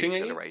was very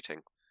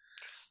exhilarating.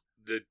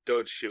 They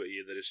don't shoot at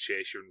you, they just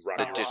chase you and run.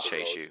 They did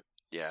chase you.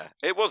 Yeah,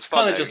 it was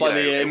fun. Kind of just like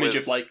the image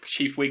of like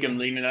Chief Wiggum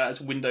leaning out his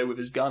window with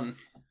his gun.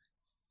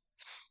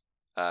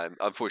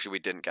 Unfortunately, we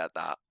didn't get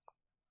that.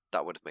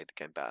 That would have made the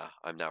game better.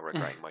 I'm now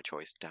regretting my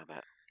choice. Damn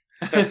it.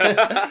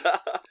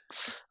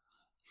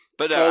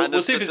 But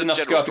we'll see if there's enough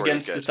to go up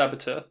against the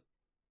Saboteur.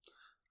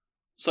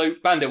 So,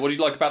 Bandit, what do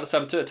you like about the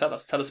Saboteur? Tell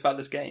us about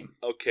this game.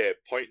 Okay,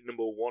 point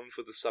number 1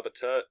 for the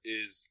Saboteur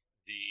is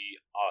the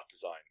art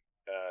design.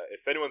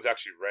 If anyone's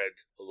actually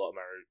read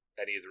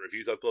any of the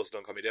reviews I've posted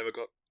on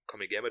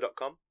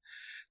commygamer.com,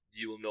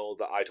 you will know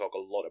that I talk a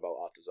lot about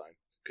art design,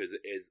 because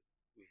it is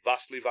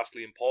vastly,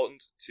 vastly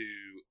important to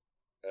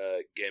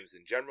games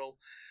in general,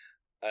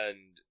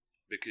 and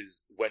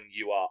because when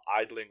you are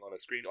idling on a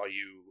screen or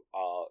you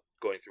are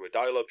going through a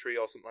dialogue tree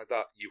or something like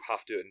that, you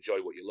have to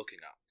enjoy what you're looking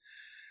at.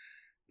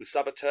 The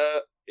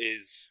Saboteur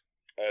is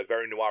a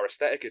very noir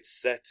aesthetic. It's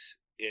set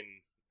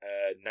in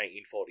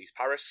 1940s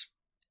Paris,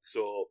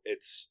 so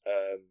it's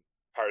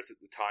Paris at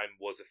the time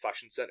was a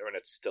fashion centre, and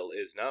it still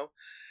is now.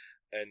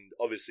 And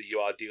obviously you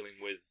are dealing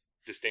with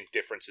distinct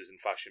differences in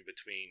fashion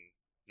between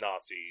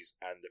Nazis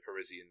and the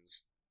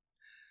Parisians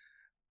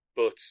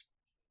but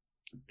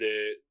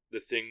the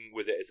thing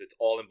with it is it's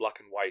all in black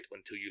and white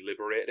until you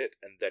liberate it,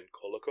 and then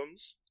colour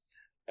comes.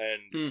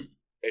 And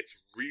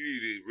it's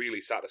really,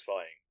 really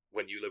satisfying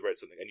when you liberate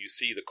something and you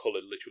see the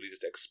colour literally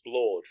just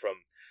explode from,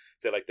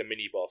 say, like the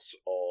mini-boss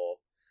or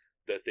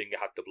the thing you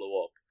had to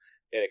blow up.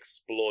 It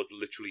explodes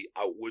literally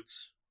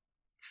outwards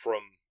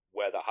from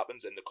where that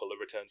happens, and the colour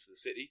returns to the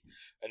city.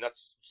 And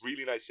that's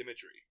really nice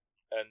imagery.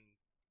 And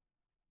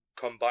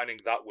combining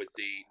that with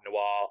the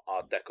noir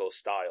Art Deco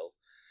style,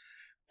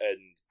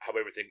 and how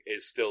everything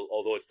is still,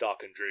 although it's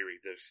dark and dreary,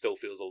 there still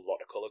feels a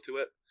lot of colour to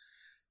it.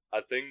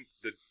 I think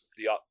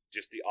the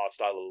art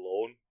style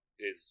alone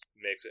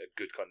makes it a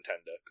good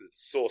contender, because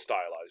it's so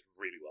stylized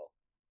really well.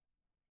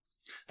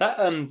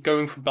 That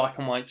going from black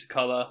and white to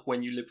colour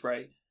when you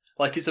liberate,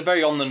 like, it's a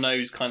very on the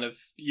nose kind of,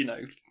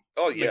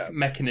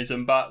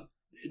 mechanism, but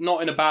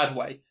not in a bad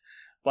way.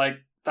 Like,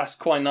 that's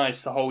quite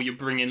nice. The whole, you're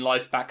bringing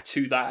life back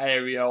to that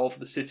area of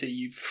the city.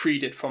 You've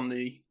freed it from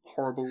the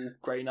horrible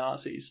grey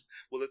Nazis.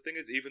 Well, the thing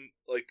is, even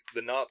like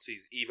the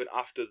Nazis, even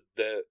after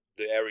the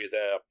area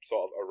they're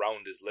sort of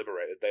around is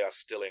liberated, they are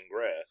still in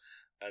grey,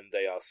 and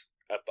they are,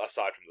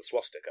 aside from the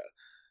swastika,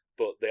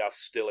 but they are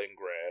still in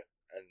grey,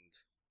 and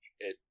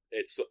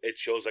it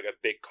shows like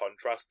a big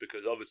contrast,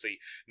 because obviously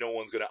no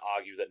one's going to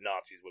argue that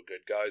Nazis were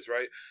good guys,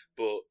 right?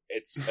 But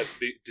it's a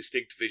big,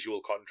 distinct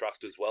visual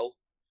contrast as well,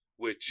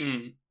 which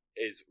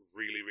is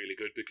really, really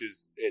good,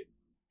 because it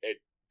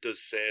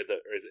does say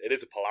that it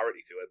is a polarity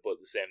to it, but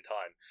at the same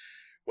time,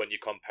 when you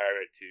compare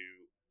it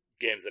to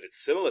games that it's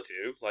similar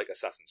to, like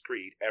Assassin's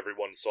Creed,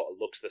 everyone sort of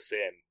looks the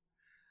same.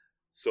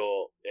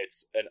 So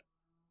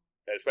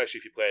especially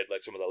if you played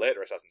like some of the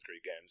later Assassin's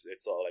Creed games,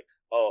 it's sort of like,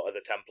 oh, are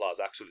the Templars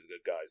actually the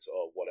good guys,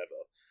 or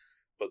whatever.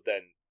 But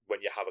then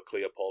when you have a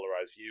clear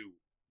polarized view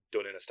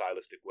done in a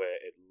stylistic way,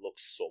 it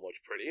looks so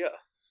much prettier.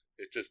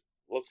 It just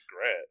looks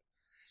great.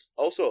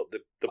 Also,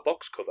 the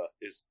box cover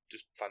is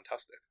just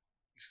fantastic.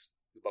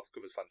 The box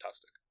cover is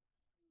fantastic.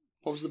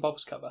 What was the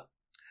box cover?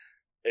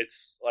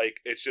 It's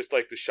just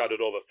like the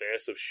shadowed over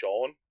face of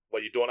Sean,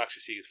 where you don't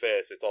actually see his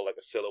face. It's all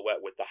like a silhouette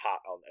with the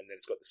hat on, and then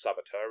it's got the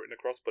saboteur written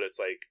across. But it's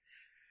like,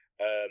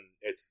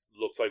 it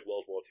looks like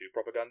World War II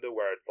propaganda,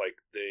 where it's like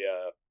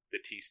the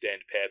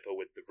tea-stained paper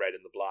with the red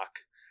and the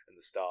black and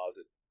the stars,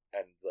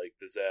 and like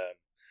there's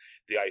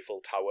the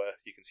Eiffel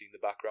Tower you can see in the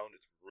background.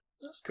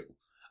 That's cool.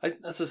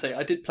 As I say,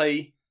 I did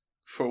play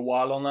for a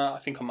while on that. I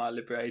think I might have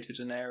liberated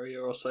an area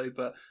or so,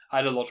 but I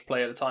had a lot to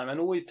play at the time, and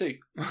always do.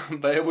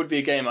 But it would be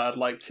a game I'd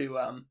like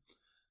to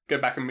go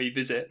back and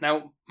revisit.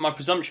 Now, my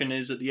presumption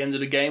is at the end of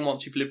the game,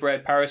 once you've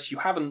liberated Paris, you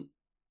haven't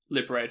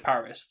liberated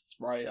Paris,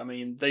 right? I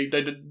mean, they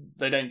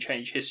don't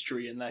change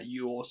history in that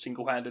you're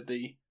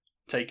single-handedly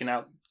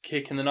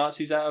kicking the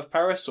Nazis out of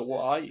Paris, or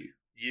what are you?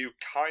 You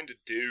kind of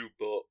do,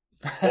 but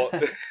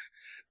what?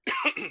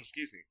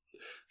 Excuse me.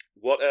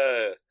 What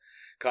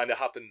kind of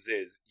happens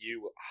is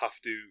you have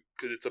to,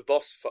 because it's a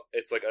boss.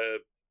 It's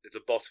a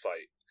boss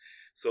fight,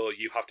 so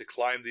you have to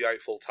climb the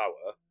Eiffel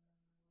Tower,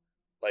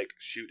 like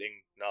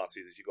shooting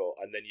Nazis as you go,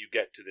 and then you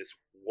get to this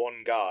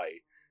one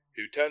guy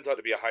who turns out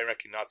to be a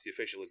high-ranking Nazi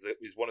official.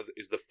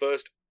 Is the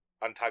first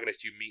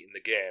antagonist you meet in the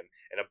game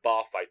in a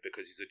bar fight,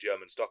 because he's a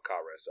German stock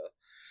car racer,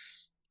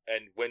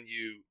 and when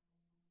you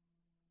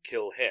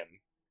kill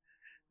him,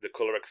 the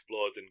colour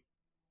explodes, and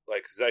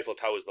like the Eiffel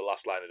Tower is the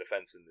last line of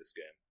defence in this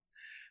game,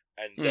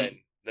 and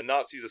then the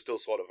Nazis are still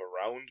sort of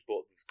around,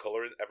 but there's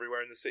colour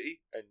everywhere in the city,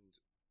 and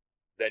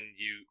then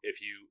if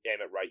you aim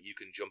it right, you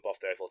can jump off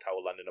the Eiffel Tower,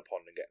 land in a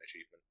pond, and get an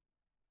achievement.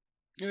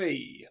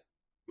 Hey.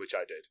 Which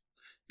I did.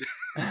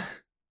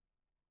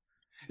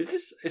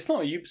 It's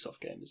not a Ubisoft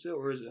game, is it,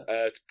 or is it?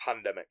 It's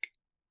Pandemic.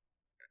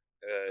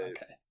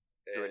 Okay.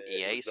 You're an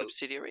EA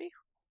subsidiary?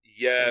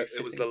 Yeah,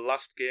 it was the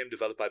last game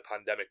developed by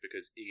Pandemic,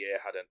 because EA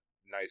had a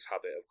nice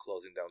habit of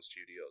closing down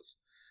studios,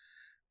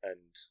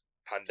 and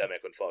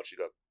Pandemic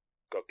unfortunately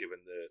got given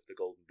the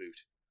golden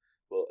boot.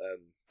 But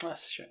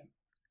that's a shame.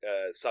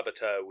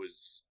 Saboteur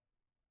was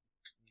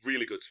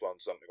really good song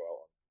to go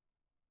out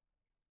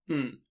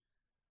on.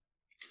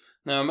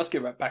 No, I must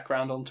get back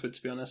around onto it,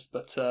 to be honest.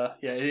 But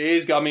yeah, it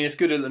is. I mean, it's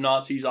good that the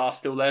Nazis are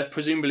still there.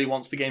 Presumably,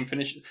 once the game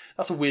finishes.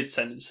 That's a weird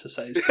sentence to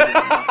say. It's good that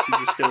the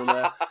Nazis are still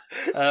there.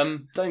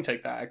 Don't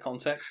take that out of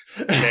context.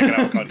 Take it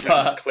out of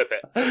context. Clip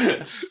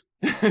it.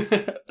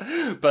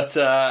 But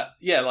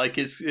yeah, like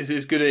it's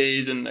as good as it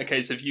is in a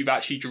case of you've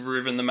actually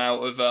driven them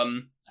out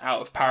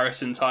of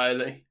Paris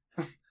entirely.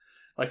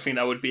 I think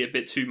that would be a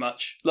bit too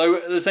much. Though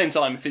at the same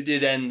time, if it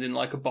did end in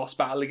like a boss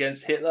battle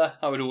against Hitler,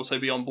 I would also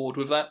be on board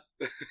with that.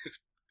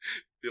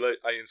 Be like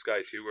Iron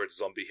Sky 2, where it's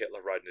zombie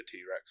Hitler riding a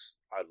T-Rex.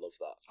 I'd love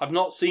that. I've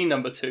not seen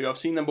number 2. I've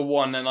seen number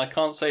 1, and I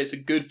can't say it's a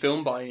good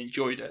film, but I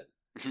enjoyed it.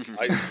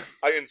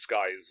 Iron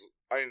Sky is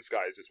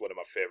just one of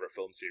my favourite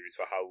film series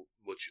for how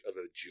much of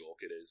a joke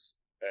it is,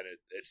 and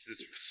it's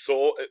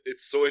so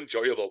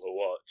enjoyable to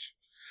watch.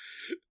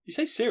 You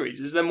say series?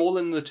 Is there more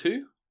than the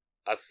 2?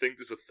 I think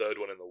there's a third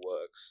one in the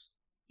works.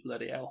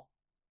 Bloody hell!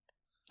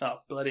 Oh,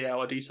 bloody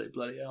hell! I do say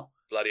bloody hell.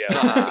 Bloody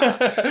hell!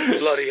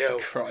 Bloody hell!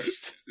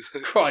 Christ!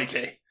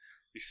 Crikey!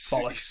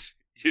 Bollocks!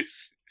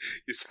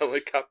 You sound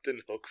like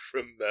Captain Hook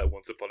from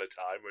Once Upon a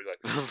Time, where he's like,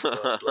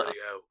 oh, bloody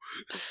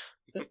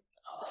hell.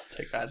 I'll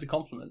take that as a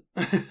compliment.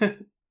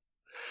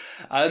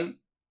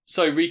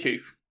 So, Riku,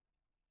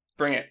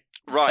 bring it.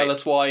 Right. Tell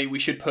us why we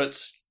should put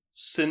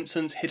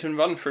Simpsons Hit and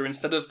Run through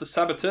instead of The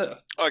Saboteur.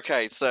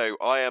 Okay, so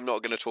I am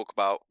not going to talk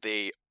about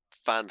the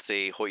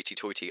fancy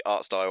hoity-toity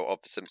art style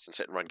of the Simpsons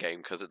Hit and Run game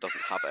because it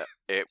doesn't have it.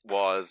 It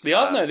was the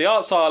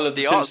art style of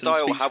the Simpsons art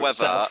style, speaks for however,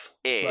 itself.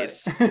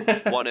 is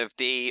one of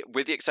the,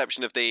 with the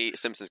exception of the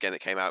Simpsons game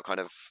that came out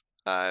kind of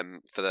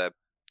for the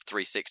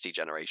 360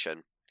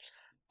 generation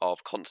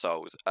of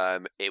consoles.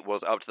 It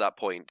was up to that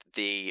point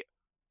the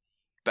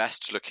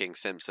best looking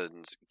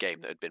Simpsons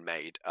game that had been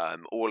made.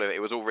 All of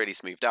it was all really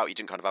smoothed out. You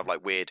didn't kind of have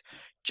like weird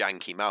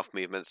janky mouth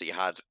movements that you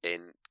had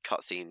in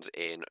cutscenes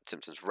in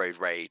Simpsons Road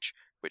Rage,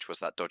 which was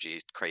that dodgy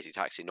Crazy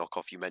Taxi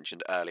knockoff you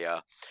mentioned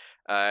earlier.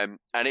 And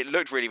it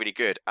looked really, really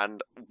good.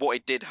 And what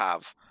it did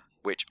have,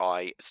 which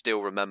I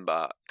still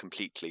remember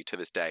completely to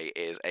this day,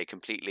 is a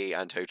completely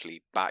and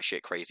totally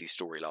batshit crazy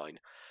storyline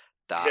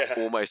that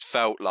almost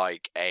felt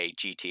like a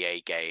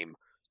GTA game,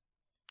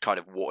 kind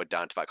of watered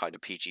down to that kind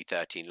of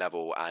PG-13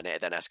 level, and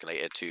it then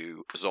escalated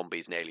to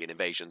zombies and alien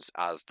invasions,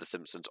 as The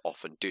Simpsons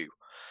often do.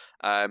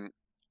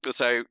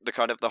 So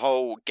the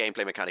whole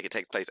gameplay mechanic, it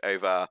takes place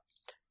over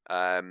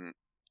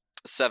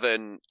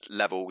 7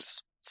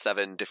 levels,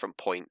 7 different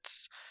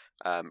points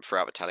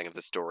throughout the telling of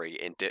the story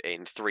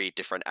in 3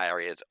 different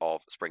areas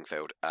of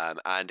Springfield,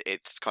 and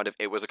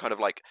it was a kind of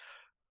like,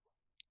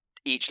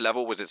 each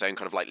level was its own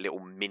kind of like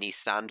little mini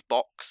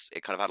sandbox.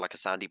 It kind of had like a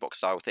sandy box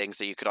style thing,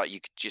 so you could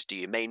just do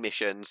your main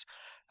missions,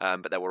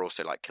 but there were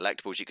also like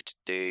collectibles you could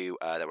do.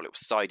 There were little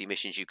sidey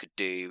missions you could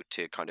do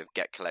to kind of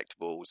get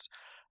collectibles,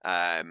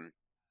 and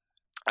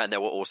there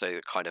were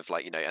also kind of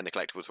like, and the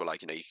collectibles were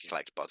like, you could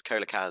collect Buzz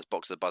Cola cans,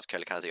 boxes of Buzz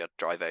Cola cans that you had to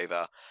drive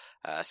over,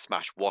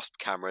 smash Wasp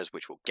cameras,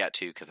 which we'll get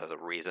to because there's a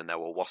reason there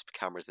were Wasp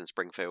cameras in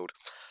Springfield,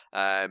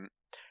 and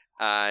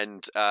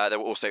there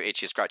were also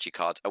itchy and scratchy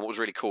cards. And what was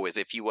really cool is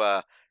if you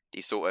were the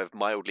sort of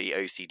mildly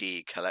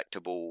OCD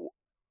collectible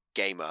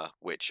gamer,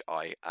 which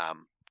I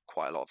am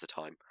quite a lot of the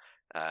time.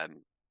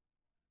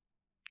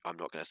 I'm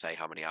not going to say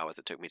how many hours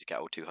it took me to get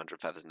all 200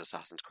 feathers in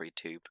Assassin's Creed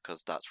 2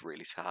 because that's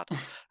really sad.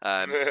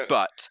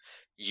 But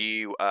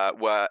you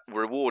were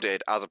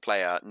rewarded as a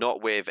player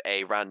not with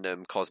a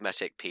random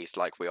cosmetic piece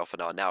like we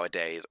often are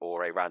nowadays,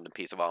 or a random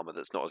piece of armor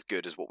that's not as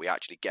good as what we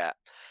actually get.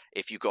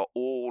 If you got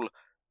all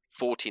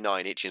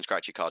 49 Itchy and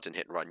Scratchy cards in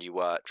Hit and Run, you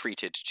were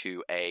treated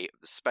to a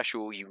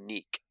special,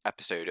 unique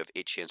episode of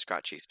Itchy and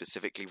Scratchy,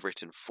 specifically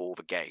written for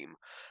the game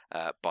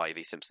by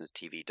the Simpsons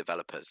TV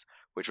developers,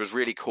 which was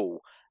really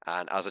cool.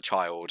 And as a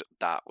child,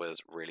 that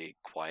was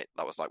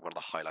like one of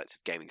the highlights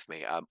of gaming for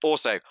me.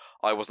 Also,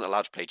 I wasn't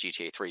allowed to play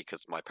GTA 3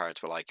 because my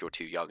parents were like, "You're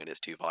too young and it's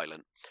too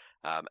violent."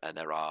 And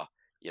there are,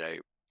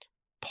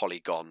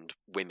 polygoned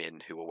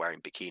women who were wearing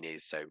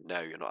bikinis, so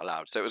no, you're not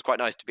allowed. So it was quite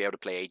nice to be able to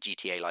play a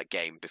GTA-like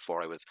game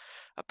before I was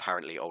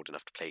apparently old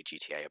enough to play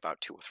GTA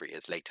about 2 or 3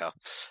 years later.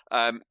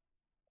 And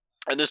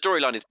the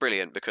storyline is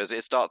brilliant because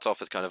it starts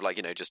off as kind of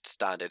like, just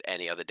standard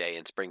any other day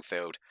in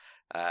Springfield.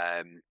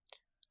 And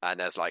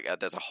there's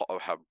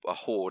a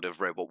horde of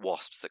robot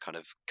wasps that kind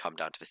of come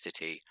down to the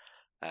city.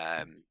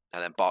 And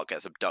then Bart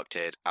gets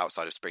abducted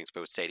outside of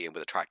Springfield Stadium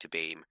with a tractor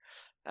beam.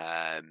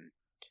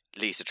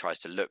 Lisa tries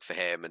to look for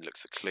him and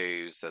looks for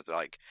clues. There's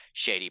like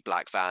shady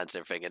black vans and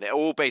everything, and it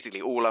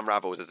all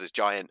unravels as this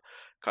giant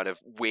kind of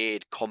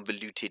weird,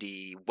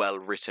 convoluted-y,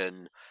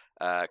 well-written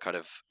kind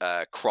of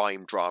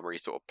crime drama-y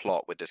sort of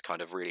plot with this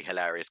kind of really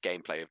hilarious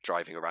gameplay of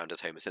driving around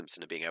as Homer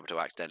Simpson and being able to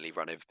accidentally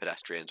run over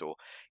pedestrians or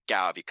get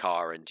out of your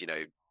car and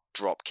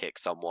drop kick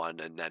someone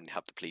and then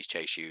have the police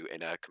chase you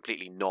in a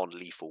completely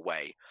non-lethal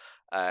way.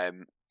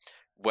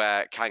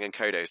 Where Kang and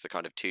Kodos, the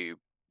kind of 2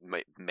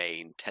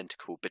 main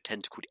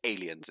tentacled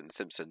aliens in The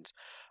Simpsons,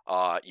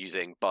 are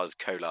using Buzz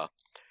Cola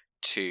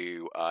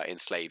to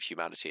enslave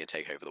humanity and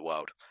take over the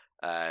world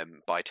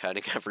by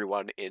turning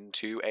everyone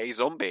into a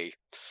zombie,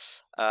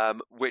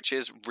 which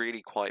is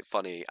really quite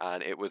funny,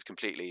 and it was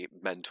completely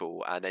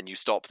mental. And then you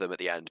stop them at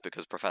the end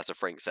because Professor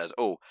Frink says,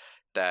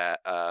 their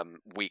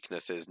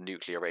weakness is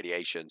nuclear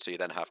radiation, so you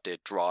then have to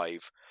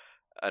drive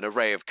an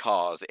array of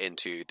cars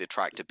into the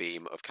tractor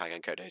beam of Kang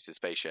and Kodos'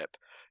 spaceship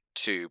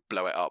to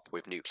blow it up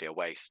with nuclear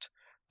waste,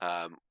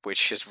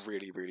 which is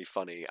really, really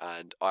funny,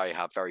 and I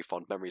have very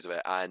fond memories of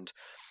it. And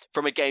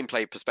from a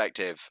gameplay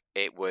perspective,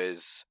 it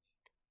was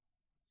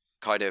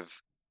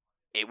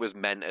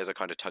meant as a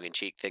kind of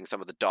tongue-in-cheek thing.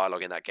 Some of the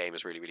dialogue in that game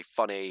is really, really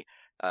funny.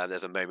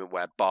 There's a moment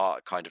where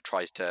Bart kind of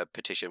tries to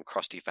petition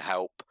Krusty for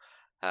help,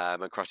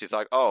 and Krusty's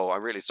like, "Oh,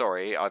 I'm really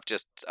sorry, I've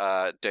just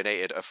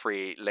donated a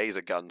free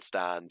laser gun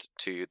stand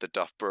to the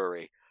Duff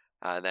Brewery."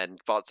 And then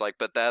Bart's like,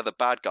 "But they're the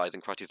bad guys,"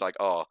 and Krusty's like,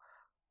 "Oh,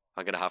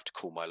 I'm going to have to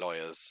call my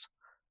lawyers."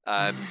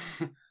 And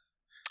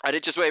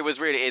it is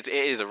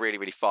a really,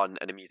 really fun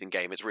and amusing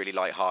game. It's really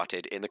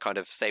lighthearted in the kind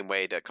of same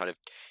way that kind of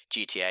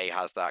GTA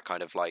has that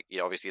kind of like,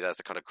 obviously there's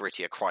the kind of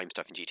grittier crime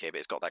stuff in GTA, but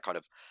it's got that kind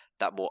of,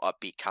 that more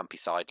upbeat campy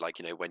side, like,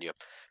 when you're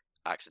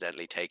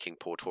accidentally taking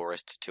poor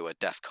tourists to a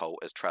death cult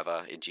as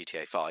Trevor in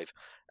GTA 5.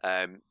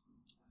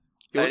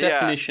 Your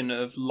definition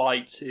of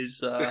light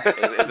is a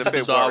bit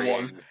bizarre worrying.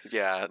 one.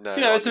 Yeah, no.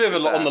 You know, it's a bit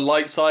of on the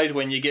light side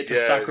when you get to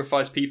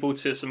sacrifice people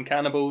to some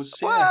cannibals.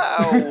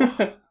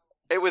 Wow.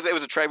 It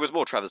was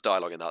more Trevor's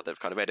dialogue in that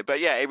kind of made it. But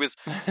yeah, it was,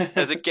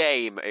 as a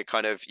game, it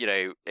kind of, you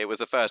know, it was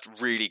the first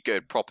really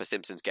good proper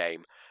Simpsons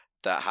game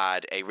that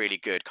had a really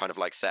good kind of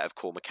like set of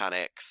core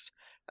mechanics,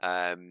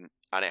 and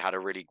it had a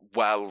really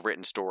well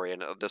written story,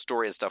 and the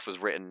story and stuff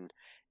was written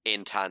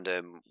in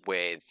tandem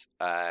with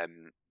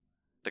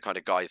the kind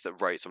of guys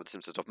that wrote some of the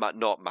Simpsons stuff.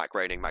 Not Matt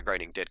Groening. Matt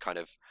Groening did kind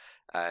of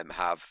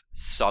have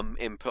some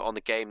input on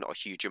the game, not a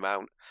huge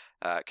amount,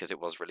 because it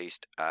was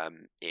released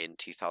in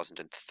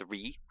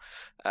 2003.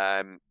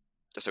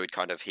 So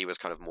he was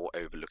kind of more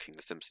overlooking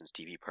the Simpsons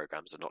TV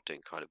programs and not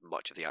doing kind of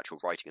much of the actual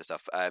writing and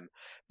stuff.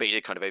 But he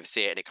did kind of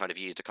oversee it, and it kind of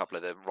used a couple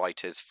of the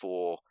writers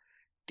for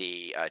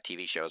the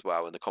TV show as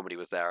well, and the comedy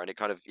was there. And it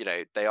kind of, you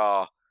know,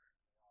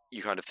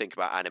 you kind of think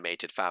about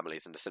animated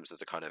families, and the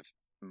Simpsons are kind of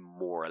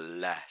more or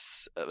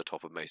less at the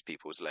top of most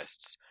people's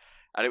lists.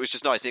 And it was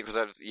just nice because,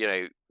 you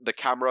know, the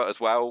camera as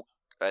well,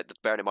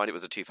 bearing in mind it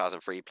was a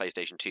 2003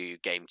 PlayStation 2,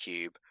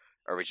 GameCube,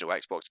 original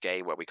Xbox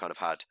game where we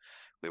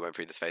went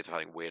through this phase of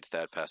having weird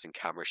third-person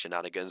camera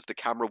shenanigans. The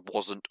camera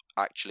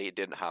it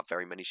didn't have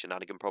very many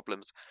shenanigan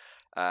problems.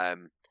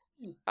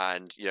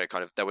 And, you know,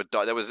 kind of,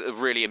 there was a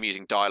really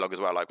amusing dialogue as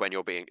well, like when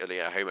you're being, you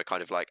know, Homer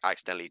kind of like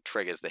accidentally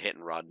triggers the hit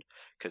and run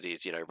because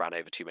he's, you know, ran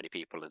over too many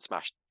people and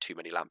smashed too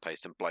many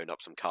lampposts and blown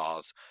up some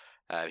cars.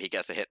 He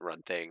gets a hit and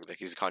run thing.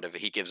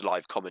 He gives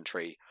live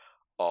commentary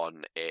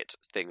on it.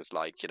 Things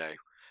like, you know,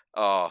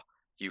 oh,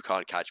 you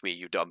can't catch me,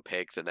 you dumb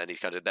pigs. And then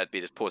there'd be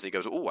this pause and he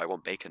goes, oh, I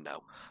want bacon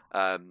now.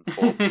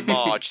 Or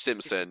Marge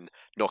Simpson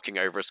knocking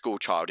over a school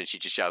child and she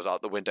just shouts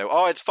out the window,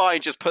 oh, it's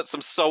fine, just put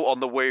some salt on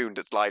the wound.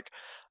 It's like,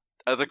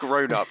 as a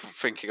grown-up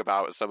thinking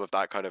about some of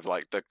that kind of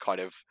like the kind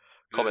of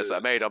comments that I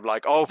made, I'm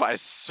like, oh, that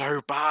is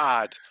so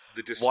bad.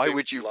 The distinct Why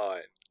would you?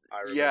 Line I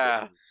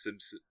remember from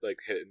Simpsons, like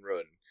Hit and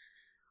Run,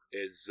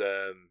 is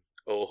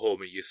oh,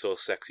 Homer, you're so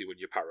sexy when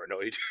you're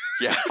paranoid.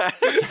 Yeah,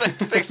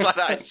 things like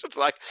that. It's just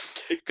like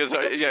because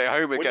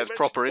Homer gets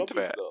proper into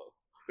it.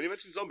 When you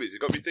mentioned zombies, you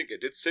got me thinking,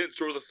 did Saints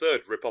Row the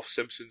Third rip off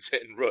Simpsons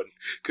Hit and Run?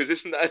 Because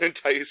isn't that an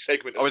entire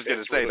segment of I was going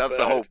to say, that's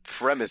the whole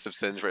premise of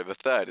Saints Row the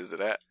Third,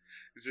 isn't it?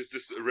 Is this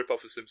just a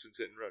rip-off of Simpsons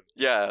Hit and Run?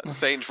 Yeah,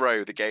 Saints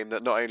Row, the game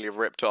that not only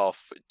ripped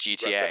off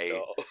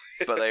GTA,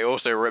 but they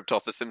also ripped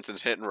off the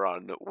Simpsons Hit and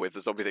Run with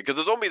the zombie thing. Because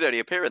the zombies only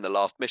appear in the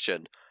last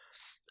mission.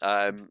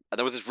 And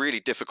there was this really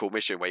difficult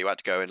mission where you had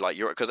to go and like,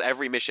 because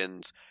every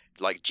mission's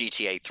like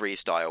GTA 3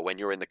 style. When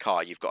you're in the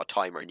car, you've got a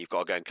timer and you've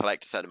got to go and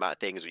collect a certain amount of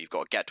things, or you've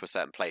got to get to a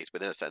certain place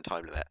within a certain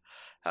time limit.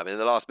 In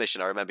the last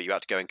mission, I remember you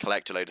had to go and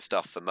collect a load of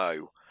stuff for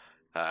Mo.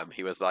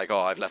 He was like,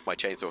 oh, I've left my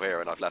chainsaw here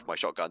and I've left my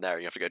shotgun there,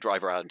 and you have to go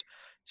drive around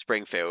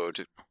Springfield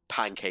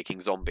pancaking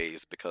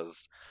zombies,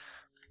 because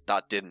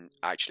that didn't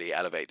actually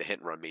elevate the hit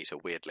and run meter.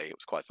 Weirdly, it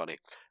was quite funny.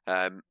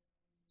 And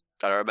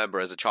I remember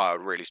as a child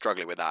really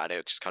struggling with that, and it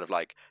was just kind of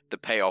like the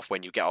payoff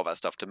when you get all that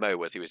stuff to Mo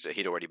was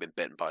he'd already been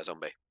bitten by a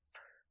zombie,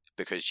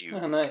 because he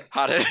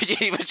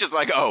was just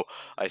like, oh,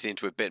 I seem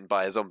to have bitten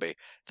by a zombie.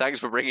 Thanks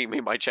for bringing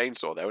me my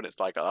chainsaw though. And it's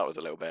like, oh, that was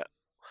a little bit,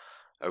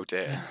 oh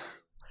dear.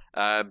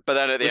 But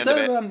then at the end of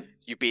it,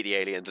 you beat the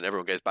aliens and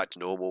everyone goes back to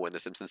normal when the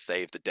Simpsons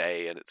save the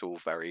day, and it's all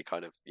very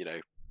kind of, you know,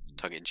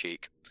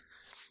 tongue-in-cheek.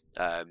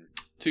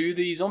 Do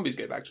the zombies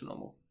go back to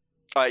normal?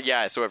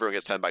 Yeah, so everyone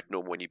gets turned back to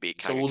normal when you beat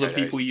Kang. So all the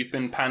people you've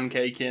been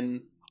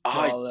pancaking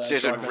I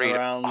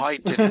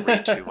didn't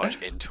read too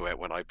much into it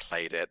when I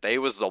played it. They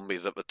were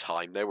zombies at the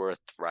time. They were a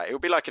threat. It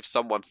would be like if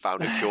someone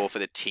found a cure for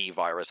the T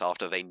virus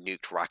after they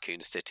nuked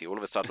Raccoon City. All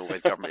of a sudden, all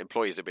those government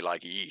employees would be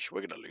like, yeesh,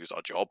 we're going to lose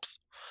our jobs.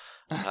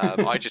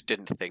 I just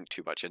didn't think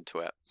too much into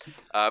it.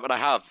 And I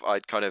had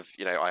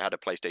a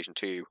PlayStation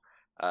 2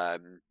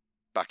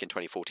 back in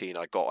 2014.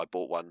 I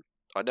bought one.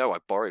 I know I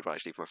borrowed one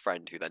actually from a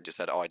friend who then just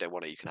said, oh, I don't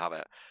want it, you can have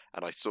it.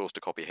 And I sourced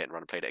a copy of Hit and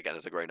Run and played it again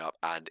as a grown-up,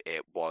 and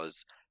it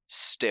was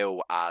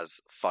still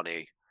as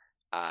funny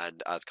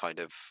and as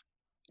kind of,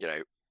 you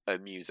know,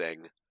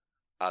 amusing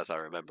as I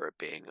remember it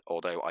being,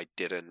 although I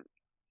didn't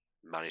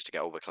manage to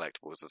get all the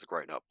collectibles as a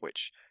grown-up,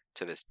 which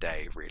to this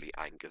day really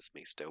angers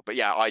me still. But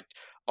yeah, I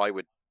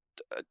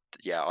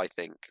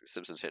think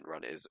Simpsons Hit and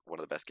Run is one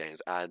of the best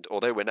games, and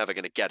although we're never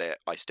going to get it,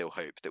 I still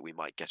hope that we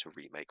might get a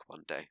remake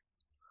one day.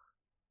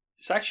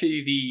 It's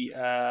actually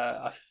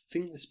I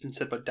think it's been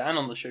said by Dan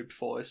on the show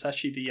before, it's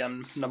actually the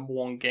number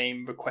one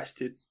game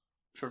requested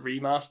for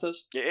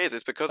remasters. It is.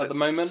 It's because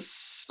it's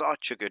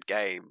such a good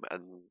game,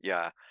 and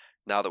yeah,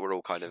 now that we're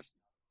all kind of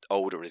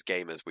older as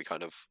gamers, we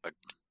kind of,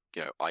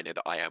 you know, I know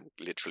that I am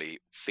literally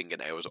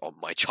fingernails on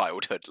my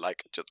childhood.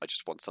 Like, I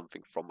just want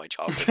something from my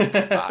childhood to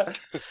come back.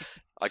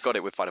 I got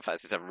it with Final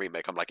Fantasy VII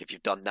Remake. I'm like, if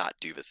you've done that,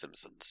 do The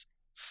Simpsons.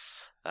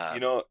 You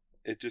know,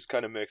 it just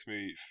kind of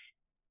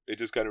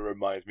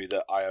reminds me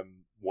that I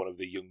am one of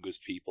the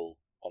youngest people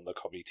on the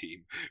commie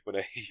team when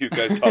I hear you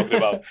guys talking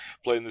about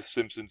playing The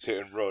Simpsons Hit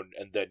and Run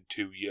and then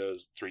 3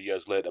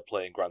 years later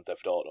playing Grand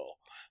Theft Auto.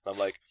 And I'm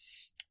like,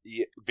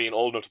 yeah, being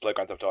old enough to play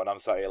Grand Theft Auto, and I'm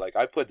sat here like,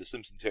 I played The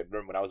Simpsons Hit and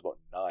Run when I was about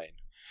 9.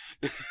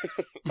 Yeah,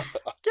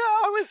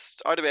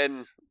 I'd have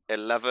been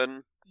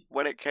 11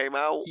 when it came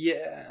out.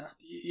 Yeah.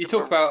 You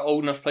talk about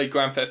old enough to play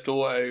Grand Theft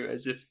Auto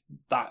as if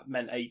that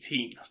meant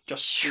 18.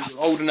 Just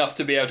old enough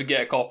to be able to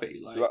get a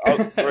copy. Like.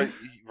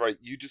 Right.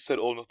 You just said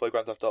old enough to play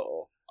Grand Theft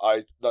Auto.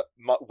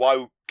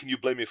 Why can you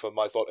blame me for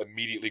my thought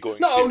immediately going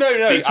to No,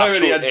 the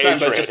totally actual understand.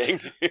 But age just rating?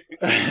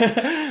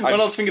 when I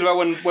was thinking about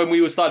when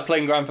we started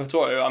playing Grand Theft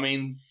Auto, I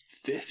mean,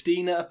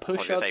 15 at a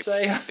push, I'd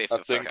say. I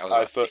think I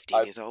was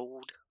 15 years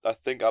old. I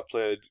think I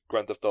played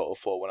Grand Theft Auto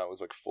 4 when I was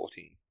like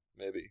 14,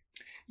 maybe.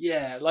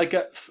 Yeah, like,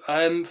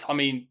 I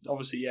mean,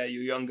 obviously, yeah,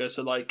 you're younger,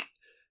 so like,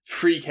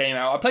 3 came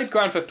out. I played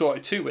Grand Theft Auto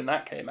 2 when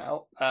that came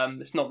out.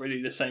 It's not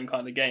really the same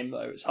kind of game,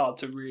 though. It's hard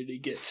to really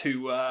get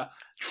too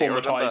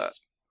traumatized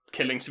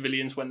killing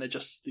civilians when they're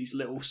just these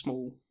little,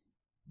 small,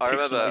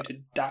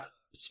 pixelated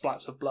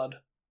splats of blood.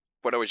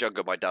 When I was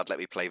younger, my dad let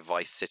me play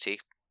Vice City,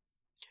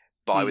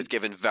 but I was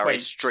given very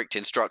strict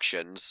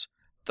instructions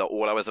that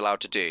all I was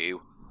allowed to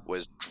do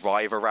was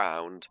drive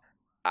around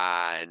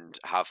and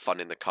have fun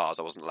in the cars.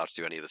 I wasn't allowed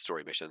to do any of the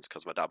story missions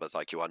because my dad was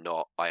like,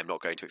 I am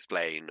not going to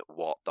explain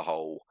what the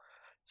whole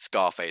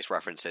Scarface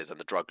references and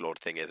the drug lord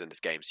thing is in this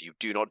game, so you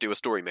do not do a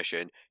story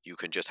mission. You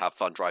can just have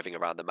fun driving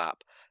around the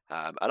map.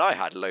 And I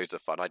had loads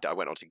of fun. I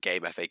went on to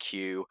Game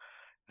FAQ,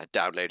 I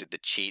downloaded the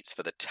cheats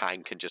for the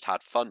tank and just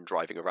had fun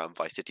driving around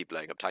Vice City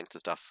blowing up tanks and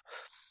stuff.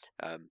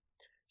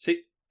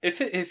 See,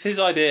 if his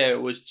idea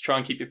was to try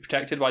and keep you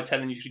protected by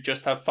telling you to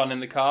just have fun in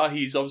the car,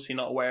 he's obviously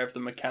not aware of the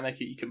mechanic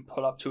that you can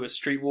pull up to a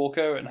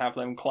streetwalker and have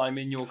them climb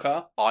in your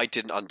car. I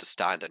didn't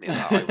understand any of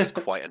that. I was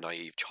quite a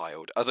naive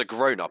child. As a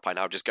grown-up, I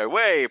now just go,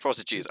 way,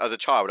 prostitutes. As a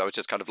child, I was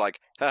just kind of like,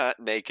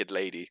 naked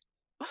lady.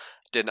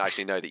 Didn't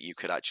actually know that you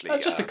could actually...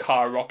 That's just a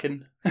car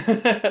rocking.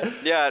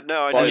 Yeah,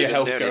 no, I know. know. Your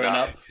health going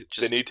up.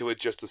 They need to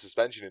adjust the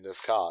suspension in this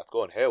car. It's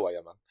going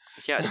haywire, man.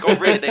 Yeah, it's gone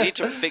really... They need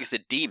to fix the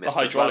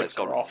demist as well. It's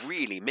gone off.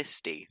 really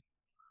misty.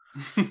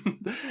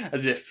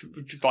 As if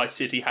Vice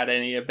City had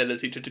any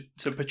ability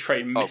to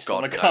portray mist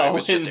on a no, car it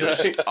was window.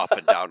 just up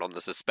and down on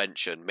the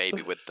suspension,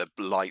 maybe with the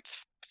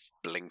lights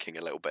blinking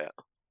a little bit.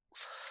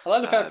 I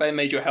like the fact they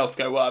made your health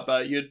go up,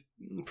 but you're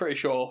pretty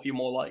sure you're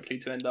more likely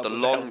to end up with a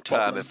health long-term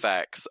problem.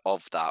 effects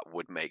of that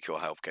would make your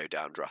health go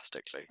down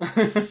drastically.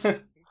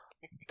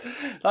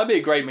 That'd be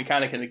a great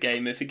mechanic in the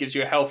game if it gives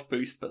you a health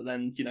boost, but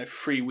then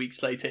 3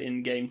 weeks later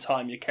in game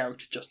time your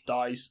character just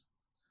dies.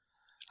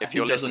 If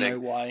you're listening, know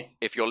why.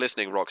 If you're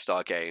listening,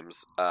 Rockstar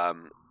Games,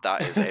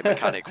 that is a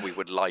mechanic we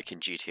would like in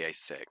GTA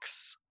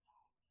 6.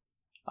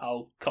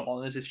 Oh, come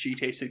on, as if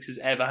GTA 6 is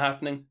ever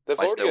happening. They've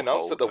already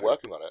announced that they're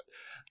working on it.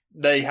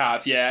 They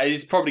have, yeah.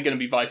 It's probably going to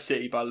be Vice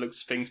City by the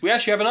looks of things. We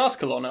actually have an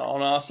article on it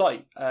on our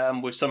site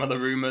with some of the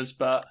rumours,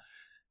 but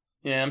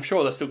yeah, I'm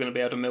sure they're still going to be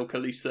able to milk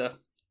at least a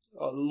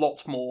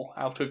lot more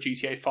out of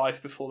GTA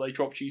 5 before they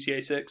drop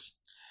GTA 6.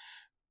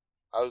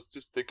 I was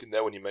just thinking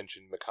there when you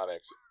mentioned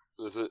mechanics.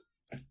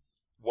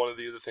 One of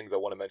the other things I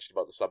want to mention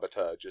about the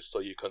Saboteur, just so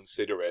you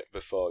consider it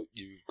before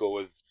you go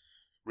with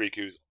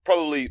Riku's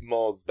probably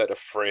better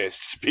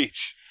phrased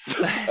speech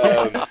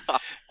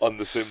on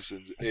The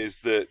Simpsons, is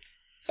that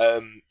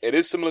it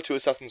is similar to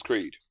Assassin's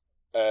Creed,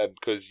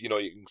 because you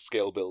can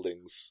scale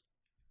buildings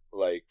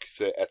like,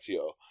 say,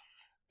 Ezio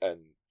and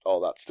all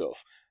that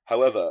stuff.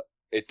 However,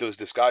 it does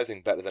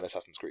disguising better than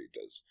Assassin's Creed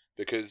does,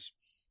 because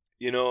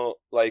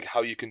like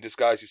how you can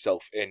disguise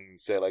yourself in,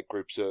 say, like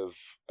groups of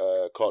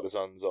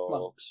courtesans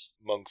or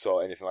monks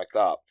or anything like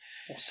that,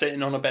 or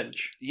sitting on a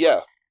bench.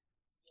 Yeah,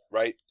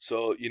 right.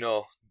 So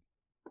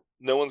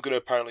no one's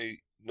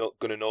apparently not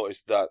going to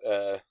notice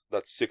that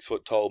that 6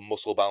 foot tall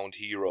muscle bound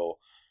hero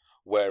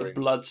wearing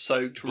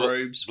blood-soaked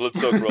robes,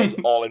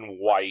 all in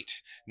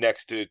white,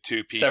 next to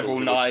 2 people, several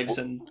knives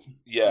and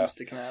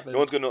sticking out of it. No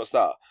one's going to notice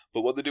that.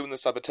 But what they do in the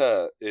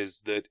Saboteur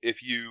is that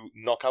if you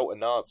knock out a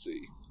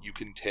Nazi, you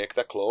can take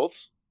their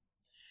clothes,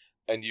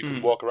 and you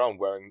can walk around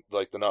wearing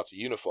like the Nazi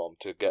uniform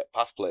to get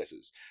past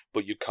places.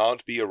 But you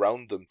can't be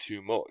around them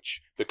too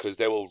much because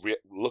they will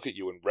look at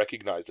you and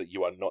recognize that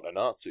you are not a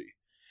Nazi,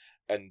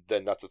 and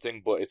then that's the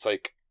thing. But it's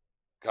like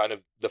kind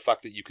of the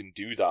fact that you can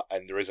do that,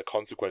 and there is a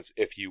consequence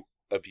if you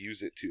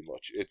abuse it too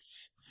much.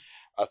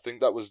 I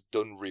think that was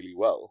done really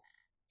well.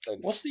 And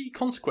what's the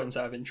consequence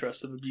out of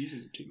interest of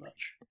abusing it too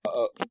much?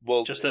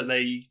 Well, just that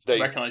they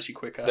recognize you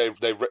quicker.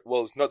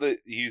 Well, it's not that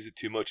you use it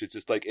too much. It's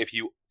just like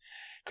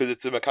because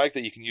it's a mechanic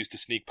that you can use to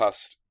sneak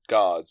past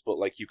guards, but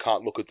like you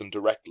can't look at them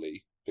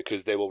directly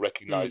because they will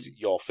recognize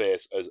your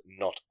face as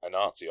not a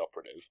Nazi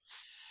operative.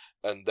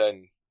 And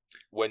then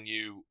when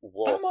you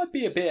walk, that might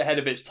be a bit ahead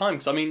of its time,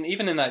 because I mean,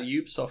 even in that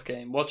Ubisoft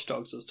game, Watch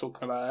Dogs I was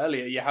talking about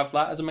earlier, you have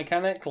that as a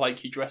mechanic.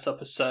 Like you dress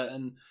up as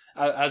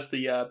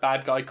the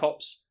bad guy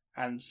cops,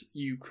 and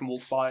you can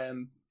walk by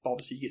them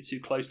obviously you get too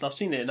close. And I've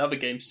seen it in other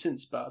games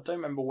since, but I don't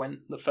remember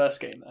when the first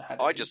game that had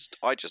it.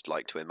 I just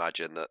like to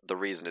imagine that the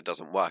reason it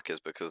doesn't work is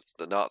because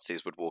the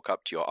Nazis would walk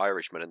up to your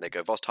Irishman and they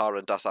go, "Was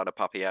haben das eine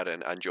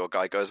Papieren?" And your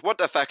guy goes, "What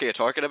the fuck are you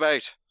talking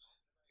about?"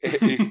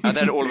 And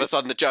then all of a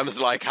sudden the Germans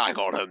are like, "Hang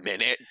on a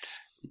minute."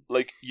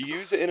 Like you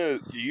use it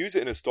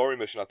in a story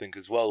mission, I think,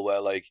 as well, where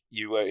like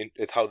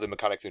it's how the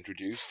mechanic's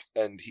introduced,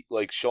 and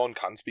Sean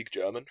can speak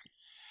German,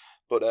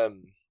 but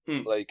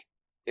like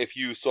if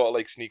you sort of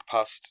like sneak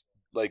past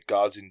like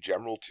guards in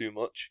general too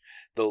much,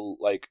 they'll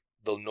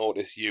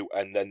notice you,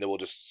 and then they will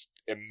just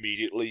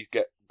immediately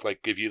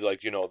give you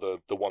like, you know, the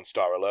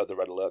 1-star alert, the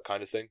red alert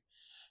kind of thing,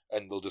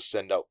 and they'll just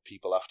send out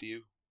people after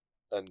you,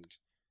 and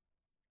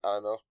I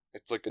don't know.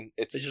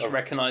 They just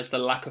recognise the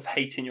lack of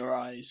hate in your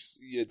eyes.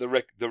 Yeah,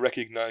 they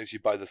recognise you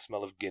by the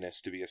smell of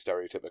Guinness, to be a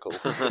stereotypical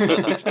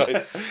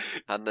type.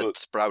 And the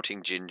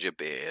sprouting ginger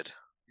beard.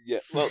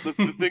 Yeah, well, the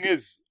thing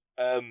is,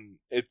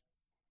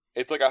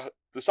 it's like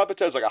the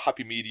Saboteur is like a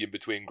happy medium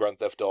between Grand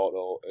Theft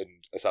Auto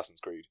and Assassin's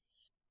Creed,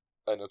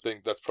 and I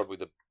think that's probably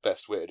the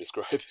best way to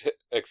describe it.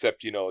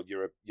 Except, you know,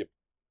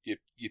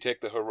 you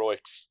take the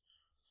heroics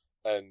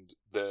and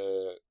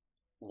the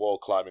wall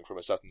climbing from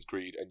Assassin's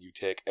Creed, and you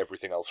take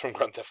everything else from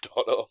Grand Theft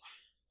Auto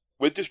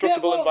with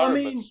destructible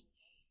environments. I mean,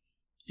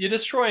 you're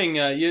destroying.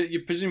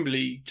 You're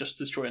presumably just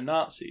destroying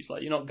Nazis.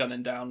 Like, you're not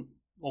gunning down,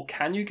 or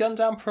can you gun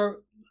down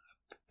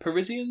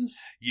Parisians?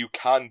 You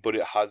can, but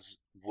it has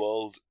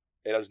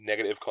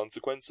negative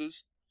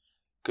consequences.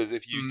 Because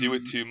if you do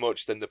it too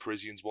much, then the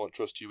Parisians won't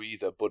trust you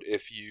either. But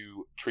if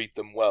you treat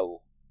them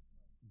well,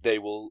 they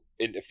will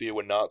interfere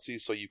with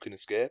Nazis, so you can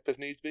escape if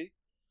needs be.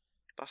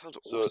 That sounds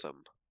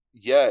awesome.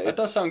 Yeah, that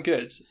does sound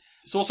good.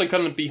 It's also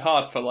going to be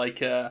hard for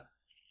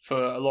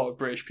for a lot of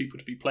British people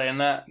to be playing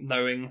that,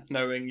 knowing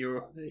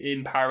you're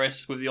in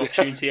Paris with the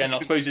opportunity. And I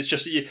suppose it's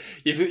just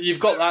you've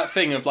got that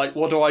thing of like,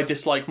 what do I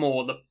dislike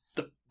more,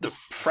 the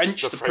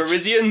French, the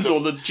Parisians,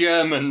 or the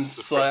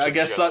Germans? I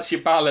guess that's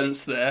your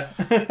balance there.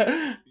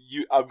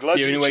 I'm glad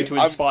the only way to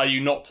inspire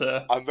you not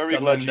to. I'm very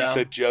glad you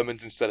said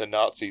Germans instead of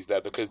Nazis there,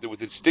 because there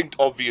was a distinct,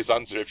 obvious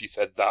answer if you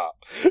said that.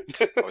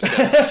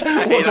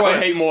 What do I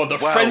hate more, the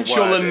French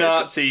or the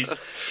Nazis?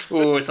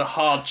 Oh, it's a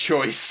hard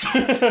choice.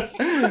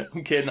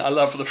 I'm kidding. I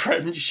love the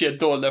French.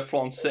 J'adore le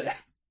français.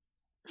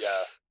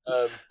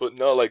 Yeah, but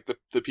no, like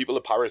the people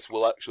of Paris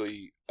will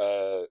actually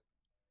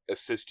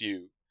assist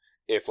you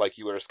if, like,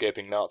 you were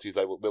escaping Nazis.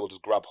 They will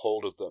just grab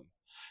hold of them,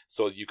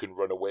 so you can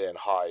run away and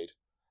hide.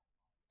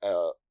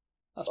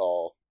 That's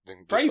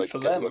just, brave for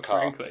them,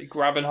 frankly,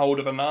 grabbing hold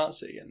of a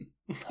Nazi and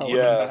holding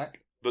him back.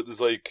 But there's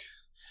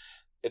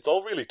it's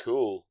all really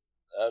cool.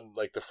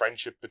 Like the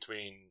friendship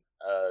between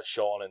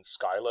Sean and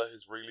Skylar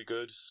is really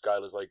good.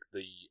 Skylar's like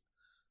the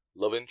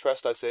love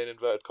interest, I say in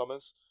inverted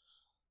commas,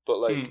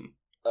 but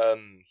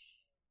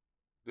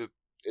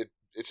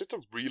it's just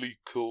a really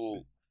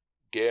cool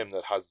game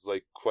that has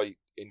like quite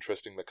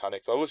interesting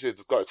mechanics. Obviously,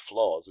 it's got its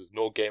flaws. There's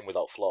no game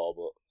without flaw,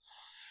 but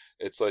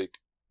it's like,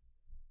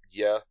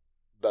 yeah,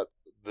 that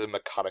the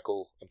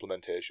mechanical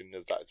implementation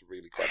of that is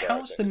really clever.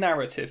 How's the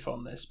narrative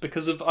on this?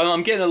 Because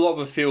I'm getting a lot of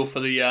a feel for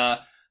the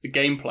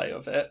gameplay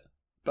of it,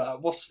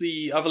 but what's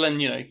the, other than,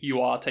 you know, you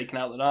are taking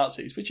out the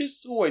Nazis, which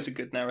is always a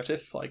good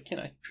narrative, like, you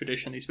know,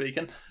 traditionally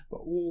speaking,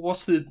 but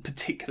what's the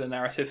particular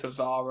narrative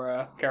of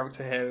our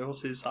character here?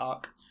 What's his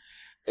arc?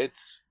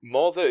 It's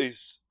more that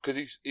he's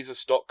a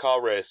stock car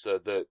racer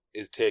that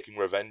is taking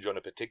revenge on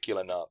a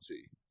particular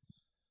Nazi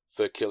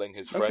for killing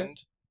his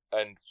friend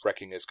and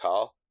wrecking his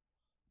car.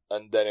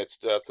 And then it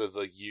starts with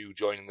you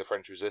joining the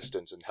French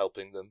resistance and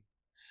helping them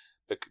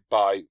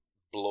by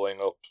blowing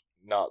up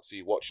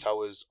Nazi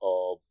watchtowers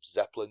or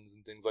zeppelins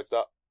and things like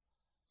that.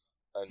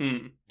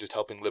 And just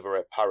helping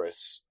liberate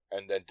Paris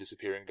and then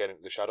disappearing again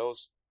into the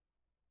shadows.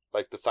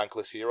 Like the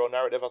thankless hero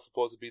narrative, I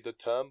suppose, would be the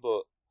term,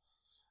 but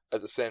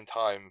at the same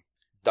time,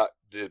 that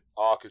the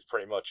arc is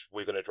pretty much,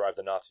 we're going to drive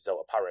the Nazis out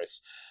of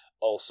Paris.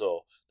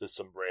 Also, there's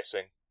some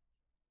racing.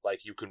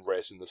 Like, you can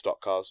race in the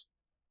stock cars.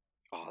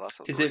 Oh, that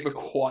sounds Is it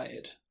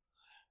required?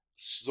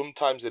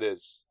 Sometimes it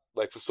is.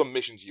 Like, for some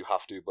missions you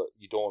have to, but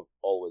you don't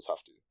always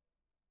have to.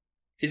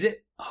 Is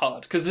it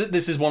hard? Because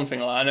this is one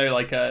thing. Like, I know,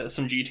 like,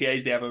 some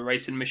GTAs, they have a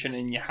racing mission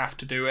and you have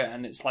to do it.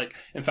 And it's like,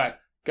 in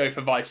fact, go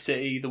for Vice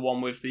City, the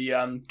one with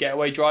the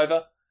getaway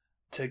driver,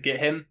 to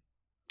get him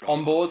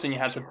on board, and you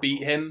had to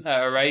beat him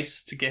at a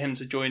race to get him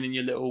to join in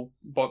your little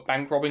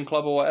bank robbing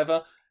club or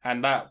whatever.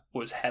 And that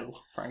was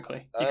hell,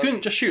 frankly. You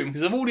couldn't just shoot him,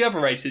 because of all the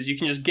other races, you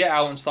can just get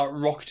out and start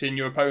rocketing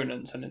your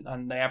opponents,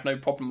 and they have no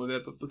problem with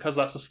it. But because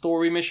that's a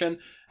story mission,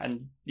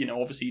 and, you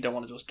know, obviously you don't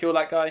want to just kill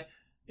that guy,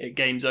 it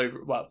game's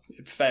over. Well,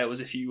 it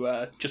fails if you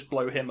just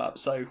blow him up.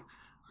 So,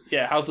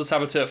 yeah, how's the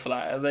Saboteur for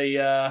that? Are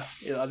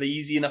they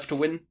easy enough to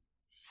win?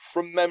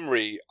 From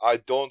memory, I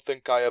don't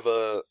think I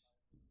ever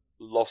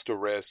lost a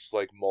race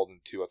like more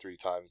than 2 or 3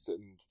 times,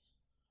 and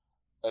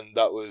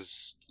that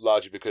was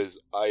largely because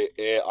I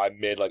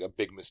made like a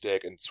big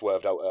mistake and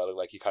swerved out early,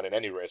 like you can in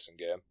any racing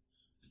game,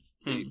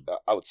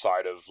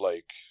 outside of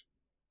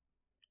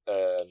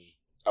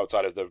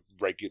outside of the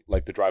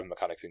the driving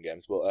mechanics in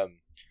games. But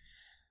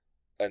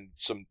and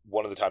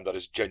one of the times I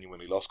just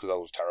genuinely lost because I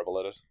was terrible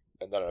at it.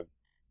 And then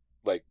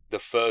one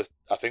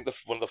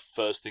of the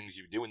first things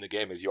you do in the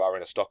game is you are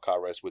in a stock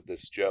car race with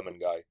this German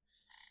guy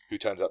who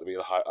turns out to be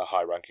a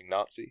high-ranking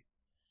Nazi.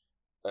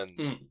 And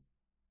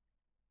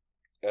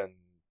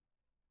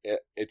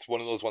it's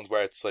one of those ones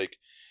where it's like,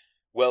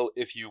 well,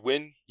 if you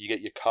win, you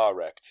get your car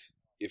wrecked.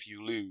 If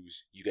you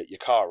lose, you get your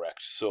car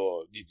wrecked.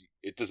 So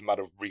it doesn't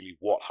matter really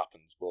what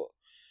happens, but...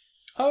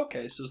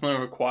 Okay, so there's no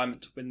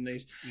requirement to win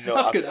these. No,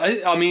 that's good.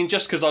 I mean,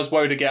 just because I was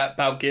worried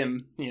about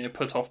Gim,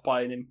 put off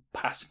by an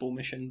impassable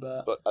mission,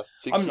 but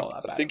I'm not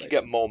that bad. I think you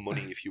get more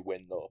money if you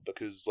win, though,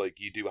 because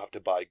you do have to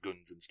buy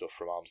guns and stuff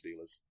from arms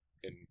dealers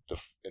in the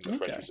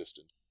French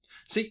Resistance.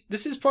 See,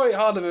 this is probably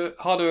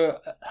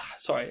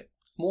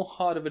more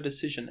hard of a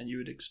decision than you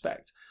would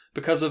expect,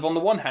 because on the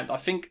one hand, I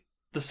think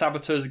the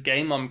Saboteurs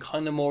game I'm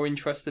kind of more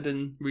interested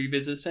in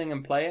revisiting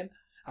and playing,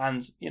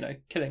 and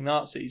killing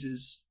Nazis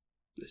is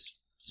this.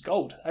 It's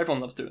gold.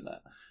 Everyone loves doing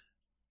that.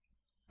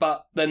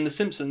 But then The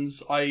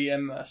Simpsons, I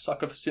am a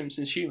sucker for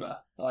Simpsons humour.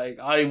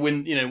 I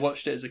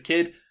watched it as a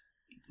kid,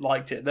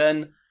 liked it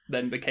then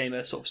became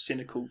a sort of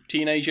cynical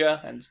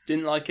teenager and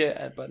didn't like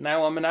it. But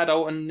now I'm an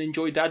adult and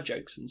enjoy dad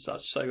jokes and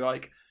such. So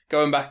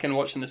going back and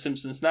watching The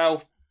Simpsons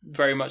now,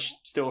 very much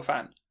still a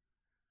fan.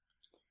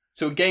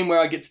 So a game where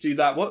I get to do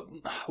that. What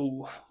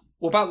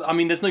about? I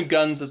mean, there's no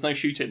guns, there's no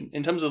shooting.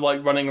 In terms of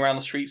running around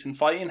the streets and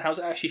fighting, how does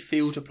it actually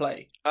feel to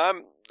play?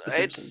 The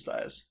Simpsons,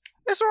 that is.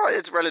 It's alright.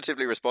 It's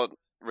relatively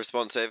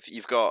responsive.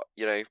 You've got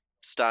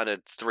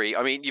standard 3.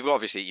 I mean, you've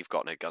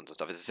got no guns and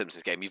stuff. It's a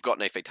Simpsons game. You've got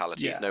no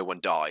fatalities. Yeah. No one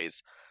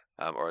dies,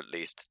 or at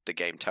least the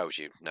game tells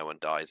you no one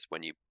dies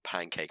when you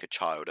pancake a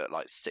child at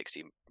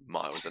 60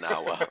 miles an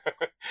hour.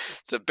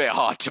 It's a bit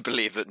hard to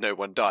believe that no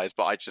one dies,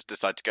 but I just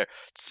decided to go.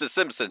 It's the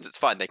Simpsons. It's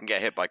fine. They can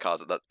get hit by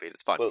cars at that speed.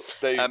 It's fine. Well,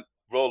 they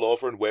roll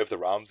over and wave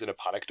their arms in a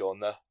panic, don't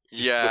they?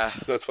 Yeah,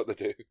 that's what they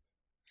do.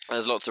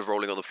 There's lots of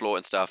rolling on the floor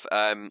and stuff.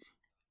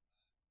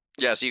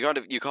 Yeah, so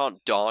you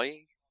can't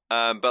die,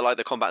 but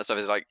the combat and stuff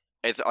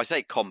is I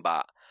say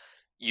combat.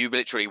 You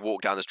literally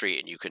walk down the street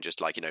and you can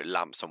just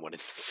lamp someone in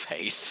the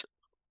face,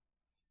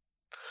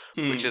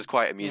 which is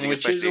quite amusing.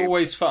 Which is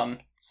always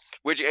fun.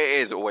 Which it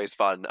is always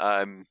fun.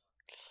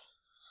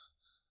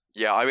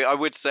 Yeah, I mean, I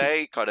would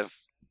say kind of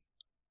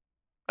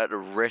at the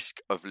risk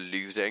of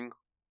losing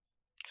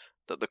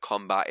that the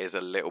combat is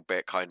a little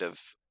bit kind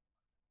of.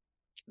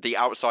 The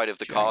outside of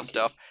the car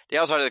stuff. The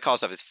outside of the car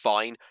stuff is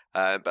fine,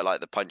 but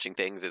the punching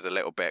things is a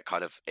little bit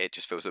kind of. It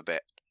just feels a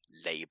bit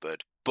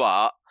laboured,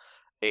 but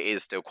it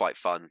is still quite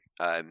fun.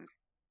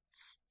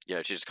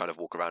 To just kind of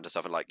walk around and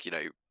stuff, and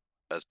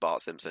as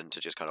Bart Simpson to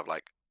just kind of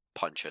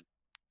punch a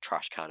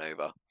trash can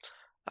over,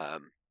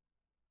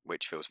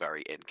 which feels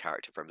very in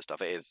character for him and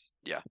stuff. It is,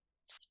 yeah.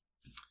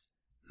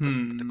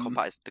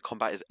 The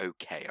combat is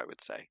okay, I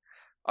would say.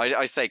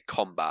 I say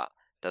combat.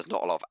 There's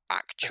not a lot of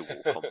actual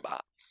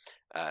combat.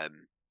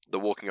 The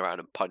walking around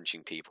and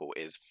punching people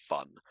is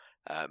fun,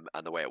 and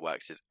the way it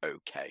works is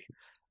okay.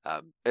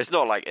 It's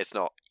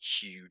not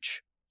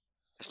huge.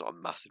 It's not a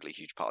massively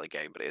huge part of the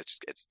game, but it's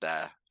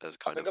there as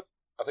kind of.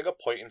 I think a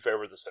point in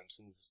favor of The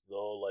Simpsons,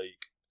 though,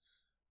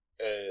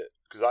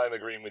 because I'm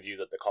agreeing with you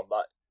that the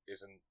combat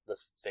isn't the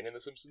thing in The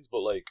Simpsons,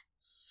 but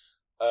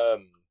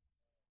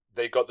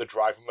they got the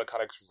driving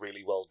mechanics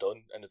really well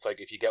done, and it's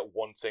if you get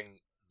one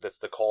thing that's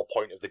the core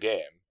point of the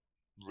game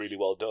really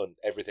well done,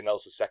 everything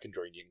else is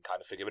secondary and you can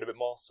kind of forgive it a bit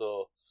more.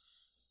 So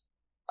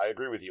I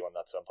agree with you on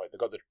that standpoint. They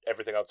got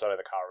everything outside of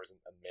the car isn't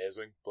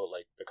amazing, but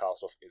the car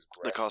stuff is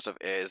great. The car stuff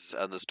is,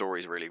 and the story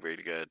is really,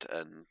 really good.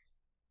 And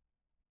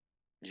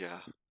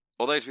yeah,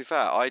 although to be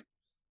fair, I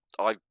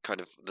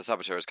kind of the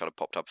Saboteur has kind of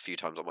popped up a few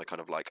times on my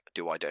kind of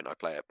don't I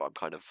play it? But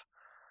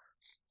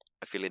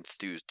I feel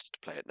enthused to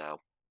play it now.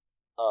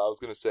 I was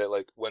going to say,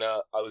 when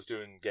I was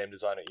doing game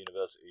design at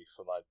university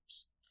for my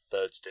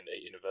third stint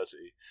at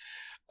university,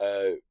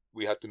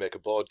 we had to make a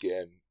board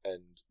game,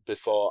 and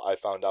before I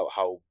found out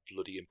how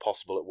bloody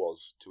impossible it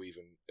was to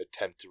even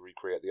attempt to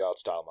recreate the art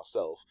style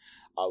myself,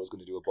 I was going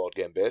to do a board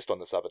game based on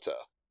the Saboteur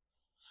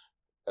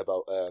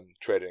about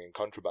trading in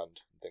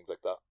contraband and things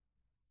like that,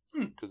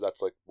 because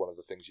that's one of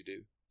the things you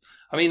do.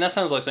 I mean, that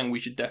sounds like something we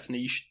should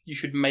definitely you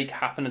should make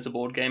happen as a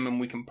board game, and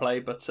we can play.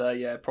 But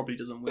yeah, it probably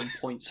doesn't win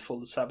points for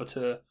the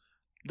Saboteur.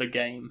 The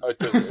game. Oh,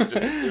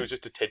 it was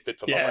just a tidbit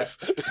for my life.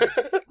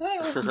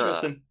 Oh,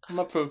 interesting. I'm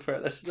up for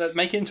it. Let's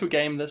make it into a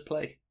game. Let's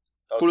play.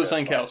 Call it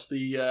something else.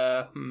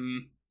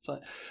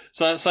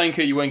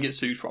 Something you won't get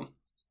sued from.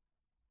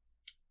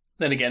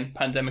 Then again,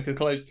 Pandemic are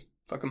closed.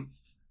 Fuck them.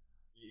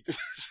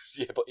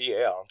 Yeah, but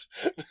EA aren't.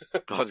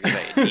 I was going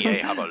to say, EA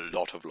have a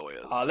lot of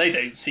lawyers. They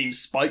don't seem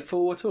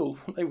spiteful at all.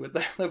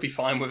 They'll be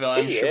fine with it,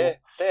 I'm sure.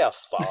 They are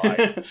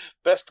fine.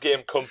 Best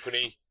game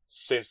company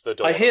since the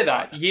dawn. I hear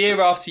that.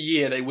 Year after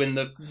year, they win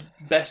the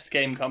best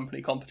game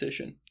company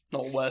competition,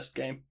 not worst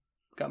game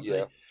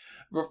company.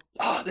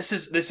 Yeah. This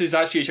is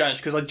actually a challenge,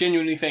 because I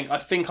genuinely think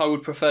I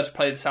would prefer to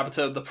play the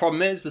Saboteur. The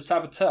problem is the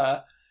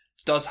Saboteur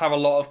does have a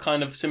lot of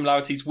kind of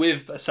similarities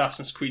with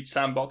Assassin's Creed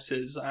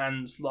sandboxes,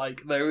 and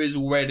there is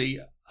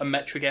already a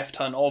metric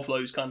F-ton of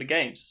those kind of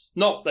games.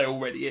 Not there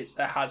already is.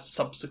 There has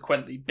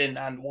subsequently been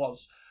and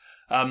was.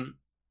 Though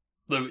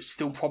it's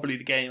still probably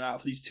the game out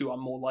of these two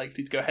I'm more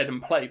likely to go ahead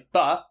and play.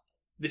 But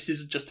this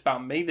isn't just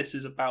about me. This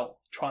is about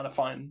trying to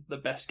find the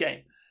best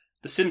game.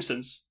 The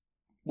Simpsons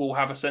will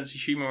have a sense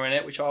of humour in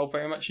it, which I'll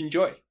very much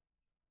enjoy.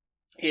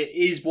 It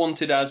is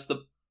wanted as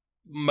the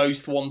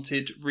most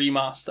wanted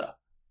remaster.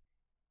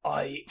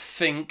 I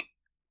think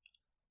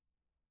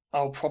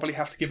I'll probably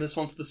have to give this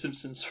one to The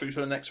Simpsons through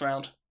to the next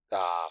round.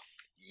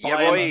 Yeah,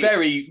 I am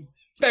very,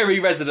 very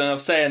resident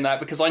of saying that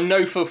because I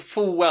know for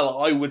full well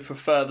I would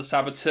prefer The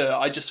Saboteur.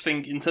 I just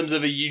think in terms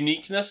of a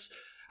uniqueness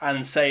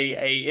and, say,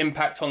 a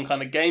impact on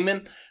kind of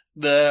gaming,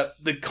 the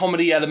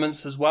comedy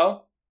elements as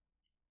well,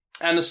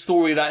 and a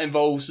story that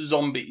involves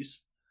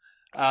zombies.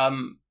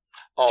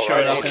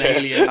 Showing up in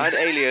aliens. And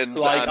aliens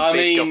like, and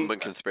big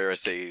government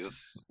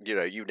conspiracies. You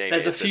know, you name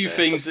there's it. There's a few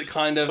things that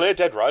kind of... Play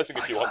Dead Rising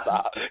if you want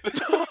that.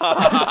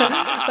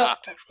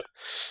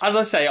 As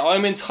I say,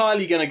 I'm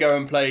entirely going to go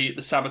and play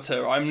The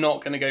Saboteur. I'm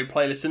not going to go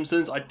play The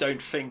Simpsons. I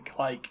don't think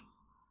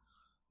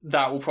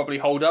that will probably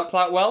hold up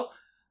that well.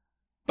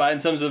 But in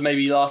terms of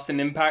maybe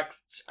lasting impact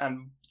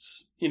and,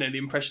 you know, the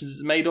impressions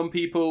it's made on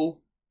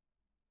people,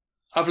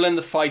 other than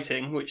the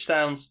fighting, which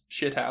sounds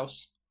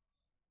shithouse,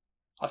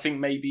 I think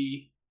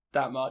maybe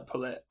that might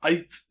pull it.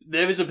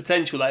 There is a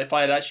potential that if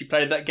I had actually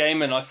played that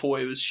game and I thought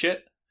it was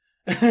shit,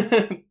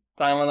 that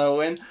one I'll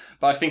win.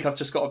 But I think I've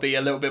just got to be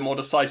a little bit more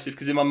decisive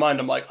because in my mind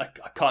I'm like, I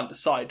can't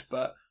decide.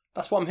 But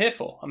that's what I'm here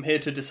for. I'm here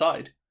to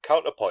decide.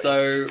 Counterpoint.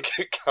 So,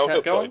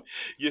 counterpoint.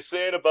 You're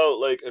saying about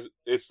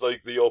it's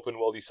like the open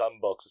worldy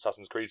sandbox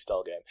Assassin's Creed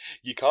style game.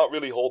 You can't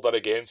really hold that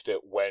against it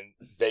when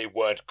they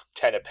weren't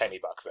 10 a penny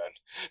back then.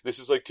 This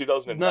is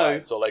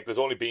 2009, so there's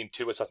only been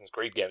 2 Assassin's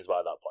Creed games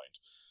by that point.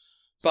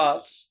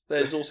 But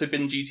there's also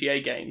been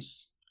GTA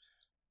games,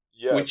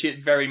 which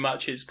it very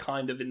much is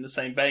kind of in the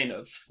same vein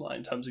of,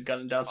 in terms of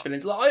gunning down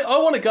civilians. I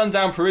want to gun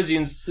down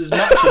Parisians as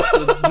much as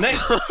the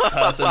next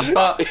person,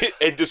 but...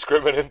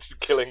 Indiscriminate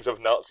killings of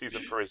Nazis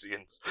and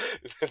Parisians.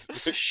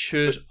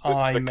 Should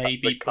I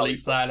maybe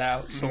bleep that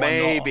out? So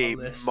maybe, I'm not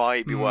on this?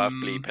 Might be worth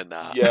bleeping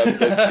that. Yeah,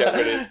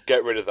 let's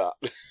get rid of that.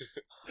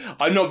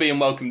 I'm not being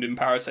welcomed in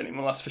Paris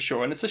anymore, that's for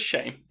sure, and it's a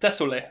shame.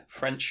 Désolé,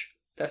 French.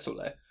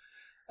 Désolé.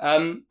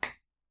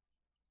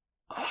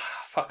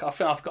 Fuck, I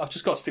think I've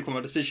just got to stick with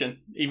my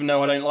decision, even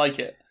though I don't like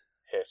it.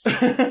 Yes.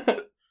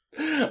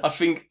 I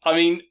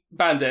mean,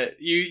 Bandit,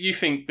 you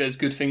think there's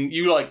good thing.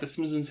 You like the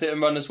Simpsons Hit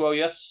and Run as well,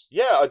 yes?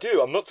 Yeah, I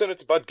do. I'm not saying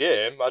it's a bad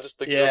game. I just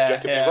think you're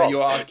objectively wrong.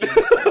 You are.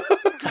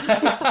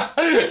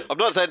 I'm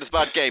not saying it's a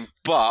bad game,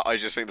 but I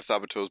just think the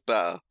Saboteur's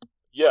better.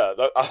 Yeah,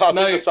 I think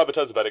the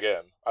Saboteur's a better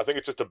game. I think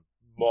it's just a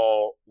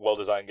more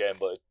well-designed game,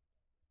 but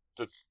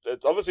it's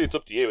obviously it's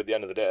up to you at the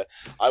end of the day.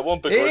 I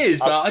won't begrudge. It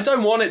is, but I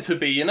don't want it to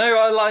be. You know,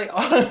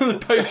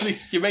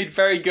 both you made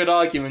very good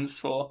arguments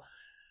for.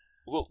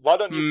 Well, why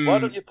don't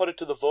you put it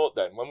to the vote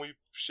then? When we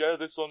share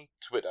this on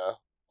Twitter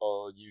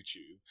or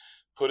YouTube,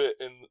 put it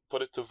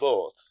to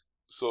vote.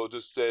 So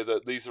just say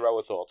that these are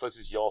our thoughts. This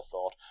is your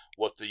thought.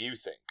 What do you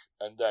think?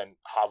 And then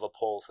have a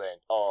poll saying,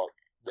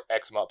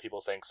 X amount of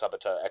people think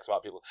Saboteur, X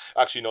amount of people...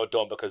 Actually, no,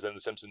 don't, because then the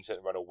Simpsons Hit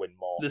and Run will win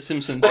more. The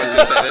Simpsons... I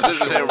was going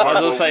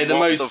to say, the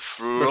most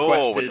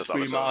requested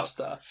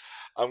remaster.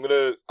 I'm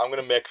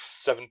gonna make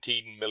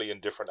 17 million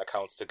different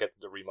accounts to get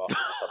the remaster of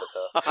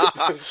the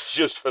Saboteur.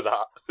 Just for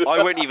that.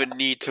 I won't even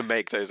need to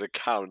make those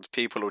accounts.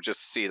 People will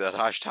just see that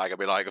hashtag and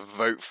be like,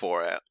 vote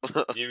for it.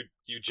 You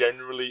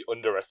generally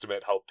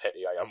underestimate how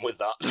petty I am with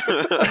that.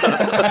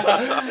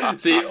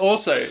 See,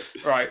 also,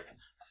 right...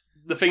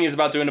 The thing is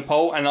about doing a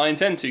poll, and I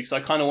intend to, because I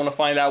kind of want to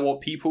find out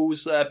what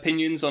people's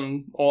opinions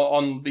on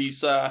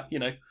these,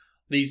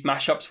 these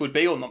mashups would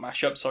be, or not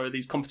mashups, sorry,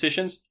 these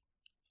competitions.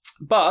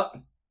 But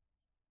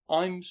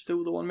I'm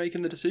still the one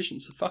making the decision,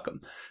 so fuck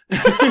them.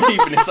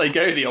 Even if they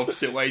go the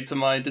opposite way to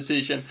my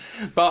decision.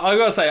 But I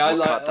gotta say,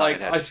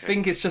 I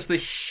think it's just the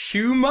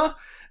humour.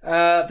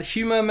 The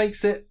humour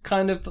makes it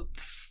kind of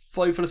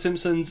flow for The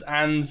Simpsons,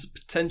 and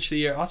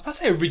potentially, I was about to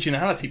say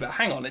originality, but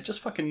hang on, it just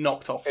fucking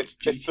knocked off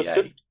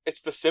GTA.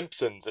 It's The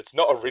Simpsons. It's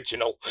not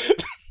original.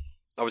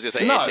 I was going to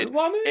say,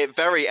 it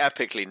very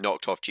epically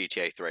knocked off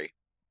GTA 3.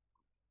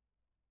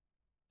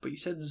 But you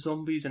said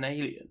zombies and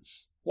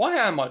aliens. Why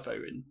am I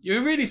voting?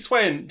 You're really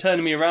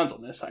turning me around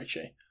on this,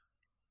 actually.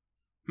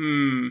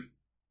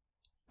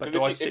 But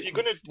if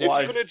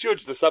you're gonna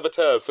judge the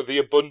Saboteur for the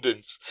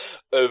abundance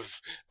of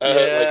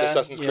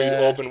Assassin's Creed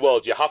open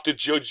world, you have to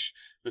judge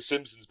The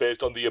Simpsons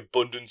based on the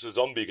abundance of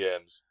zombie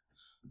games.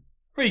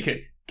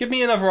 Riku, give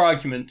me another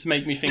argument to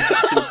make me think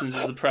that The Simpsons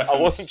is the preference.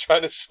 I wasn't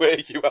trying to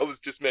sway you, I was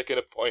just making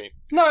a point.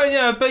 No,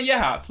 yeah, but you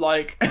have.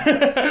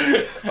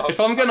 If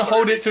I'm going to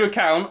hold it to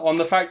account on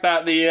the fact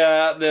that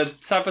the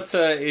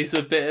Saboteur is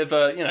a bit of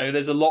a,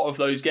 there's a lot of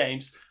those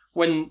games,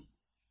 when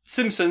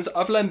Simpsons,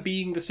 other than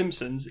being The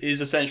Simpsons,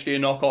 is essentially a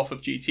knockoff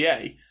of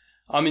GTA,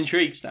 I'm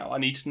intrigued now. I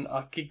need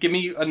to give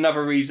me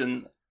another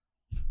reason,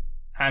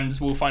 and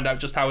we'll find out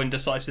just how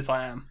indecisive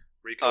I am.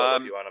 Rico, I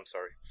love you, and I'm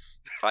sorry.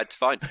 It's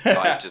fine.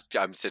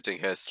 I'm sitting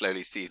here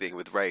slowly seething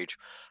with rage.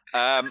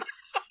 To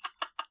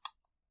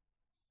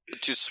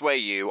sway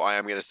you, I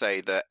am going to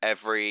say that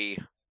the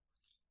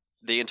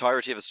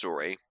entirety of the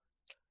story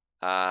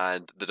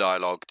and the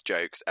dialogue, the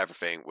jokes,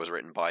 everything was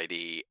written by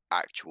the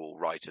actual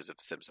writers of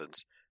The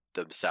Simpsons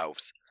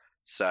themselves.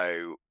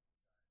 So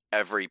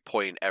every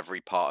point, every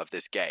part of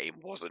this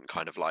game wasn't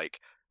kind of like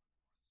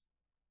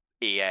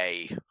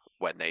EA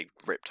when they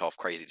ripped off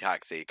Crazy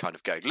Taxi, kind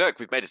of going, look,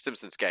 we've made a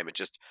Simpsons game, and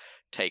just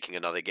taking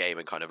another game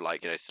and kind of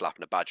like,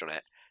 slapping a badge on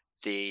it.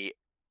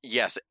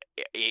 Yes,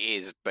 it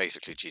is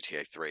basically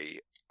GTA 3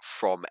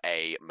 from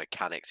a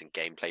mechanics and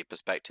gameplay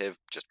perspective,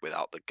 just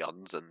without the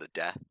guns and the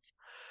death.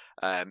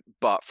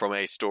 But from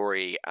a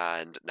story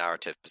and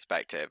narrative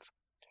perspective,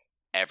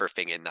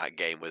 everything in that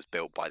game was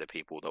built by the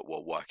people that were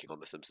working on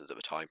The Simpsons at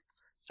the time.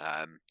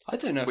 I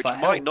don't know if which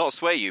that might helps. not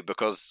sway you,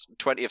 because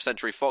 20th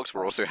Century Fox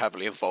were also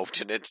heavily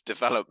involved in its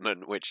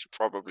development, which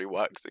probably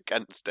works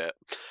against it.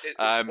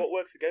 What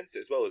works against it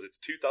as well is it's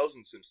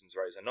 2000 Simpsons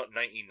writers and not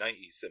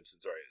 1990s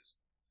Simpsons writers.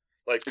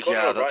 Like,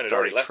 Conan O'Brien had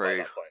already left by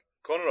that point.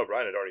 Conan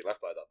O'Brien had already left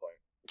by that point.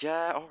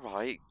 Yeah,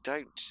 alright.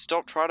 Don't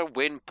stop trying to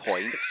win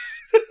points.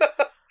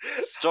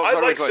 I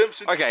like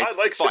Simpsons. Okay, I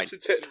like fine.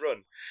 Simpsons Hit and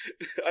Run.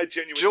 I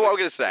genuinely. Do you know what I'm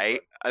going to Simpsons say?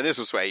 And this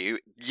will sway you.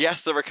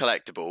 Yes, there are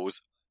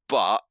collectibles,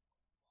 but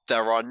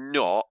there are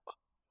not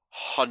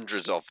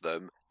hundreds of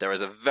them. There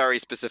is a very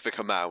specific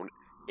amount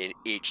in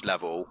each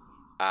level,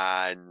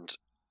 and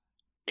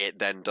it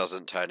then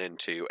doesn't turn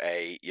into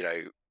a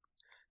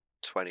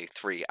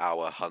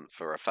 23-hour hunt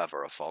for a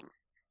feather-a-thon.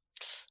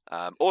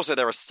 Also,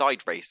 there are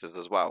side races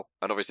as well,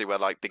 and obviously, we're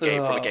like the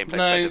game from a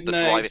gameplay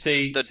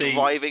perspective. The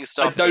driving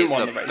stuff is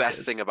the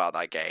best thing about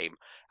that game,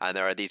 and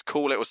there are these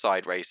cool little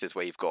side races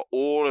where you've got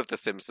all of the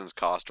Simpsons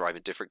cast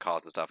driving different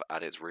cars and stuff,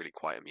 and it's really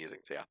quite amusing.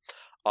 So yeah,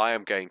 I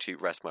am going to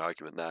rest my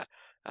argument there,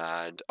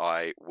 and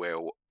I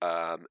will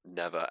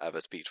never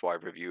ever speak to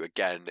either of you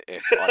again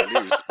if I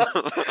lose.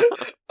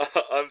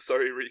 I'm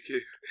sorry, Riku.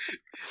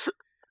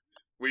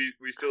 We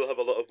still have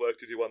a lot of work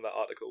to do on that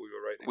article we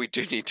were writing. We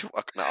do need to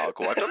work on that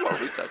article. I've done a lot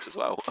of research as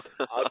well.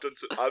 I've done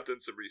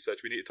some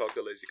research. We need to talk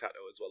to Lazy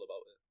Cato as well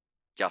about it.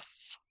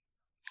 Yes.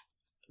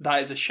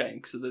 That is a shame,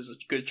 because there's a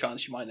good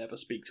chance you might never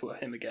speak to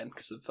him again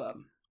because of...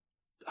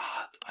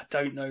 I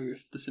don't know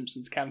if The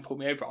Simpsons can pull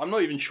me over. I'm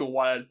not even sure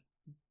why I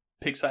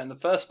picked that in the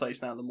first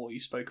place now, the more you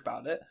spoke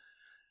about it.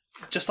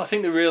 Just, I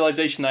think the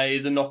realisation that it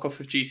is a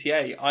knockoff of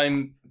GTA. I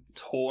am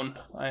torn.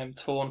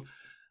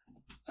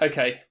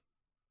 Okay.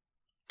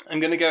 I'm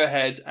going to go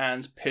ahead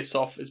and piss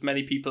off as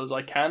many people as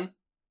I can.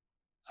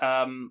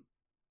 But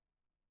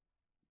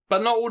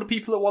not all the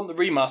people that want the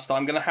remaster.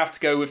 I'm going to have to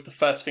go with the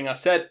first thing I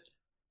said,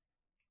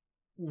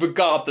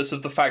 regardless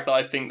of the fact that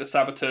I think the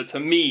Saboteur, to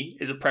me,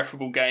 is a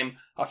preferable game.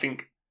 I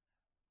think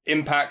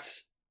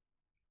Impact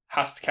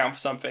has to count for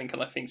something,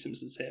 and I think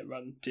Simpsons Hit and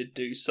Run did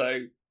do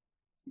so.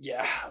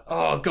 Yeah.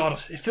 Oh, God,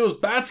 it feels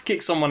bad to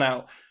kick someone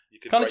out.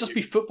 Can't it just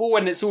be football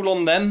when it's all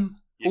on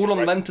them? All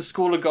on them to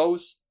score the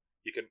goals?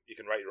 You can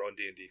write your own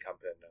D&D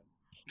campaign now.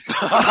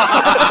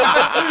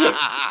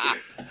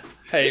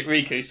 Hey,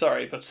 Riku,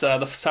 sorry, but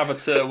the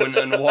Saboteur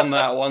wouldn't have won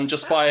that one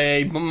just by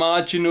a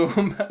marginal...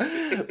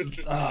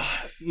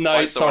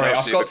 no, sorry,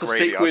 I've got to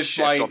stick with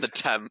my... on the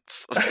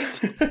 10th.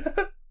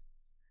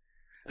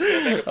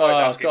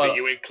 That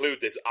you include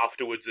this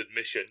afterwards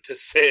admission to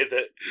say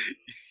that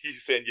you're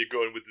saying you're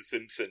going with The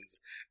Simpsons,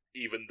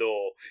 even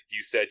though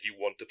you said you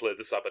want to play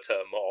the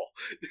Saboteur more.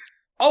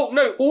 Oh,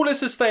 no, all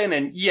this is staying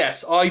in.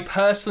 Yes, I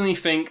personally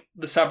think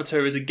the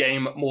Saboteur is a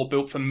game more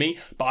built for me,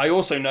 but I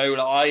also know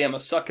that I am a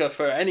sucker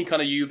for any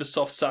kind of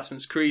Ubisoft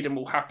Assassin's Creed and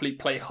will happily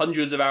play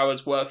hundreds of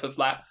hours worth of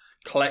that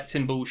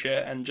collecting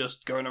bullshit and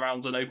just going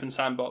around an open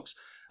sandbox.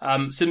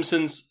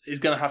 Simpsons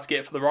is going to have to get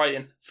it for the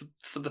writing,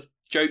 for the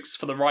jokes,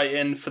 for the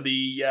writing, for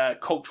the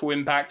cultural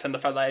impact, and the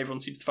fact that everyone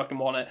seems to fucking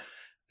want it.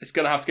 It's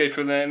going to have to go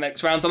through the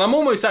next round, and I'm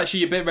almost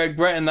actually a bit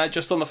regretting that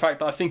just on the fact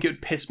that I think it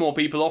would piss more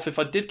people off if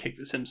I did kick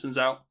the Simpsons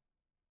out.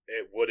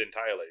 It would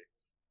entirely.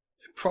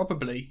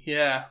 Probably,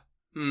 yeah.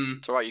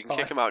 It's alright, you can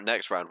kick them out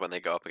next round when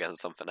they go up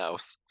against something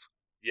else.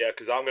 Yeah,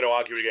 because I'm going to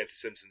argue against The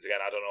Simpsons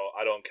again. I don't know.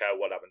 I don't care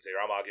what happens here.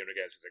 I'm arguing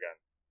against it again.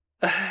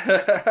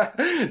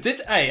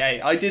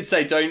 I did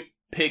say don't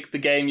pick the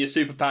game you're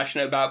super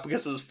passionate about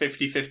because there's a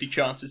 50-50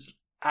 chance it's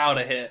out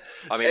of here.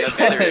 I mean, let's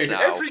be serious now.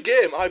 Every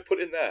game I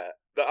put in there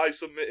that I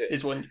submitted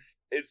is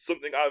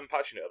something I'm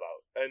passionate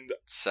about. And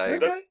so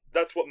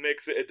that's what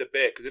makes it a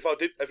debate. Because if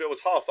it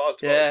was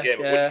half-assed about the game,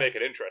 it wouldn't make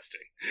it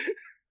interesting.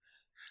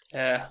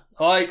 Yeah,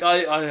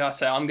 I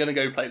say I'm going to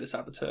go play the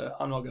Saboteur.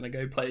 I'm not going to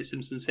go play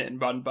Simpsons Hit and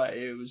Run, but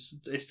I'm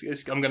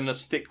going to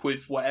stick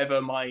with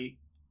whatever my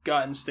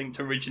gut instinct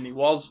originally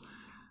was,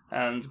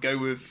 and go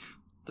with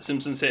the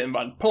Simpsons Hit and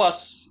Run.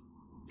 Plus,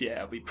 yeah,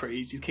 it'll be pretty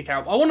easy to kick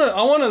out. I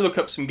want to look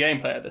up some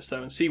gameplay of this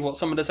though and see what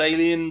some of this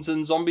aliens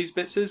and zombies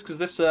bits is, because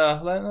this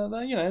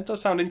it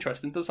does sound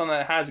interesting. It does sound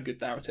like it has a good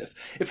narrative.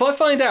 If I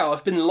find out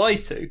I've been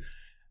lied to.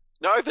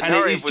 No, the and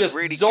narrative it is was just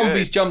really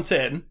zombies good. Jumped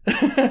in.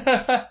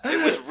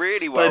 It was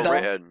really well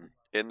written.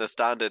 In the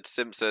standard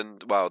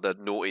the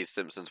naughty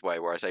Simpsons way,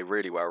 where I say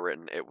really well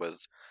written, it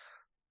was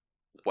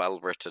well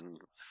written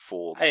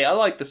for... Hey, I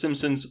like The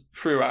Simpsons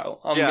throughout.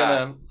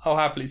 I'll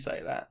happily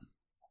say that.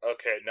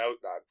 Okay, no.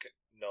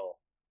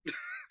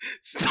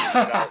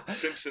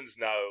 Simpsons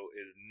now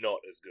is not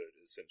as good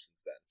as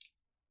Simpsons then.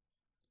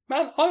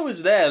 Man, I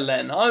was there,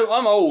 Len.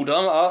 I'm old.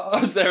 I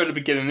was there at the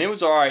beginning. It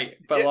was alright,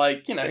 but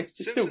it's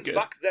Simpsons still good.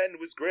 Back then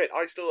was great.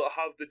 I still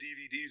have the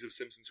DVDs of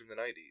Simpsons from the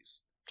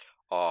 90s.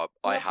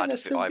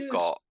 I've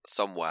got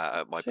somewhere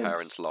at my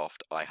parents'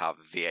 loft, I have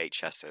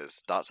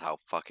VHSs. That's how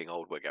fucking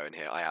old we're going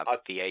here. I have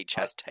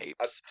VHS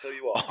tapes. I tell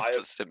you what, of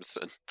The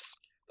Simpsons.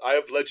 I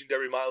have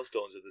Legendary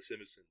Milestones of The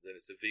Simpsons, and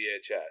it's a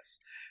VHS,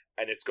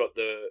 and it's got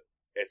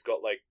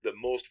like the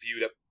most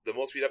viewed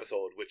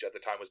episode, which at the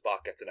time was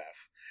Bart Gets an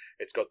F.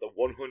 It's got the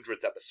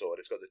 100th episode,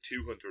 it's got the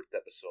 200th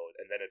episode,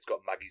 and then it's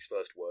got Maggie's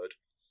first word.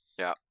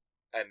 Yeah.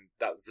 And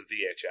that's the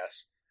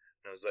VHS.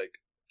 And I was like,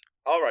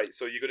 alright,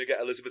 so you're going to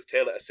get Elizabeth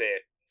Taylor to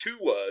say 2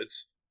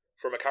 words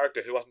from a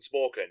character who hasn't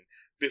spoken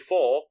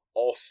before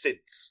or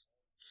since.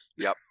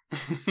 Yep.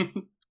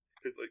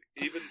 Because, like,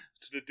 even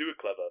to do it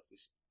clever,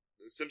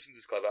 The Simpsons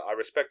is clever. I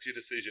respect your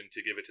decision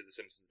to give it to The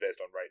Simpsons based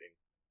on writing,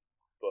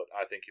 but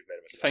I think you've made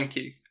a mistake. Thank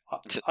you.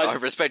 I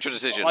respect your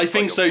decision. I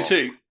think so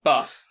too,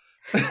 but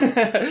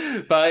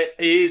but it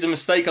is a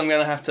mistake I'm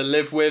going to have to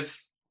live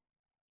with,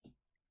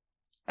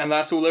 and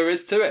that's all there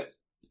is to it.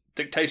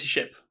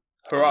 Dictatorship.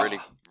 Hurrah! I'm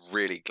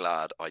really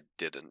glad I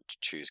didn't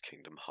choose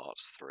Kingdom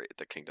Hearts 3,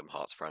 the Kingdom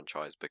Hearts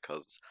franchise,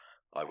 because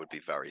I would be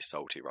very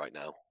salty right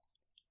now.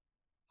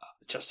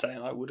 Just saying,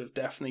 I would have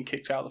definitely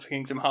kicked out the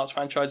Kingdom Hearts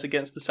franchise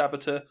against the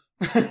Saboteur.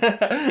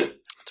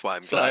 That's why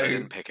I'm glad I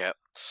didn't pick it.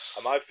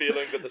 Am I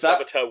feeling that the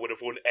Saboteur would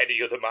have won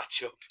any other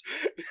matchup?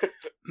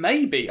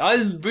 Maybe. I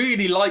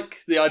really like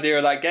the idea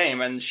of that game,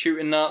 and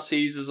shooting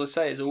Nazis, as I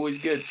say, is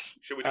always good.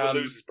 Should we do a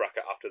losers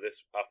bracket after the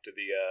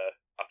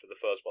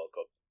first World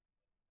Cup?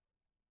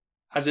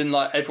 As in,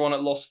 like, everyone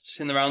that lost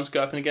in the rounds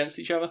go up and against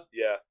each other?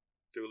 Yeah,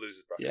 do a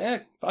losers bracket. Yeah,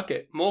 fuck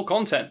it. More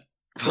content.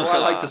 What I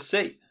like to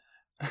see.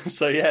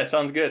 So yeah,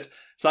 sounds good.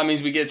 So that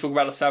means we get to talk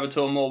about the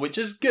Saboteur more, which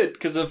is good,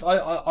 because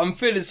I'm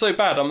feeling so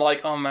bad. I'm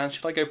like, oh man,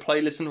 should I go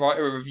play, listen, write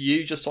a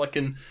review just so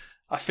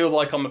I feel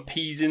like I'm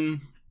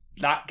appeasing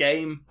that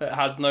game that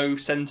has no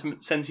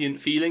sentient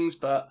feelings,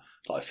 but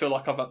I feel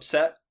like I've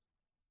upset.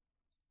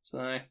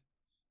 So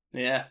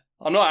yeah,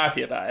 I'm not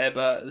happy about it,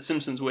 but The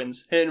Simpsons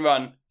wins. Hit and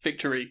run,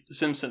 victory, The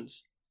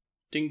Simpsons.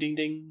 Ding, ding,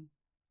 ding.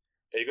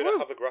 Are you going to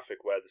have a graphic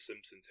where The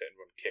Simpsons hit and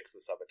run kicks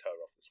the Saboteur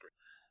off the screen?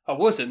 I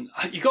wasn't.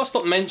 You got to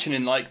stop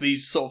mentioning like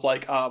these sort of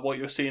like what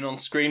you're seeing on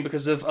screen,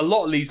 because of a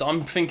lot of these,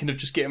 I'm thinking of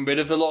just getting rid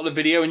of a lot of the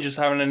video and just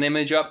having an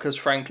image up, because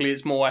frankly,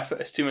 it's more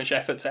effort. It's too much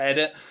effort to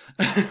edit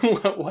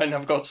when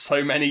I've got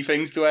so many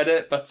things to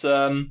edit. But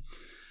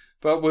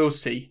we'll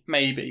see.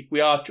 Maybe we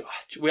are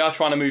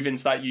trying to move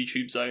into that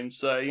YouTube zone.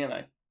 So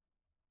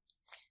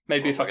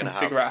maybe if I can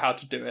figure out how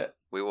to do it,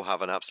 we will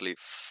have an absolute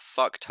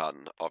fuck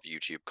ton of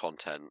YouTube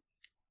content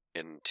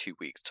in 2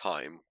 weeks'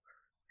 time,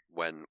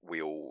 when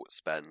we all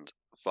spend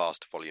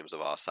vast volumes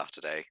of our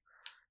Saturday,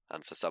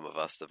 and for some of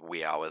us, the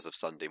wee hours of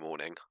Sunday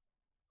morning,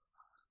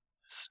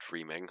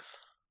 streaming.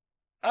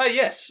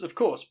 Yes, of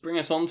course. Bring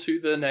us on to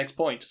the next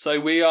point. So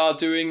we are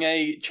doing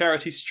a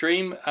charity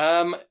stream.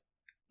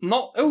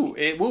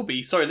 It will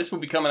be. Sorry, this will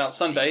be coming out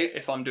Sunday,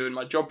 if I'm doing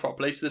my job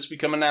properly. So this will be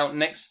coming out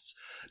next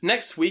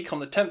week on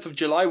the 10th of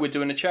July. We're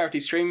doing a charity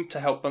stream to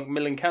help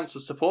Macmillan Cancer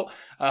Support.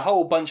 A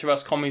whole bunch of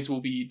us commies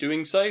will be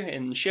doing so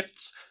in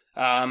shifts.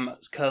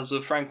 Because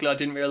frankly, I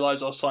didn't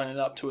realise I was signing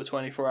up to a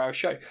 24-hour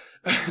show.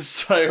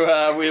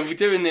 So we'll be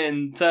doing it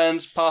in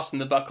turns, passing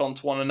the buck on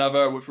to one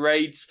another with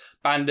raids.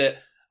 Bandit,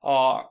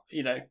 our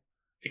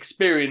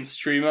experienced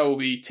streamer, will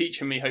be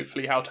teaching me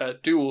hopefully how to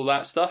do all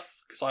that stuff,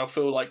 because I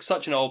feel like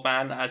such an old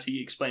man as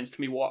he explains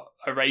to me what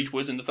a raid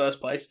was in the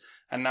first place,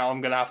 and now I'm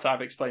going to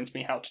have explained to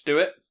me how to do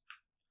it.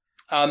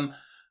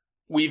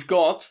 We've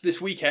got this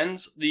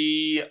weekend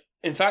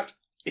in fact,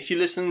 if you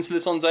listen to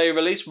this on day of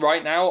release,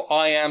 right now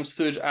I am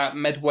stood at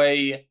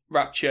Medway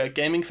Rapture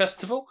Gaming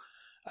Festival.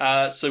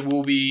 So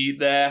we'll be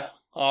there,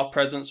 our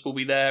presence will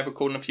be there,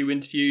 recording a few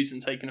interviews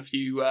and taking a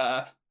few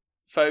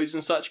photos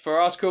and such for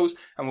articles,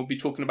 and we'll be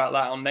talking about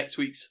that on next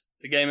week's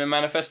The Gaming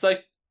Manifesto,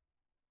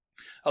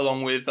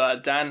 along with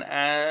Dan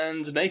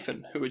and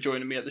Nathan, who are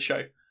joining me at the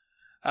show.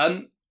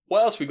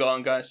 What else we got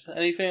on, guys?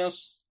 Anything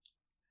else?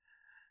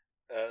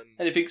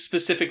 Anything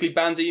specifically,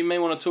 Bandit, you may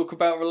want to talk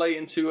about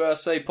relating to,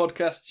 say,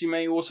 podcasts you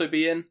may also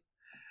be in?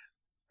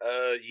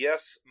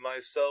 Yes,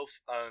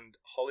 myself and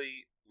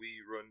Holly, we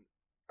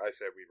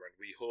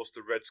host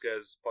the Red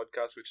Scares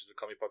podcast, which is a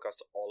comedy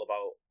podcast all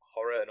about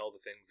horror and all the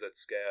things that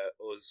scare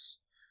us,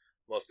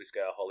 mostly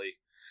scare Holly.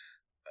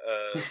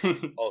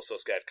 Also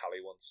scared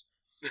Callie once.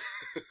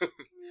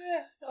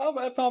 Yeah,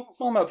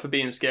 I'm up for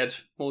being scared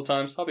more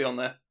times. I'll be on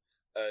there.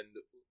 And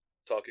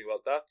talking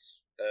about that,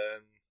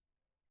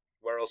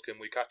 where else can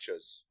we catch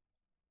us?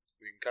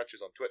 We can catch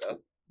us on Twitter.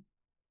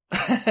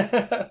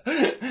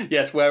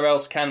 Yes, where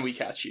else can we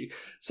catch you?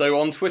 So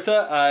on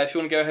Twitter, if you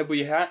want to go ahead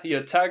with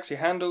your tags, your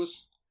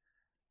handles.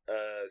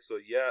 So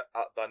yeah,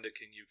 at Bandit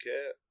King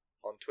UK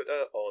on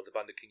Twitter or the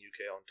Bandit King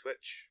UK on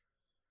Twitch.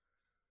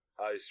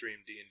 I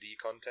stream D&D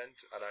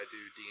content and I do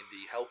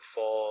D&D help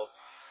for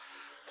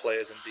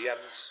players and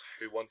DMs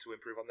who want to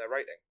improve on their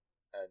writing.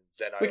 And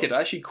then I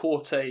actually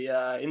caught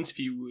a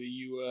interview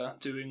you were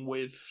doing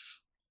with...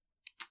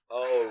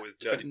 with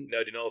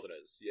Nerdy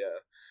Northerners, yeah.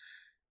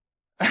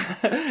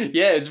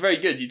 Yeah, it's very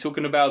good. You're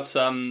talking about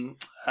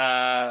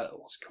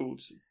what's it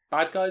called?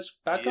 Bad guys?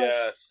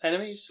 Yes,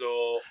 enemies?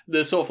 So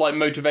the sort of like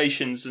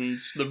motivations and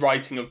the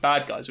writing of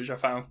bad guys, which I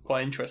found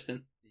quite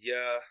interesting.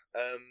 Yeah,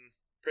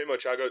 pretty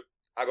much I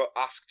got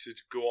asked to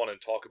go on and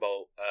talk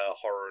about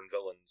horror and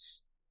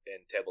villains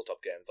in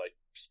tabletop games, like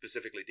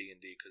specifically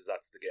D&D, because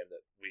that's the game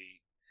that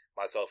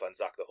myself and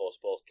Zach, the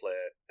host, both play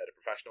at a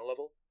professional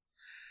level.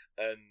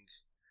 And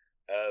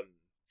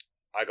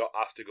I got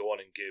asked to go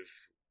on and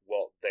give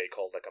what they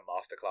called like a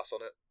masterclass on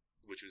it,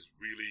 which was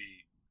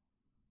really...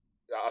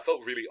 I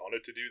felt really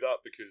honoured to do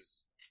that,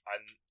 because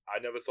I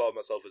never thought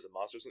of myself as a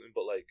master or something,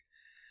 but like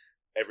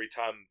every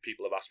time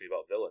people have asked me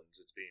about villains,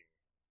 it's been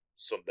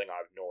something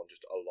I've known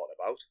just a lot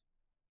about.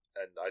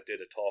 And I did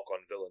a talk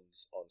on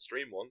villains on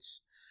stream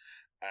once,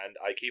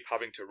 and I keep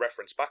having to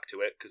reference back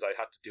to it because I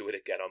had to do it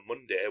again on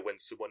Monday when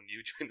someone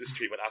new joined the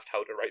stream and asked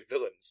how to write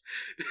villains.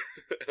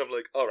 And I'm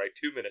like, all right,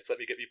 2 minutes.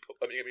 Let me get me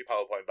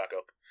PowerPoint back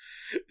up.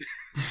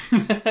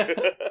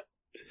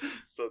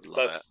 So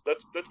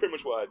that's pretty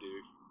much what I do.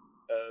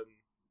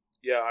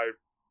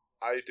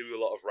 I do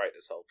a lot of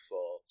writers help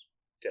for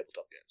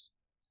tabletop games.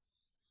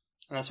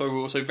 And that's why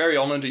we're also very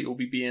honoured that you'll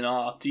be being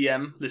our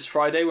DM this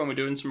Friday when we're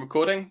doing some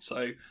recording.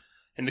 So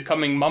in the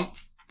coming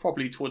month,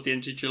 probably towards the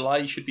end of July,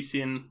 you should be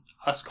seeing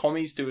us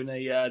commies doing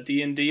a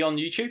D&D on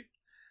YouTube,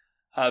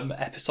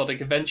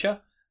 episodic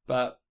adventure.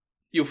 But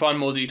you'll find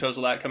more details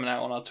of that coming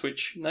out on our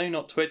Twitch. No,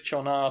 not Twitch,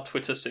 on our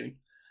Twitter soon.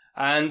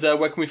 And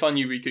where can we find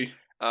you, Riku?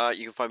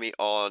 You can find me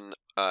on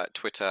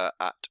Twitter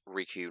at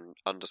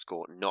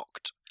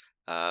Riku_knocked.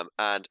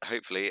 And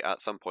hopefully at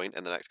some point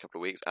in the next couple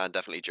of weeks, and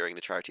definitely during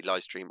the charity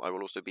live stream, I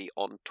will also be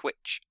on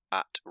Twitch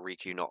at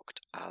RikuKnocked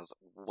as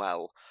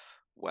well,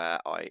 where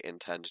I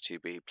intend to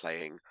be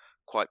playing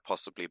quite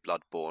possibly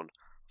Bloodborne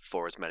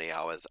for as many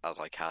hours as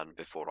I can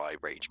before I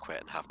rage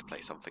quit and have to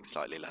play something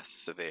slightly less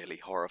severely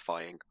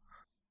horrifying.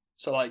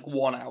 So like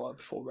 1 hour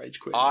before rage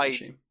quit?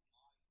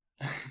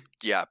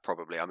 Yeah,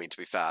 probably. I mean, to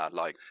be fair,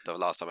 like the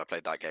last time I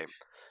played that game,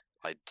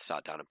 I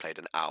sat down and played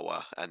an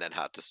hour and then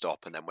had to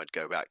stop and then would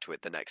go back to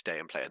it the next day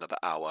and play another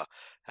hour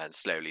and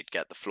slowly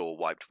get the floor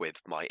wiped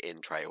with my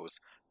entrails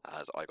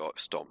as I got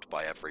stomped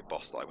by every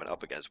boss that I went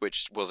up against,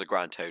 which was a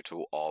grand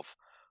total of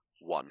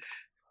 1.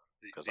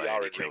 Because the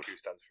R in Riku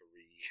stands for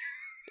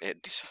Re.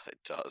 It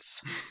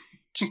does.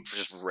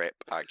 just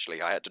rip,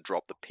 actually. I had to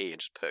drop the P and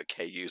just put a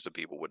KU so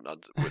people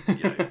wouldn't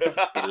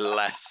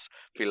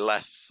be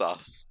less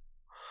sus.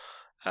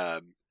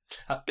 But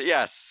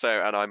yes,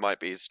 and I might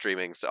be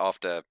streaming, so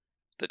after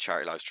the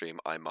charity live stream,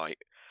 I might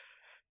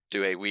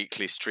do a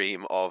weekly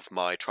stream of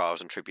my trials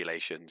and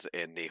tribulations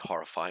in the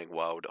horrifying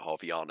world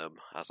of Yharnam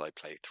as I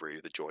play through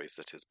the joys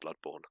that is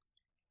Bloodborne.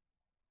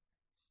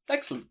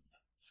 Excellent.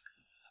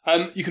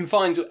 You can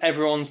find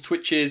everyone's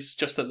Twitches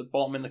just at the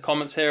bottom in the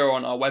comments here or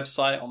on our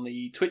website on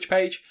the Twitch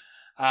page.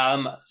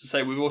 As I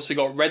say, we've also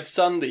got Red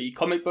Sun, the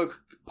comic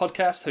book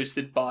podcast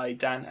hosted by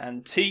Dan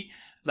and T.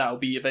 That will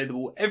be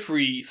available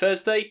every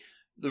Thursday.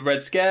 The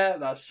Red Scare,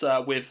 that's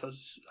with,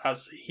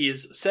 as he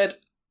has said,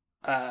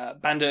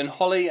 Bandit and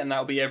Holly, and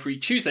that'll be every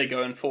Tuesday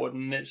going forward,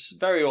 and it's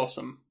very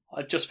awesome.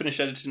 I've just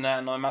finished editing that,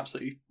 and I'm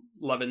absolutely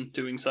loving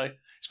doing so.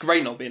 It's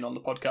great not being on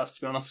the podcast,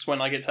 to be honest.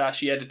 When I get to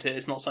actually edit it,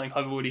 it's not something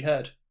I've already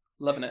heard.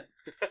 Loving it.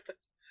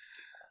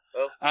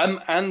 Well.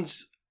 And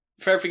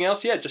for everything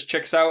else, yeah, just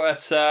check us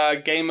out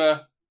at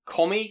Gamer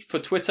Commie for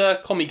Twitter,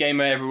 Commie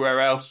Gamer everywhere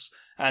else,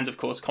 and of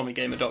course,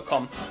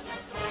 commiegamer.com.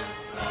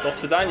 Do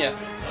svidania.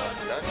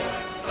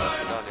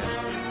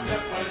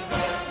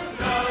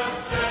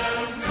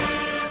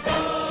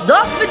 Do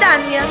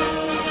svidania.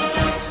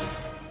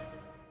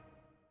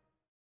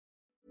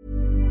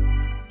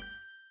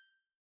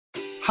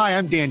 Hi,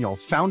 I'm Daniel,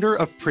 founder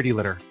of Pretty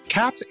Litter.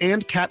 Cats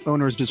and cat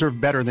owners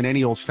deserve better than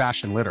any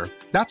old-fashioned litter.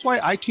 That's why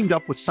I teamed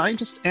up with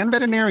scientists and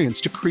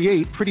veterinarians to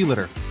create Pretty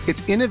Litter.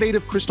 Its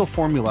innovative crystal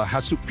formula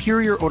has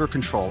superior odor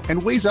control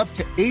and weighs up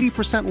to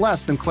 80%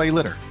 less than clay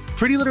litter.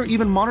 Pretty Litter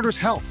even monitors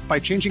health by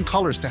changing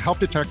colors to help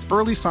detect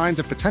early signs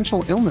of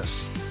potential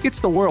illness. It's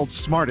the world's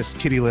smartest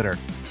kitty litter.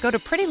 Go to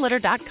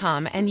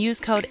prettylitter.com and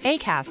use code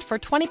ACAST for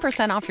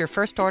 20% off your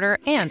first order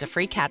and a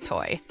free cat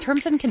toy.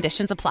 Terms and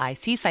conditions apply.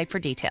 See site for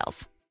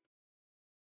details.